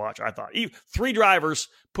exciting to watch, I thought. 3 drivers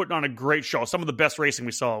putting on a great show. Some of the best racing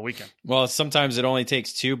we saw all weekend. Well, sometimes it only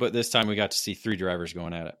takes 2, but this time we got to see 3 drivers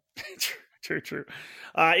going at it. True.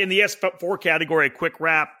 In the S4 category, a quick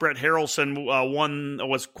wrap, Brett Harrelson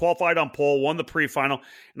was qualified on pole, won the pre-final,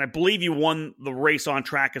 and I believe he won the race on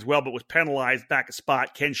track as well, but was penalized back a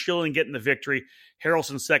spot. Ken Schilling getting the victory,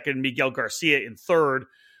 Harrelson second, Miguel Garcia in third.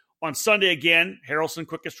 On Sunday again, Harrelson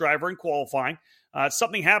quickest driver in qualifying.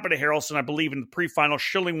 Something happened to Harrelson, I believe, in the pre-final.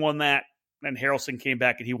 Schilling won that, and Harrelson came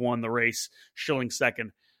back and he won the race. Schilling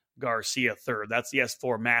second, Garcia third. That's the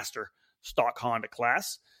S4 Master stock Honda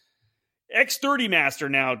class. X30 Master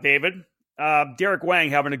now, David. Derek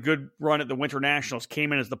Wang having a good run at the Winter Nationals,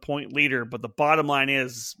 came in as the point leader, but the bottom line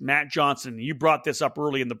is Matt Johnson, you brought this up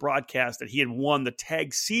early in the broadcast, that he had won the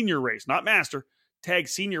Tag Senior race, not Master, Tag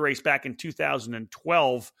Senior race back in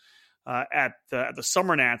 2012 at the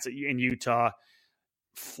Summer Nats in Utah.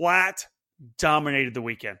 Flat dominated the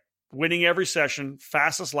weekend, winning every session,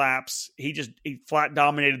 fastest laps. He flat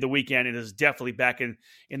dominated the weekend and is definitely back in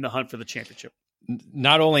the hunt for the championship.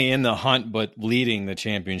 Not only in the hunt, but leading the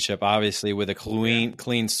championship, obviously, with a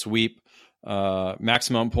clean sweep.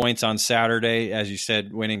 Maximum points on Saturday, as you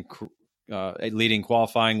said, leading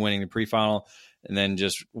qualifying, winning the pre-final, and then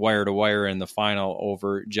just wire to wire in the final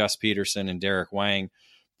over Jess Peterson and Derek Wang.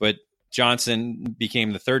 But Johnson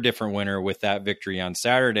became the third different winner with that victory on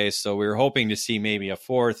Saturday, so we were hoping to see maybe a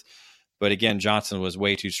fourth. But again, Johnson was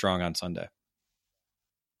way too strong on Sunday.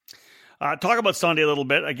 Talk about Sunday a little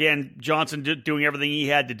bit. Again, Johnson doing everything he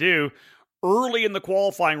had to do. Early in the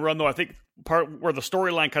qualifying run, though, I think part where the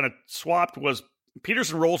storyline kind of swapped was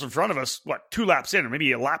Peterson rolls in front of us, 2 laps in, or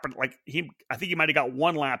maybe a lap. I think he might have got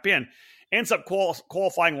 1 lap in. Ends up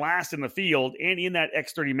qualifying last in the field, and in that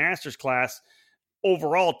X30 Masters class,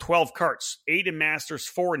 overall 12 karts, 8 in Masters,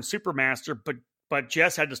 4 in Supermaster, but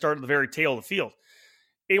Jess had to start at the very tail of the field.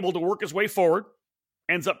 Able to work his way forward,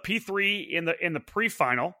 ends up P3 in the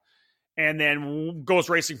pre-final, and then goes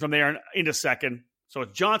racing from there into second. So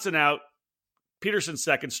it's Johnson out, Peterson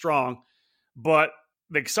second, strong. But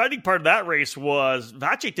the exciting part of that race was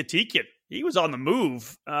Vacic Tatikian. He was on the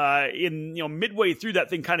move. Midway through, that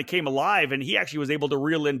thing kind of came alive, and he actually was able to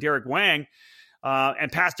reel in Derek Wang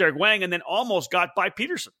and pass Derek Wang, and then almost got by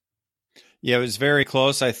Peterson. Yeah, it was very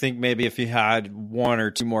close. I think maybe if he had 1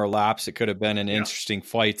 or 2 more laps, it could have been an interesting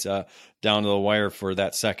fight down to the wire for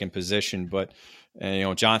that second position. But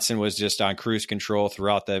Johnson was just on cruise control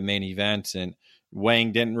throughout the main event, and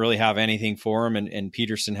Wang didn't really have anything for him. And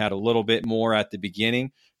Peterson had a little bit more at the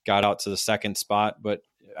beginning, got out to the second spot. But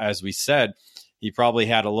as we said, he probably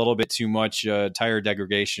had a little bit too much tire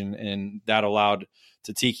degradation, and that allowed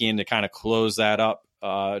Tatikian to kind of close that up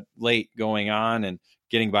late going on and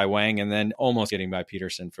getting by Wang, and then almost getting by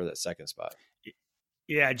Peterson for that second spot.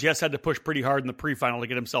 Yeah, Jess had to push pretty hard in the pre-final to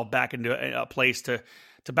get himself back into a place to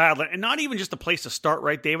battle it, and not even just a place to start,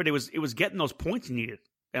 right, David? It was getting those points he needed,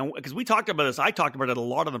 and because we talked about this, I talked about it a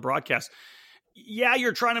lot on the broadcast. Yeah,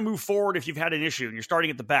 you're trying to move forward if you've had an issue and you're starting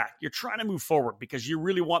at the back. You're trying to move forward because you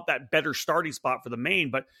really want that better starting spot for the main.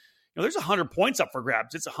 But there's 100 points up for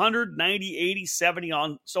grabs. It's 100, 90, 80, 70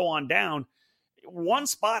 on so on down. One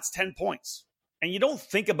spot's 10 points. And you don't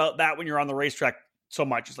think about that when you're on the racetrack so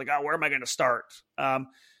much. It's like, where am I going to start?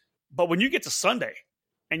 But when you get to Sunday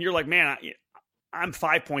and you're like, man, I'm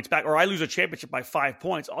 5 points back, or I lose a championship by 5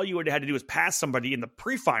 points, all you would have had to do is pass somebody in the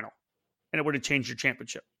pre-final, and it would have changed your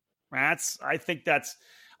championship. I think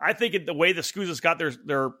the way the Scuzas got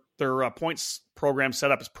their points program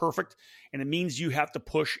set up is perfect, and it means you have to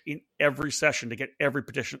push in every session to get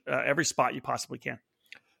every spot you possibly can.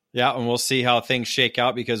 Yeah, and we'll see how things shake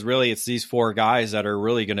out, because really it's these 4 guys that are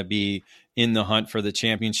really going to be in the hunt for the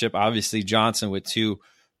championship. Obviously, Johnson with 2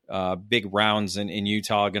 big rounds in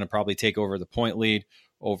Utah going to probably take over the point lead.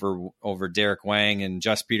 over Derek Wang, and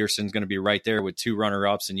Jess Peterson's going to be right there with 2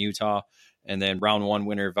 runner-ups in Utah. And then round 1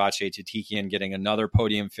 winner Vache Tatikian getting another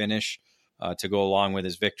podium finish to go along with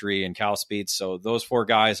his victory in Cal Speed. So those 4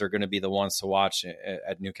 guys are going to be the ones to watch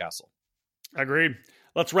at Newcastle. Agreed.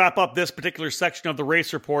 Let's wrap up this particular section of the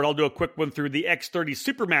race report. I'll do a quick one through the X30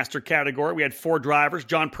 Supermaster category. We had 4 drivers.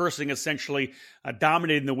 John Persing essentially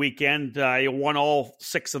dominated the weekend. He won all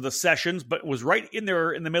 6 of the sessions, but was right in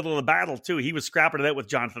there in the middle of the battle, too. He was scrapping it out with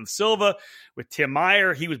Jonathan Silva, with Tim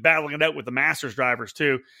Meyer. He was battling it out with the Masters drivers,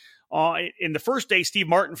 too. In the first day, Steve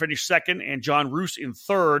Martin finished second and John Roos in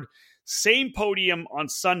third. Same podium on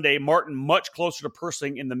Sunday. Martin much closer to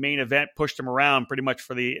Persing in the main event, pushed him around pretty much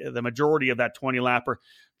for the majority of that 20-lapper.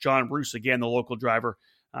 John Roos, again, the local driver,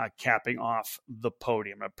 capping off the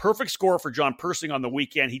podium. A perfect score for John Persing on the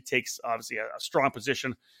weekend. He takes, obviously, a strong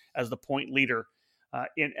position as the point leader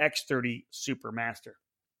in X30 Supermaster.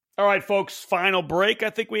 All right, folks, final break I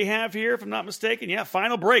think we have here, if I'm not mistaken. Yeah,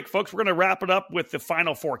 final break, folks. We're going to wrap it up with the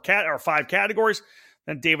final 5 categories.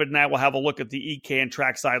 Then David and I will have a look at the EKN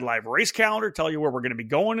Trackside Live race calendar, tell you where we're going to be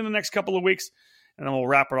going in the next couple of weeks, and then we'll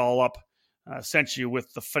wrap it all up, essentially,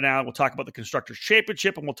 with the finale. We'll talk about the Constructors'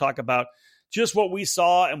 Championship, and we'll talk about just what we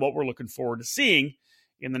saw and what we're looking forward to seeing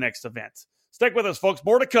in the next event. Stick with us, folks.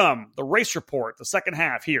 More to come. The race report, the second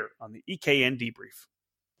half here on the EKN Debrief.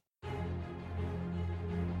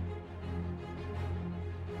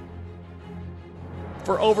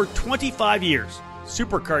 For over 25 years,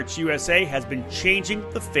 Superkarts USA has been changing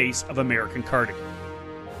the face of American karting.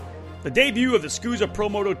 The debut of the SKUSA Pro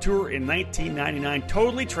Moto Tour in 1999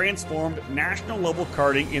 totally transformed national-level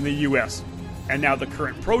karting in the U.S., and now the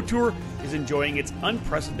current Pro Tour is enjoying its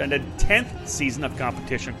unprecedented 10th season of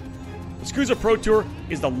competition. The SKUSA Pro Tour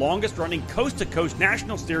is the longest-running coast-to-coast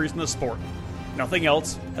national series in the sport. Nothing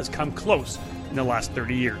else has come close in the last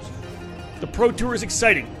 30 years. The Pro Tour is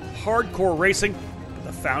exciting, hardcore racing.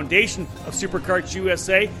 The foundation of Superkarts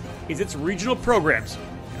USA is its regional programs,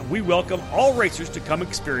 and we welcome all racers to come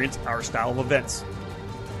experience our style of events.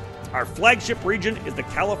 Our flagship region is the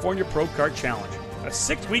California Pro Kart Challenge, a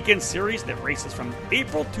 6-weekend series that races from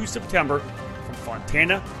April to September from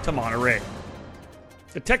Fontana to Monterey.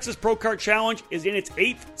 The Texas Pro Kart Challenge is in its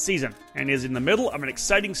 8th season and is in the middle of an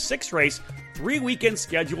exciting 6-race, 3-weekend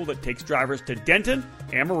schedule that takes drivers to Denton,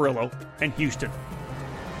 Amarillo, and Houston.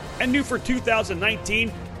 And new for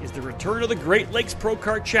 2019 is the return of the Great Lakes Pro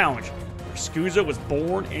Kart Challenge, where SKUSA was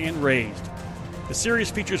born and raised. The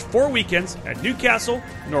series features 4 weekends at Newcastle,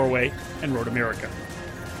 Norway, and Road America.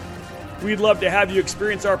 We'd love to have you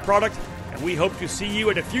experience our product, and we hope to see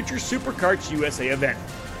you at a future Superkarts USA event.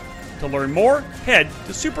 To learn more, head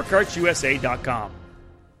to superkartsusa.com.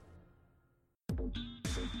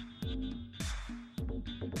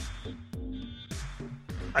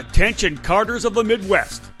 Attention karters of the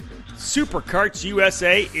Midwest. Superkarts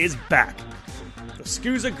USA is back. The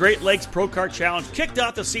SKUSA Great Lakes Pro Kart Challenge kicked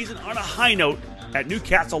off the season on a high note at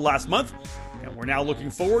Newcastle last month, and we're now looking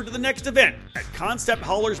forward to the next event at Concept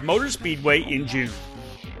Haulers Motor Speedway in June.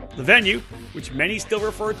 The venue, which many still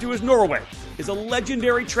refer to as Norway, is a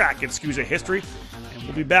legendary track in SKUSA history, and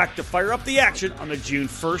we'll be back to fire up the action on the June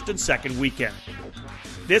 1st and 2nd weekend.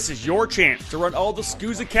 This is your chance to run all the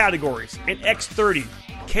SKUSA categories in X30,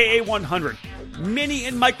 KA100, Mini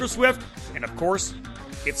and Micro Swift, and of course,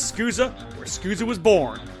 it's SKUSA, where SKUSA was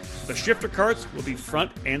born. The shifter karts will be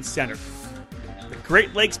front and center. The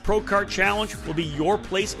Great Lakes Pro Kart Challenge will be your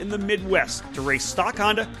place in the Midwest to race stock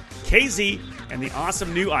Honda, KZ, and the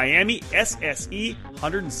awesome new IAME SSE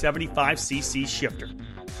 175cc shifter.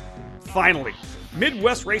 Finally,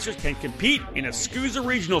 Midwest racers can compete in a SKUSA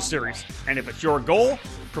Regional Series, and if it's your goal,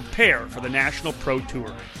 prepare for the National Pro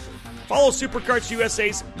Tour. Follow Superkarts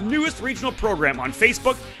USA's newest regional program on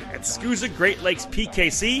Facebook at SKUSA Great Lakes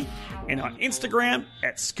PKC and on Instagram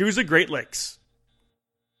at SKUSA Great Lakes.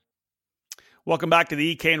 Welcome back to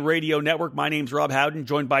the EKN Radio Network. My name's Rob Howden,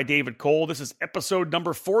 joined by David Cole. This is episode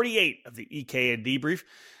number 48 of the EKN Debrief.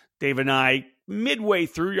 Dave and I, midway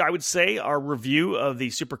through, I would say, our review of the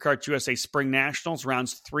Superkarts USA Spring Nationals,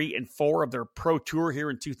 rounds 3 and 4 of their Pro Tour here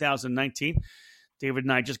in 2019. David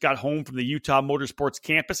and I just got home from the Utah Motorsports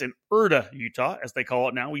Campus in Erda, Utah, as they call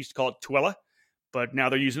it now. We used to call it Tooele, but now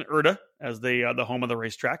they're using Erda as the home of the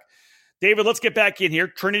racetrack. David, let's get back in here.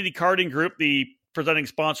 Trinity Karting Group, the presenting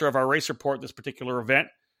sponsor of our race report, this particular event.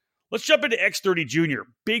 Let's jump into X30 Junior.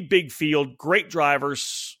 Big field, great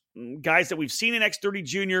drivers, guys that we've seen in X30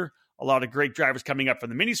 Junior, a lot of great drivers coming up from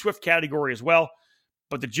the Mini Swift category as well,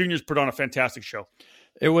 but the juniors put on a fantastic show.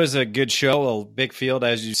 It was a good show, a big field,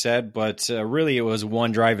 as you said, but really it was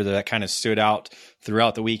one driver that kind of stood out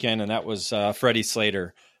throughout the weekend, and that was Freddie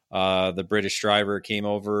Slater. The British driver came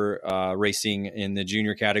over racing in the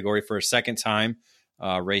junior category for a second time,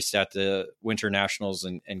 raced at the Winter Nationals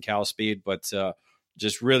and Cal Speed, but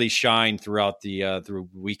just really shined throughout the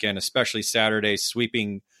weekend, especially Saturday,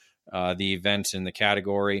 sweeping the event in the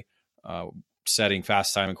category, setting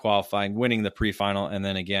fast time in qualifying, winning the pre-final, and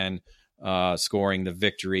then again scoring the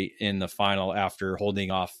victory in the final after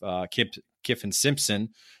holding off Kyffin Simpson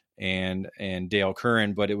and Dale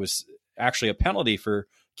Curran. But it was actually a penalty for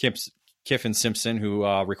Kyffin Simpson, who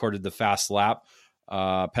recorded the fast lap,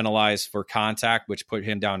 penalized for contact, which put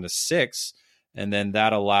him down to 6. And then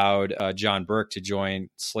that allowed John Burke to join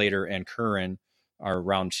Slater and Curran, our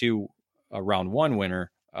round 1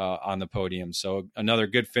 winner, on the podium. So another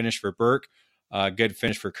good finish for Burke, good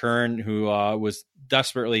finish for Curran, who was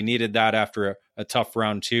desperately needed that after a tough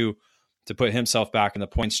round 2 to put himself back in the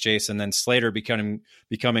points chase. And then Slater becoming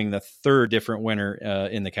the third different winner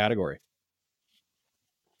in the category.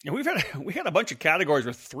 And we had a bunch of categories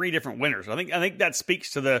with 3 different winners. I think that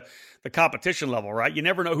speaks to the competition level, right? You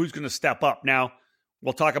never know who's going to step up. Now,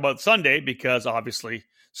 we'll talk about Sunday because obviously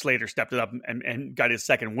Slater stepped it up and got his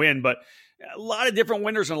second win. But a lot of different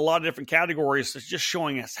winners in a lot of different categories. It's just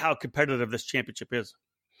showing us how competitive this championship is.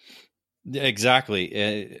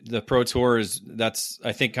 Exactly. The Pro Tour that's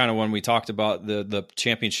I think kind of when we talked about the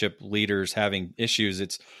championship leaders having issues,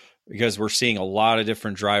 it's because we're seeing a lot of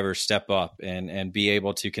different drivers step up and be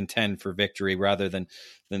able to contend for victory rather than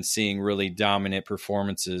seeing really dominant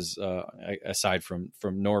performances aside from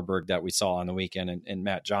Norberg that we saw on the weekend and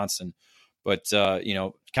Matt Johnson. But,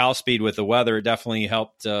 Cal Speed with the weather definitely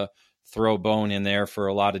helped throw bone in there for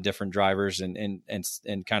a lot of different drivers and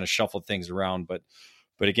kind of shuffle things around. But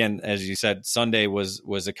again, as you said, Sunday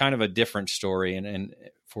was a kind of a different story and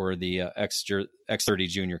for the X30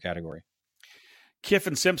 junior category.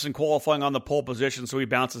 Kyffin Simpson qualifying on the pole position, so he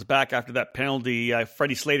bounces back after that penalty.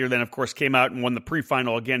 Freddie Slater then, of course, came out and won the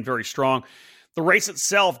pre-final, again, very strong. The race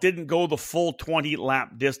itself didn't go the full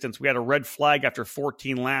 20-lap distance. We had a red flag after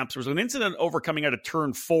 14 laps. There was an incident coming out of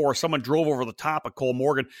turn 4. Someone drove over the top of Cole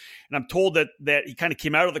Morgan, and I'm told that he kind of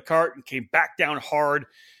came out of the cart and came back down hard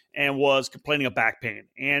and was complaining of back pain.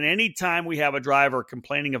 And anytime we have a driver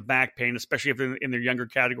complaining of back pain, especially if they're in their younger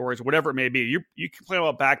categories, whatever it may be, you complain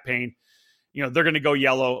about back pain, they're going to go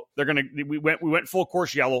yellow. We went full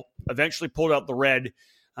course yellow, eventually pulled out the red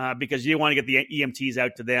because you want to get the EMTs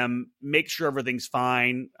out to them, make sure everything's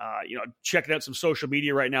fine. Checking out some social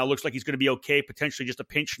media right now. Looks like he's going to be okay, potentially just a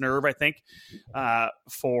pinched nerve, I think,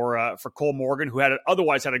 for Cole Morgan, who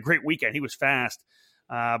otherwise had a great weekend. He was fast.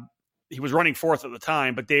 He was running 4th at the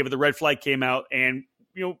time, but David, the red flag came out and,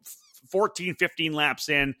 14, 15 laps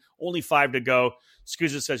in, only 5 to go.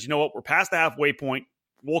 Scusa says, you know what, we're past the halfway point.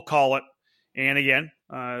 We'll call it. And again,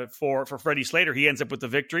 for Freddie Slater, he ends up with the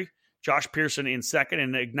victory. Josh Pearson in second,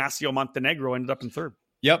 and Ignacio Montenegro ended up in third.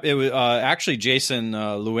 Yep, it was actually Jason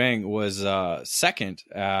Luang was second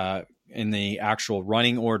in the actual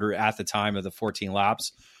running order at the time of the 14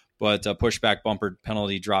 laps, but a pushback bumper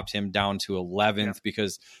penalty dropped him down to 11th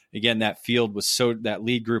because again that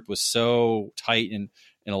lead group was so tight and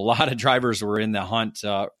a lot of drivers were in the hunt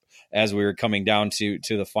as we were coming down to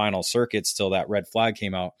the final circuits till that red flag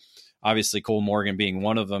came out. Obviously, Cole Morgan being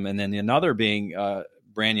one of them, and then another being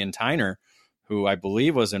Brandon Tyner, who I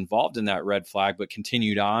believe was involved in that red flag, but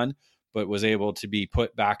continued on, but was able to be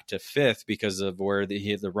put back to 5th because of where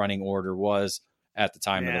the running order was at the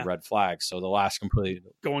time of the red flag. So the last completed.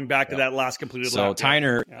 Going back to that last completed lap. So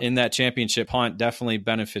Tyner in that championship hunt definitely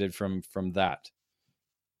benefited from that.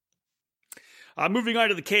 Moving on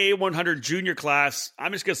to the KA100 junior class.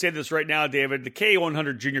 I'm just going to say this right now, David. The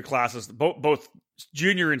KA100 junior classes, both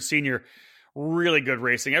junior and senior, really good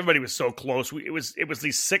racing. Everybody was so close. It was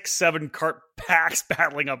these 6-7 cart packs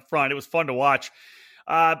battling up front. It was fun to watch.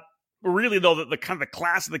 Really, though, the kind of the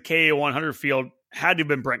class of the KA100 field had to have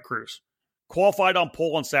been Brent Cruz. Qualified on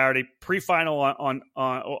pole on Saturday, pre-final on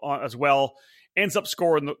as well. Ends up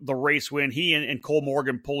scoring the race win. He and Cole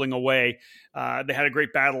Morgan pulling away. They had a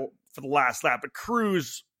great battle for the last lap. But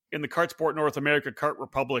Cruz in the Kart Sport North America Kart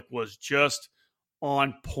Republic was just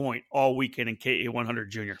on point all weekend in KA100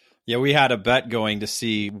 Junior. Yeah, we had a bet going to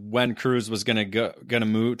see when Cruz was going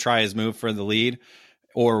to try his move for the lead,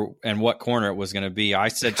 and what corner it was going to be. I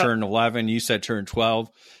said turn 11, you said turn 12.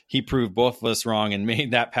 He proved both of us wrong and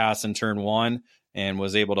made that pass in turn 1 and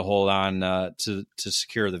was able to hold on to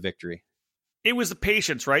secure the victory. It was the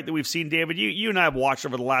patience, right, that we've seen, David. You and I have watched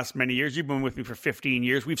over the last many years. You've been with me for 15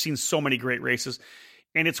 years. We've seen so many great races.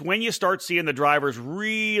 And it's when you start seeing the drivers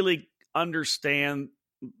really understand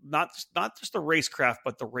not just the racecraft,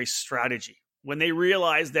 but the race strategy. When they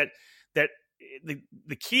realize that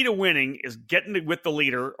the key to winning is getting with the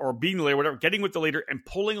leader or being the leader, whatever, getting with the leader and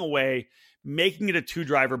pulling away, making it a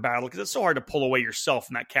 2-driver battle, because it's so hard to pull away yourself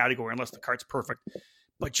in that category unless the kart's perfect.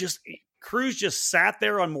 But Cruz just sat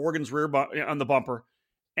there on Morgan's rear on the bumper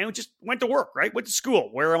and just went to work, right? Went to school.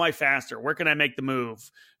 Where am I faster? Where can I make the move?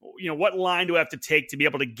 What line do I have to take to be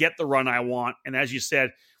able to get the run I want? And as you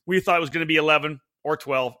said, we thought it was going to be 11 or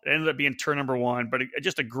 12. It ended up being turn number 1, but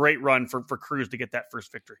just a great run for Cruz to get that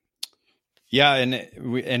first victory. Yeah, and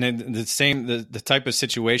the type of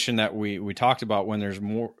situation that we talked about when there's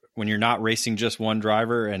more, when you're not racing just one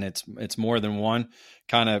driver and it's more than one,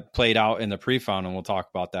 kind of played out in the pre-final, and we'll talk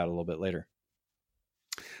about that a little bit later.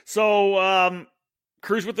 So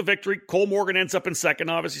Cruz with the victory. Cole Morgan ends up in second,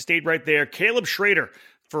 obviously stayed right there. Caleb Schrader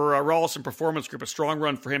for Rawlson Performance Group, a strong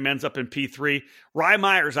run for him, ends up in P3. Rye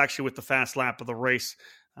Myers actually with the fast lap of the race.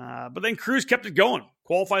 But then Cruz kept it going.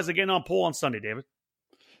 Qualifies again on pole on Sunday, David.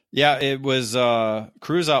 Yeah, it was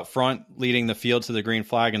Cruz out front leading the field to the green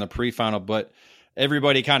flag in the pre-final, but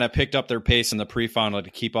everybody kind of picked up their pace in the pre-final to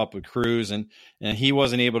keep up with Cruz, and he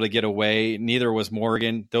wasn't able to get away. Neither was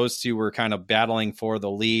Morgan. Those two were kind of battling for the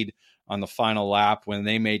lead on the final lap when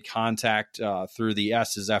they made contact through the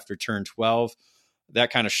S's after turn 12.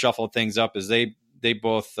 That kind of shuffled things up as they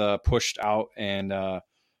both pushed out and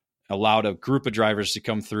allowed a group of drivers to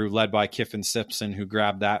come through, led by Kiffin Simpson, who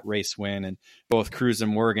grabbed that race win. And both Cruz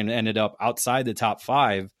and Morgan ended up outside the top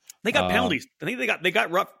 5. They got penalties. I think they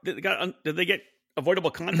got rough. Did they get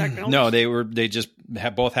avoidable contact penalties? No, they just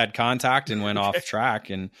both had contact and went off track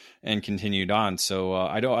and continued on. So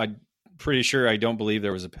I'm pretty sure I don't believe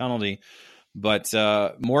there was a penalty, but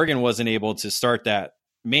Morgan wasn't able to start that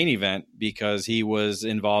main event because he was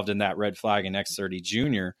involved in that red flag in X30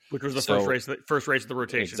 Junior, which was the first race of the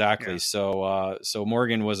rotation. Exactly. Yeah. So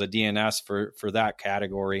Morgan was a DNS for that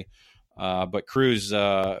category, but Cruz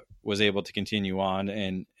was able to continue on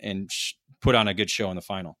and put on a good show in the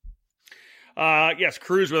final. Yes,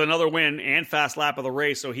 Cruz with another win and fast lap of the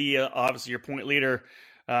race. So he obviously your point leader.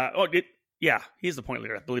 He's the point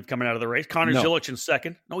leader, I believe, coming out of the race. Connor Zilich in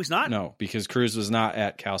second. No, he's not. No, because Cruz was not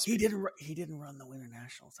at Cal Speed. He didn't run the Winter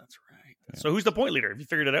Nationals. That's right. Yeah. So who's the point leader? Have you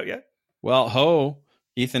figured it out yet? Well,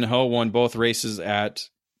 Ethan Ho won both races at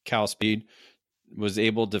Cal Speed. Was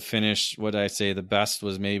able to finish what I say the best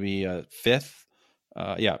was maybe a 5th.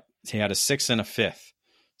 He had a 6th and a 5th.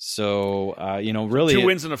 So really 2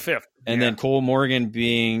 wins and a 5th. And then Cole Morgan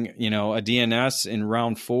being a DNS in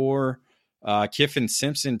round 4. Kiffin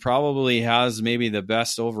Simpson probably has maybe the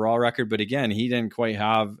best overall record, but again, he didn't quite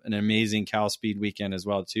have an amazing Cal Speed weekend as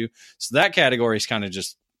well too. So that category is kind of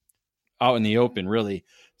just out in the open, really.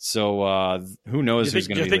 So who knows who's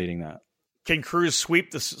going to be leading that? Can Cruz sweep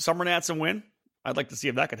the Summer Nats and win? I'd like to see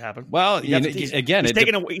if that could happen. Well, he's taking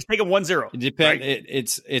 1-0. It depends.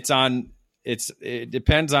 Right? It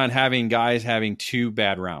depends on having guys having 2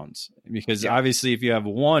 bad rounds, because obviously if you have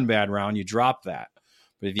 1 bad round, you drop that.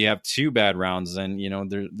 But if you have 2 bad rounds, then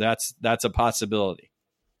that's a possibility.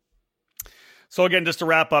 So again, just to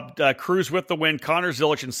wrap up, Cruz with the win, Connor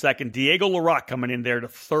Zilich in second, Diego Larock coming in there to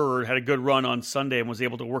third, had a good run on Sunday and was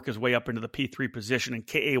able to work his way up into the P3 position in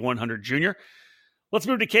KA100 Junior. Let's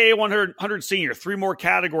move to KA100 Senior. 3 more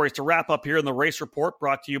categories to wrap up here in the race report,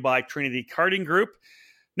 brought to you by Trinity Karting Group.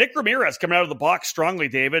 Nick Ramirez coming out of the box strongly,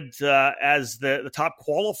 David, as the top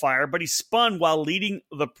qualifier, but he spun while leading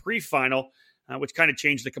the pre-final, which kind of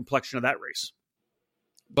changed the complexion of that race.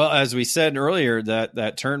 Well, as we said earlier,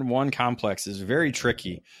 that turn 1 complex is very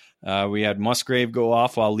tricky. We had Musgrave go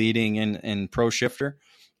off while leading in Pro Shifter.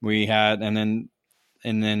 We had, and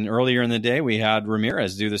then earlier in the day, we had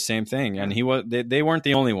Ramirez do the same thing, and they weren't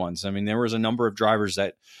the only ones. I mean, there was a number of drivers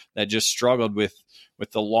that just struggled with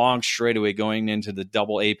the long straightaway going into the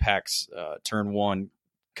double apex turn 1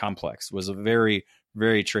 complex. It was a very,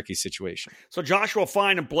 very tricky situation. So Joshua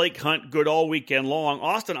Fine and Blake Hunt good all weekend long.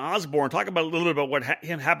 Austin Osborne, talk about a little bit about what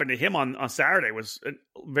happened to him on Saturday. Was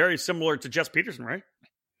very similar to Jess Peterson, right?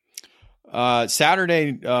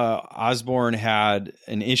 Saturday, Osborne had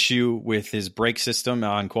an issue with his brake system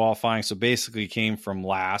on qualifying, so basically came from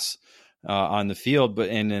last on the field,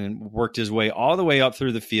 and then worked his way all the way up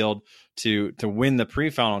through the field to win the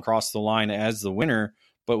pre-final and cross the line as the winner,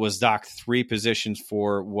 but was docked 3 positions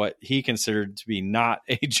for what he considered to be not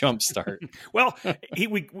a jump start. Well,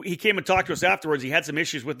 he came and talked to us afterwards. He had some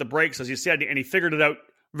issues with the brakes, as you said, and he figured it out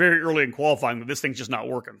very early in qualifying that this thing's just not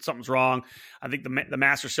working. Something's wrong. I think the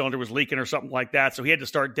master cylinder was leaking or something like that. So he had to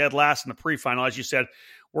start dead last in the pre-final, as you said,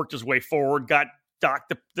 worked his way forward, got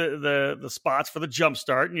docked the spots for the jump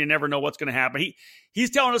start, and you never know what's going to happen.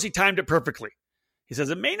 He's telling us he timed it perfectly. He says,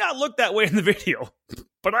 it may not look that way in the video,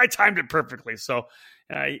 but I timed it perfectly. So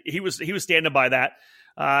he was standing by that.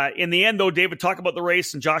 In the end, though, David, talk about the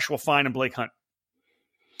race and Joshua Fine and Blake Hunt.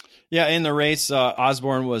 Yeah, in the race,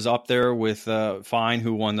 Osborne was up there with Fine,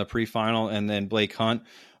 who won the pre-final, and then Blake Hunt.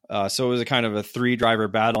 So it was a kind of a 3-driver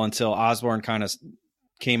battle until Osborne kind of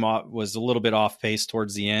came off, was a little bit off pace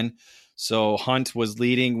towards the end. So Hunt was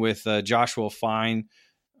leading with Joshua Fine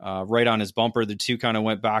right on his bumper. The two kind of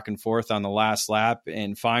went back and forth on the last lap,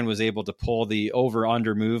 and Fine was able to pull the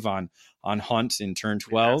over-under move on Hunt in turn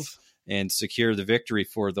 12 and secure the victory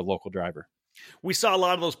for the local driver. We saw a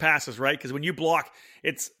lot of those passes, right? Because when you block,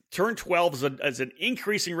 it's turn 12 is an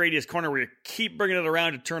increasing radius corner where you keep bringing it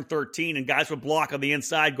around to turn 13, and guys would block on the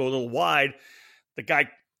inside, go a little wide. The guy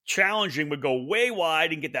challenging would go way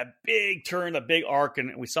wide and get that big turn, a big arc,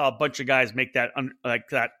 and we saw a bunch of guys make that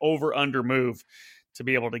that over-under move to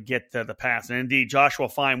be able to get the pass. And indeed, Joshua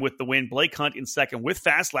Fine with the win. Blake Hunt in second with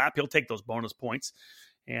fast lap. He'll take those bonus points.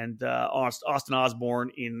 And Austin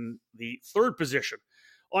Osborne in the third position.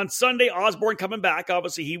 On Sunday, Osborne coming back.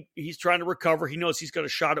 Obviously, he's trying to recover. He knows he's got a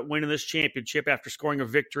shot at winning this championship after scoring a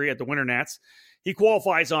victory at the Winter Nats. He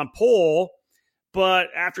qualifies on pole, but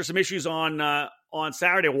after some issues on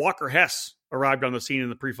Saturday, Walker Hess arrived on the scene in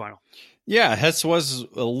the pre-final. Yeah, Hess was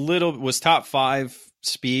top 5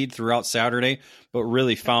 speed throughout Saturday, but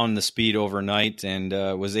really found the speed overnight and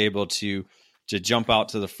was able to jump out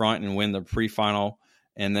to the front and win the pre-final.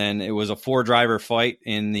 And then it was a 4-driver fight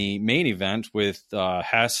in the main event with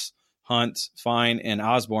Hess, Hunt, Fine, and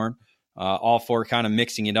Osborne. All 4 kind of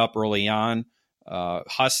mixing it up early on.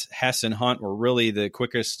 Hess and Hunt were really the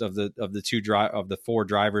quickest of the 4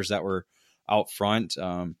 drivers that were out front.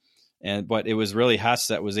 But it was really Hess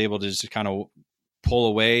that was able to just kind of pull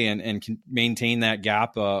away and maintain that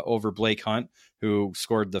gap over Blake Hunt, who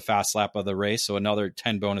scored the fast lap of the race. So another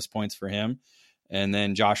 10 bonus points for him. And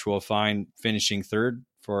then Joshua Fine finishing third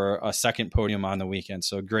for a second podium on the weekend.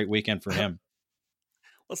 So a great weekend for him.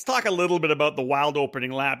 Let's talk a little bit about the wild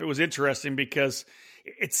opening lap. It was interesting because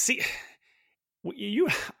I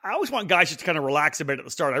always want guys just to kind of relax a bit at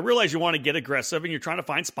the start. I realize you want to get aggressive and you're trying to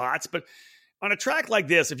find spots, but on a track like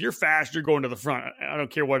this, if you're fast, you're going to the front. I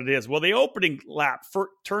don't care what it is. Well, the opening lap for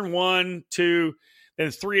turn 1, 2,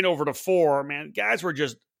 then 3 and over to 4, man, guys were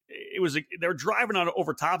just, they were driving on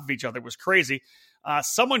over top of each other. It was crazy.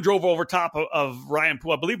 Someone drove over top of Ryan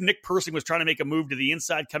Poole. I believe Nick Persing was trying to make a move to the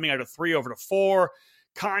inside, coming out of 3 over to 4.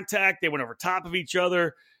 Contact. They went over top of each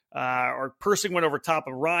other. Or Persing went over top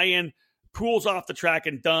of Ryan. Poole's off the track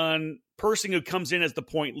and done. Persing, who comes in as the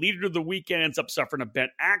point leader of the weekend, ends up suffering a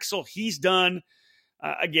bent axle. He's done.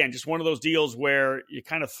 Again, just one of those deals where you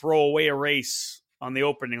kind of throw away a race on the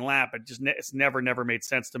opening lap. It's never made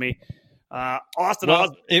sense to me.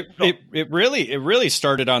 It really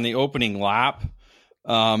started on the opening lap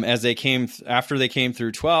as after they came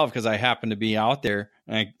through 12, because I happened to be out there,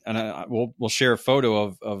 and we'll share a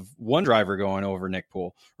photo of one driver going over Nick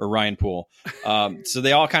Poole or Ryan Poole. So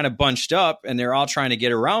they all kind of bunched up and they're all trying to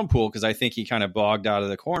get around Poole because I think he kind of bogged out of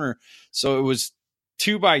the corner. So it was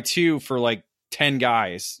 2 by 2 for like 10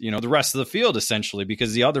 guys, the rest of the field essentially,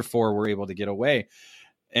 because the other 4 were able to get away.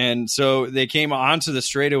 And so they came onto the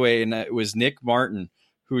straightaway, and it was Nick Martin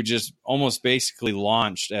who just almost basically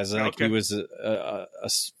launched as he was a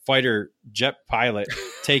fighter jet pilot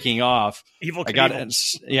taking off. Evil.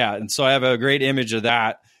 And so I have a great image of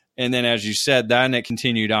that. And then, as you said, then it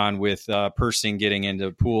continued on with Persing getting into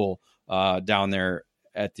Poole down there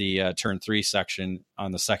at the turn 3 section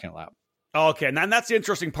on the second lap. Okay, and that's the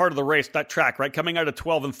interesting part of the race, that track, right? Coming out of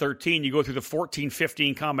 12 and 13, you go through the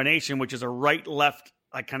 14-15 combination, which is a right-left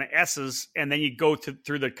like kind of S's, and then you go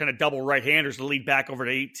through the kind of double right-handers to lead back over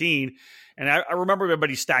to 18. And I remember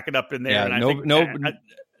everybody stacking up in there. Yeah, and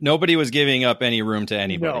nobody was giving up any room to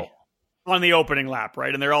anybody. No, on the opening lap,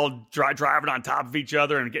 right? And they're all driving on top of each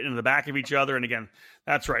other and getting in the back of each other. And again,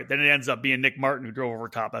 that's right. Then it ends up being Nick Martin who drove over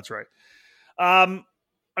top. That's right.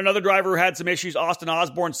 Another driver who had some issues, Austin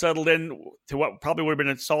Osborne, settled in to what probably would have been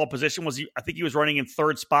a solid position. I think he was running in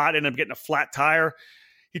third spot, ended up getting a flat tire.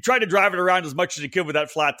 He tried to drive it around as much as he could with that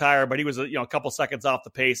flat tire, but he was a couple seconds off the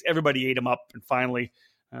pace. Everybody ate him up, and finally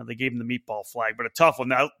they gave him the meatball flag. But a tough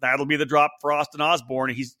one. That'll be the drop for Austin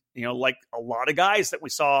Osborne. He's like a lot of guys that we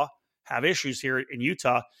saw have issues here in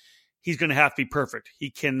Utah. He's going to have to be perfect. He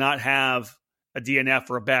cannot have a DNF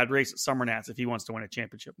or a bad race at Summer Nats if he wants to win a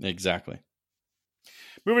championship. Exactly.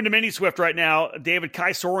 Moving to Mini Swift right now, David,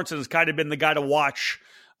 Kai Sorensen has kind of been the guy to watch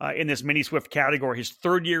in this Mini Swift category. His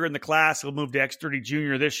third year in the class. He'll move to X30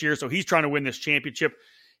 Junior this year, so he's trying to win this championship.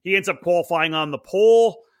 He ends up qualifying on the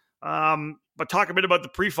pole. But talk a bit about the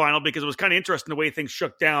pre-final, because it was kind of interesting the way things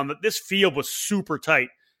shook down. That this field was super tight.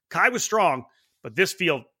 Kai was strong, but this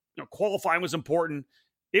field, qualifying was important.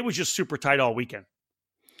 It was just super tight all weekend.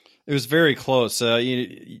 It was very close.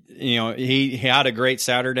 He had a great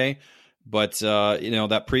Saturday, but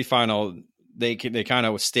that pre-final, they kind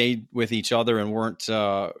of stayed with each other and weren't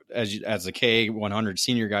as the K100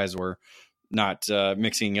 senior guys were not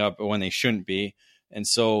mixing up when they shouldn't be. And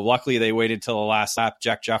so luckily they waited till the last lap.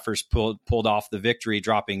 Jack Jeffers pulled off the victory,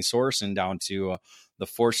 dropping Sorensen down to the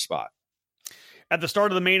 4th spot. At the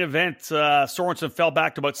start of the main event, Sorensen fell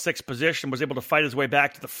back to about 6th position, was able to fight his way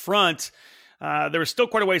back to the front. There was still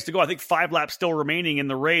quite a ways to go. I think 5 laps still remaining in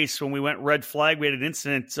the race. When we went red flag, we had an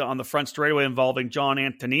incident on the front straightaway involving John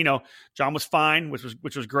Antonino. John was fine, which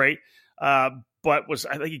was great, but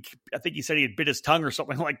I think he said he had bit his tongue or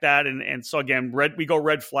something like that. And so again, we go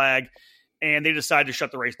red flag, and they decided to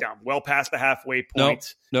shut the race down well past the halfway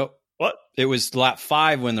point. Nope. What? It was lap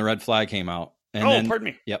 5 when the red flag came out. And pardon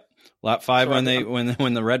me. Yep, lap 5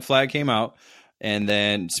 when the red flag came out, and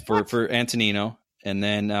then for Antonino. And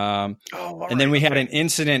then, then we had an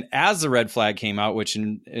incident as the red flag came out, which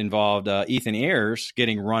involved Ethan Ayers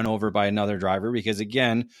getting run over by another driver. Because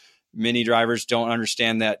again, many drivers don't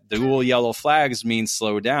understand that dual yellow flags means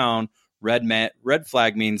slow down. Red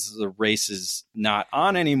flag means the race is not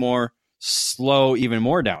on anymore. Slow even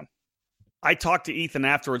more down. I talked to Ethan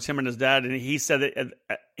afterwards, him and his dad, and he said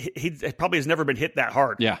that he probably has never been hit that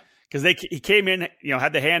hard. Yeah, because he came in,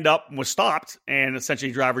 had the hand up and was stopped, and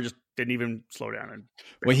essentially the driver just didn't even slow down.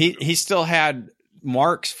 Well, he still had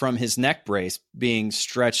marks from his neck brace being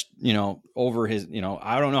stretched, over his,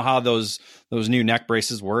 I don't know how those new neck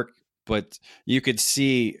braces work, but you could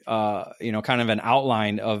see, kind of an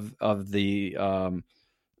outline of the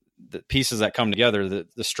pieces that come together,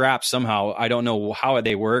 the straps somehow, I don't know how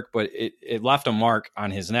they work, but it left a mark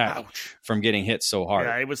on his neck. Ouch. From getting hit so hard.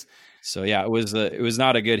 Yeah, it was. So yeah, it was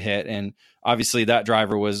not a good hit. And obviously that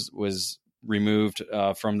driver was removed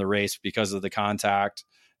from the race because of the contact.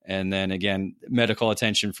 And then again, medical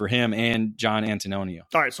attention for him and John Antonio.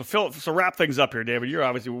 All right. So wrap things up here, David. You're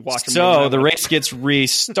obviously watching. So the race gets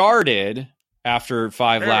restarted after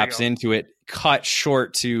 5 laps into it, cut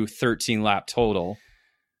short to 13 lap total.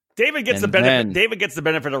 David gets the benefit. David gets the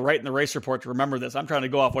benefit of writing the race report to remember this. I'm trying to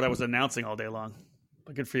go off what I was announcing all day long,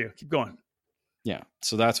 but good for you. Keep going. Yeah.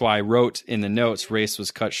 So that's why I wrote in the notes, race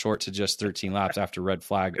was cut short to just 13 laps after red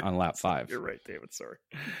flag on lap 5. You're right, David. Sorry.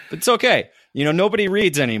 But it's okay. Nobody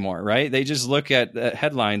reads anymore, right? They just look at the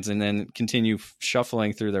headlines and then continue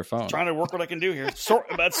shuffling through their phone. Trying to work what I can do here.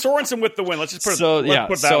 Sorensen with the win. Let's just put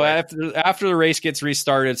it. So after the race gets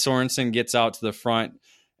restarted, Sorensen gets out to the front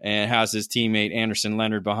and has his teammate Anderson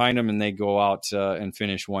Leonard behind him, and they go out and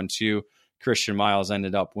finish 1-2. Christian Miles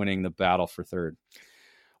ended up winning the battle for 3rd.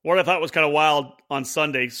 What I thought was kind of wild on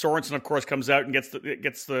Sunday, Sorensen, of course, comes out and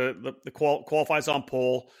qualifies on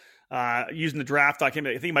pole using the draft. I think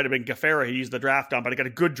it might have been Gaffera he used the draft on, but he got a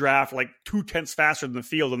good draft, like 0.2 faster than the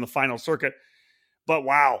field in the final circuit. But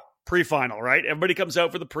wow, pre-final, right? Everybody comes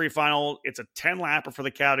out for the pre-final. It's a 10-lapper for the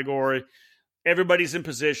category. Everybody's in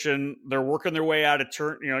position. They're working their way out of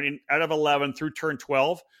out of 11 through turn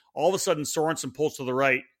 12. All of a sudden, Sorensen pulls to the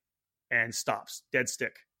right and stops, dead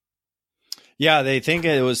stick. Yeah, they think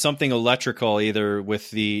it was something electrical, either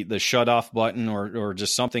with the shut-off button or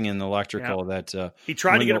just something in the electrical that he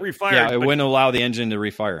tried to get it refired. Yeah, it wouldn't allow the engine to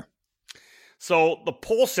refire. So the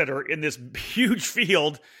pole sitter in this huge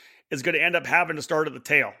field is going to end up having to start at the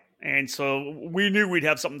tail. And so we knew we'd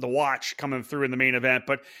have something to watch coming through in the main event.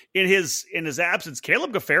 But in his absence,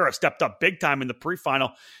 Caleb Gaffera stepped up big time in the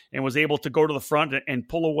pre-final and was able to go to the front and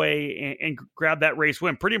pull away and grab that race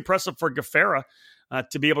win. Pretty impressive for Gaffera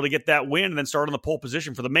to be able to get that win and then start on the pole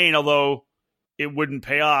position for the main, although it wouldn't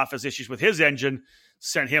pay off as issues with his engine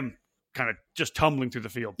sent him kind of just tumbling through the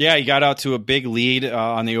field. Yeah, he got out to a big lead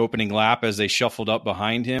on the opening lap as they shuffled up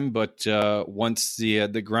behind him. But once the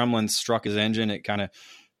gremlin struck his engine, it kind of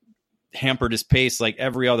hampered his pace. Like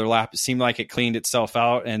every other lap, it seemed like it cleaned itself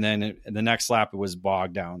out, and then the next lap it was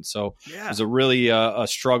bogged down. So It was a really a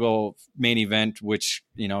struggle main event, which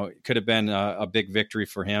could have been a big victory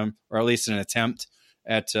for him, or at least an attempt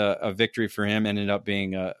at a victory for him. Ended up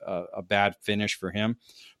being a bad finish for him,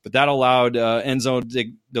 but that allowed Enzo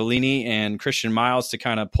Delini and Christian Miles to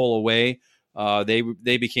kind of pull away.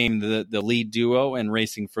 They became the lead duo and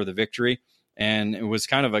racing for the victory, and it was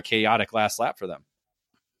kind of a chaotic last lap for them.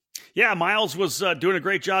 Yeah, Miles was doing a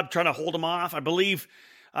great job trying to hold him off. I believe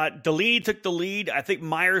Delini took the lead. I think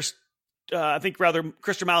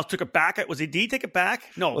Christian Miles took it back. Did he take it back?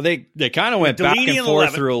 No. Well, they kind of went back and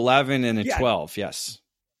forth through 11 and 12, yes.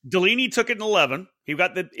 Delaney took it in 11. He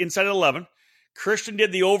got the inside at 11. Christian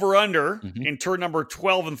did the over-under in turn number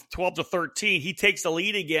 12 and 12 to 13. He takes the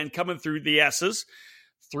lead again, coming through the S's,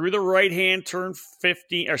 through the right-hand turn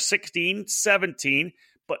 15 or 16, 17,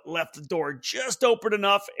 but left the door just open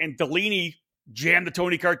enough, and Delaney jammed the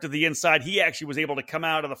Tony Kart to the inside. He actually was able to come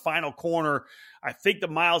out of the final corner. I think the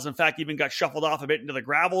Miles, in fact, even got shuffled off a bit into the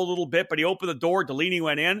gravel a little bit, but he opened the door. Delaney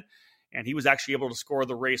went in, and he was actually able to score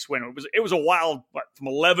the race win. It was a wild, from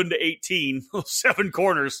 11 to 18, those 7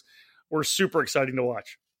 corners were super exciting to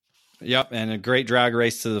watch. Yep, and a great drag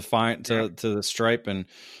race to the to the stripe, and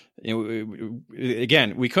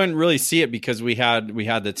again, we couldn't really see it because we had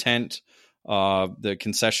the tent, the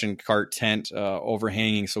concession cart tent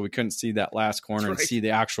overhanging, so we couldn't see that last corner and see the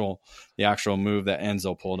actual move that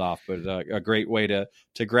Enzo pulled off. But a great way to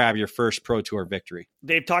grab your first Pro Tour victory.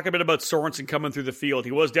 Dave, talk a bit about Sorensen coming through the field.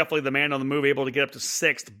 He was definitely the man on the move, able to get up to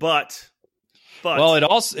 6th, but well,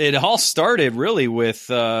 it all started really with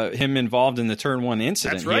him involved in the turn 1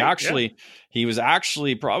 incident. That's right. He was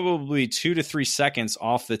actually probably 2 to 3 seconds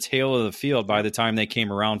off the tail of the field by the time they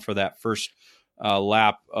came around for that first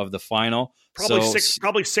lap of the final.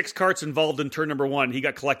 Probably 6 carts involved in turn number 1. He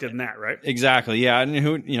got collected in that, right? Exactly. Yeah, and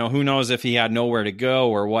who knows if he had nowhere to go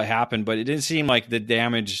or what happened, but it didn't seem like the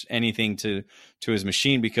damage anything to his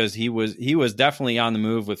machine, because he was definitely on the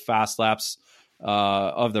move with fast laps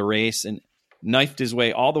of the race, and knifed his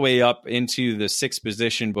way all the way up into the 6th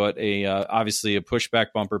position, but obviously a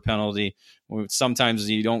pushback bumper penalty. Sometimes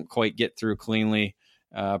you don't quite get through cleanly,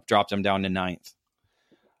 dropped him down to 9th.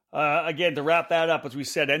 Again, to wrap that up, as we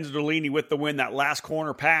said, Enzo Delaney with the win, that last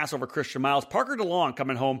corner pass over Christian Miles. Parker DeLong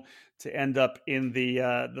coming home to end up in the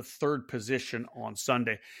 3rd position on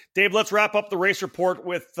Sunday. Dave, let's wrap up the race report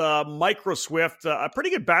with Micro Swift. A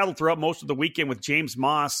pretty good battle throughout most of the weekend with James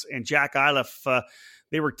Moss and Jack Iliff.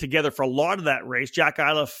 They were together for a lot of that race.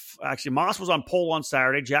 Moss was on pole on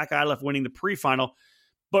Saturday. Jack Iliff winning the pre-final.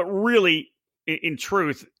 But really, in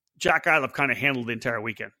truth, Jack Iliff kind of handled the entire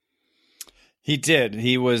weekend. He did.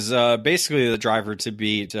 He was basically the driver to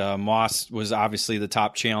beat. Moss was obviously the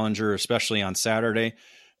top challenger, especially on Saturday.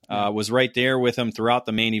 Was right there with him throughout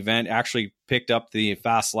the main event. Actually picked up the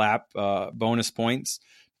fast lap bonus points,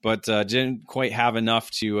 but didn't quite have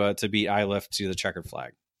enough to beat Iliff to the checkered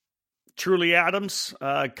flag. Truly Adams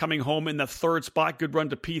coming home in the 3rd spot. Good run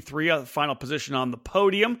to P3, final position on the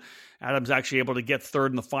podium. Adams actually able to get 3rd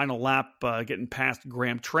in the final lap, getting past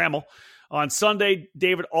Graham Trammell. On Sunday,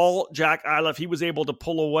 David, Jack Iliff, he was able to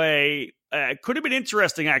pull away. Could have been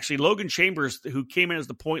interesting, actually. Logan Chambers, who came in as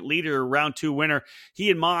the point leader, round 2 winner,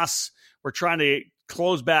 he and Moss were trying to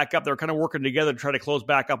close back up. They were kind of working together to try to close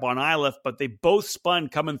back up on Iliff, but they both spun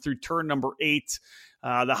coming through turn number 8.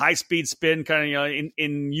 The high-speed spin kind of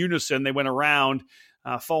in unison. They went around,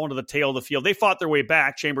 falling to the tail of the field. They fought their way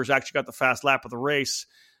back. Chambers actually got the fast lap of the race.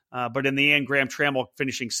 But in the end, Graham Trammell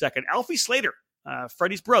finishing 2nd. Alfie Slater,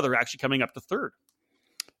 Freddie's brother, actually coming up to 3rd.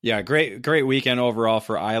 Yeah, great weekend overall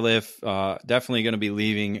for Iliff. Definitely going to be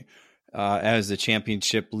leaving as the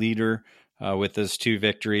championship leader with those 2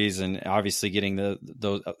 victories, and obviously getting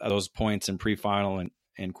those points in pre-final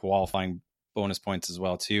and qualifying bonus points as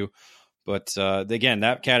well too. But again,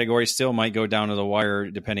 that category still might go down to the wire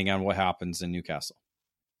depending on what happens in Newcastle.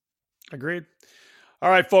 Agreed. All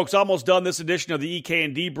right, folks, almost done this edition of the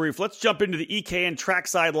EKN Debrief. Let's jump into the EKN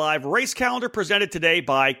Trackside Live race calendar presented today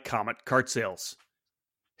by Comet Kart Sales.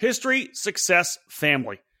 History, success,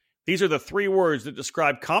 family. These are the 3 words that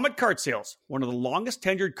describe Comet Kart Sales, one of the longest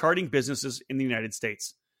tenured karting businesses in the United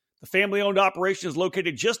States. The family-owned operation is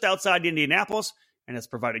located just outside Indianapolis and has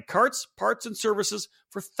provided karts, parts, and services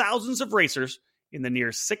for thousands of racers in the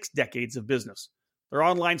near 6 decades of business. Their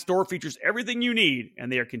online store features everything you need, and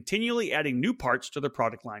they are continually adding new parts to their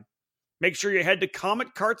product line. Make sure you head to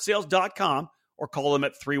CometKartSales.com or call them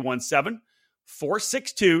at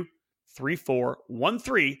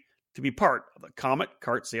 317-462-3413 to be part of the Comet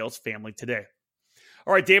Kart Sales family today.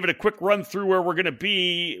 All right, David, a quick run through where we're going to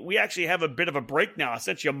be. We actually have a bit of a break now,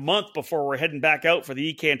 essentially a month before we're heading back out for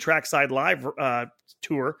the EKN Trackside Live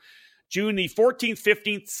tour. June the 14th,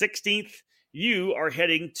 15th, 16th, you are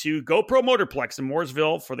heading to GoPro Motorplex in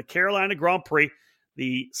Mooresville for the Carolina Grand Prix,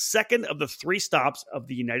 the 2nd of the 3 stops of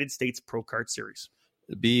the United States Pro Kart Series.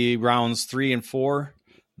 It'll be rounds 3 and 4.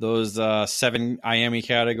 Those 7 IAME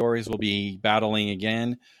categories will be battling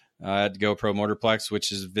again at GoPro Motorplex, which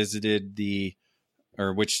the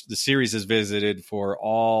series has visited for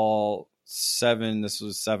all 7. This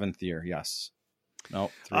was 7th year. Yes.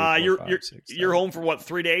 No. 3, 4, 5, 6, you're home for what,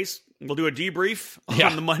 3 days? We'll do a debrief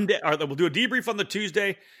on the Monday, or we'll do a debrief on the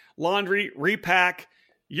Tuesday. Laundry, repack.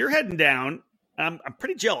 You're heading down I'm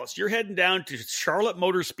pretty jealous. You're heading down to Charlotte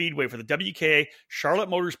Motor Speedway for the WKA Charlotte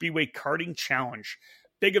Motor Speedway Karting Challenge.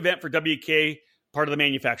 Big event for WK, part of the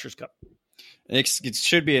Manufacturers Cup. It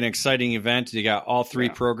should be an exciting event. You got all three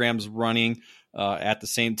programs running at the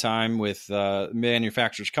same time with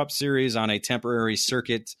Manufacturers Cup Series on a temporary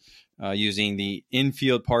circuit using the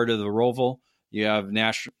infield part of the Roval. You have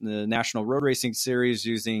the National Road Racing Series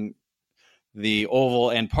using the oval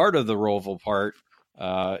and part of the Roval part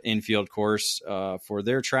infield course for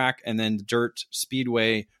their track, and then Dirt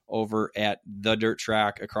Speedway over at the dirt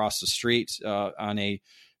track across the street on a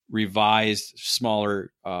revised,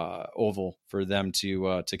 smaller oval for them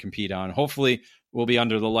to compete on. Hopefully, we'll be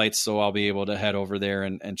under the lights, so I'll be able to head over there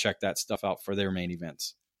and check that stuff out for their main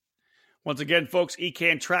events. Once again, folks,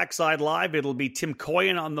 EKN Trackside Live. It'll be Tim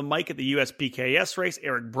Coyen on the mic at the USPKS race,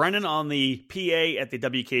 Eric Brennan on the PA at the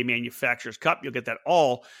WK Manufacturers Cup. You'll get that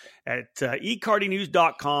all at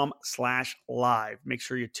ekartingnews.com/live. Make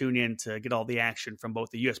sure you tune in to get all the action from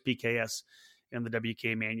both the USPKS and the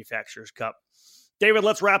WK Manufacturers Cup. David,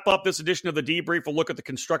 let's wrap up this edition of the Debrief. We'll look at the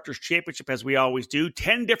Constructors' Championship as we always do.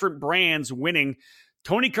 10 different brands winning.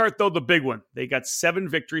 Tony Kart, though, the big one. They got 7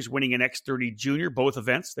 victories, winning in X30 Junior, both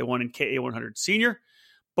events. They won in KA100 Senior,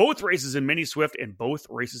 both races in Mini Swift, and both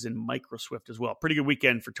races in Micro Swift as well. Pretty good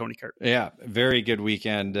weekend for Tony Kart. Yeah, very good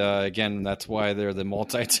weekend. Again, that's why they're the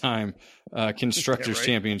multi-time Constructors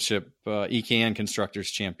Championship, EKN Constructors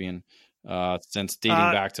Champion, since dating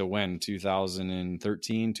back to when?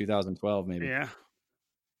 2013, 2012, maybe. Yeah.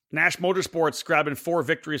 Nash Motorsports grabbing 4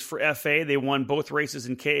 victories for FA. They won both races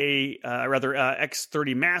in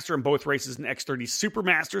X30 Master and both races in X30 Super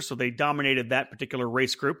Master, so they dominated that particular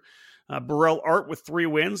race group. Burrell Art with 3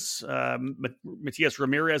 wins. Matias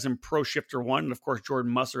Ramirez in Pro Shifter 1, and of course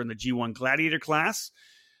Jordan Musser in the G1 Gladiator class.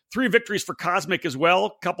 3 victories for Cosmic as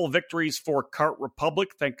well. Couple victories for Kart Republic,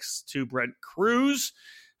 thanks to Brent Cruz.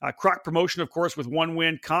 Croc Promotion, of course, with 1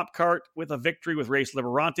 win. Comp Kart with a victory with Race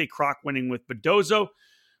Liberante. Croc winning with Bedozo.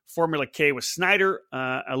 Formula K with Snyder,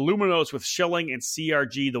 Illuminos with Schilling, and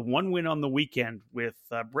CRG, the 1 win on the weekend with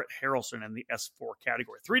Britt Harrelson in the S4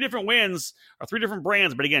 category. 3 different wins, or 3 different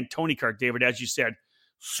brands, but again, Tony Kart, David, as you said,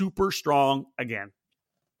 super strong again.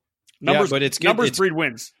 Numbers, but it's good. Numbers breed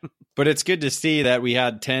wins. But it's good to see that we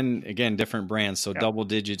had 10, again, different brands, so double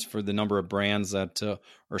digits for the number of brands that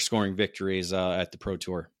are scoring victories at the Pro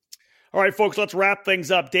Tour. All right, folks, let's wrap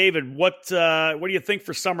things up. David, what do you think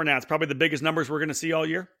for summer now? It's probably the biggest numbers we're going to see all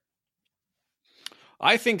year?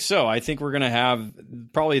 I think so. I think we're going to have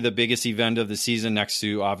probably the biggest event of the season next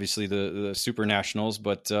to, obviously, the Super Nationals.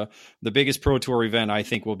 But the biggest Pro Tour event, I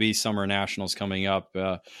think, will be Summer Nationals coming up.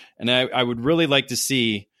 And I would really like to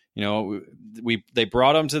see, they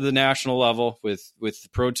brought them to the national level with the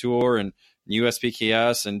Pro Tour and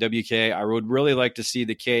USPKS and WK. I would really like to see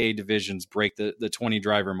the KA divisions break the 20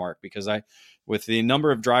 driver mark, because with the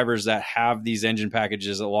number of drivers that have these engine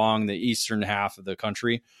packages along the eastern half of the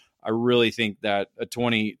country, I really think that a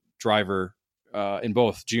 20 driver in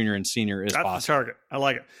both junior and senior is possible. That's the target. I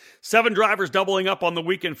like it. 7 drivers doubling up on the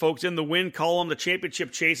weekend, folks. In the win column, the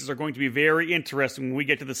championship chases are going to be very interesting when we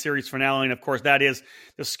get to the series finale. And, of course, that is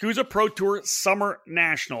the SCUSA Pro Tour Summer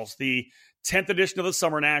Nationals, the 10th edition of the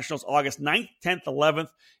Summer Nationals, August 9th, 10th, 11th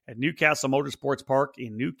at Newcastle Motorsports Park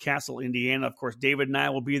in Newcastle, Indiana. Of course, David and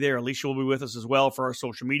I will be there. Alicia will be with us as well for our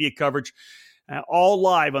social media coverage. All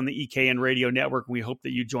live on the EKN Radio Network, and we hope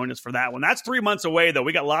that you join us for that one. That's 3 months away, though.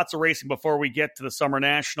 We got lots of racing before we get to the Summer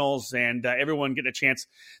Nationals, and everyone getting a chance to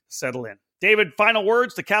settle in. David, final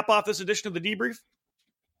words to cap off this edition of the Debrief?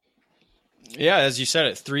 Yeah, as you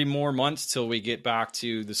said, 3 more months till we get back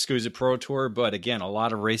to the SCUSA Pro Tour, but again, a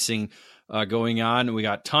lot of racing going on. We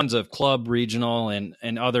got tons of club, regional,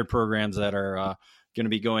 and other programs that are going to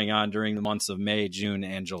be going on during the months of May, June,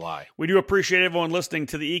 and July. We do appreciate everyone listening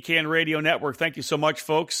to the EKN Radio Network. Thank you so much,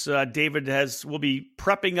 folks. David will be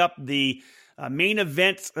prepping up the main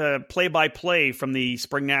event play-by-play from the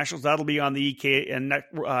Spring Nationals. That'll be on the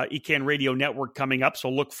EKN Radio Network coming up, so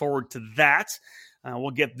look forward to that.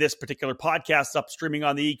 We'll get this particular podcast up streaming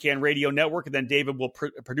on the EKN Radio Network, and then David will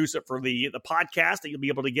produce it for the podcast that you'll be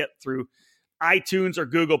able to get through iTunes or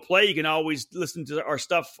Google Play. You can always listen to our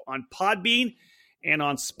stuff on Podbean and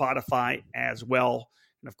on Spotify as well.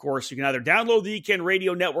 And, of course, you can either download the EKN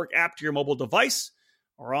Radio Network app to your mobile device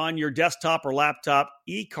or on your desktop or laptop,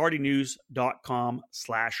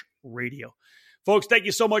 ekartingnews.com/radio. Folks, thank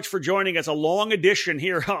you so much for joining us. A long edition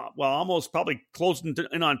here. Well, almost probably closing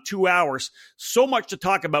in on 2 hours. So much to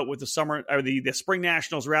talk about with the Spring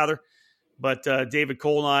Nationals, rather. But David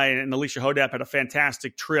Cole and I and Alicia Hodap had a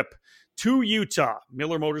fantastic trip to Utah.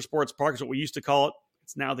 Miller Motorsports Park is what we used to call it.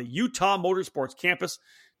 It's now the Utah Motorsports Campus.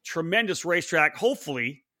 tremendous racetrack.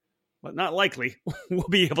 Hopefully, but not likely, we'll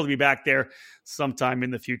be able to be back there sometime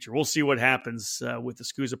in the future. We'll see what happens with the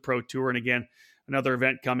SCUSA Pro Tour. And again, another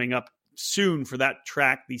event coming up soon for that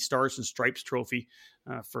track, the Stars and Stripes Trophy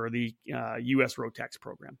for the U.S. Rotax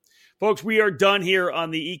program. Folks, we are done here on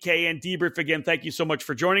the EKN Debrief. Again, thank you so much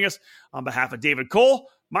for joining us. On behalf of David Cole,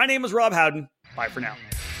 my name is Rob Howden. Bye for now.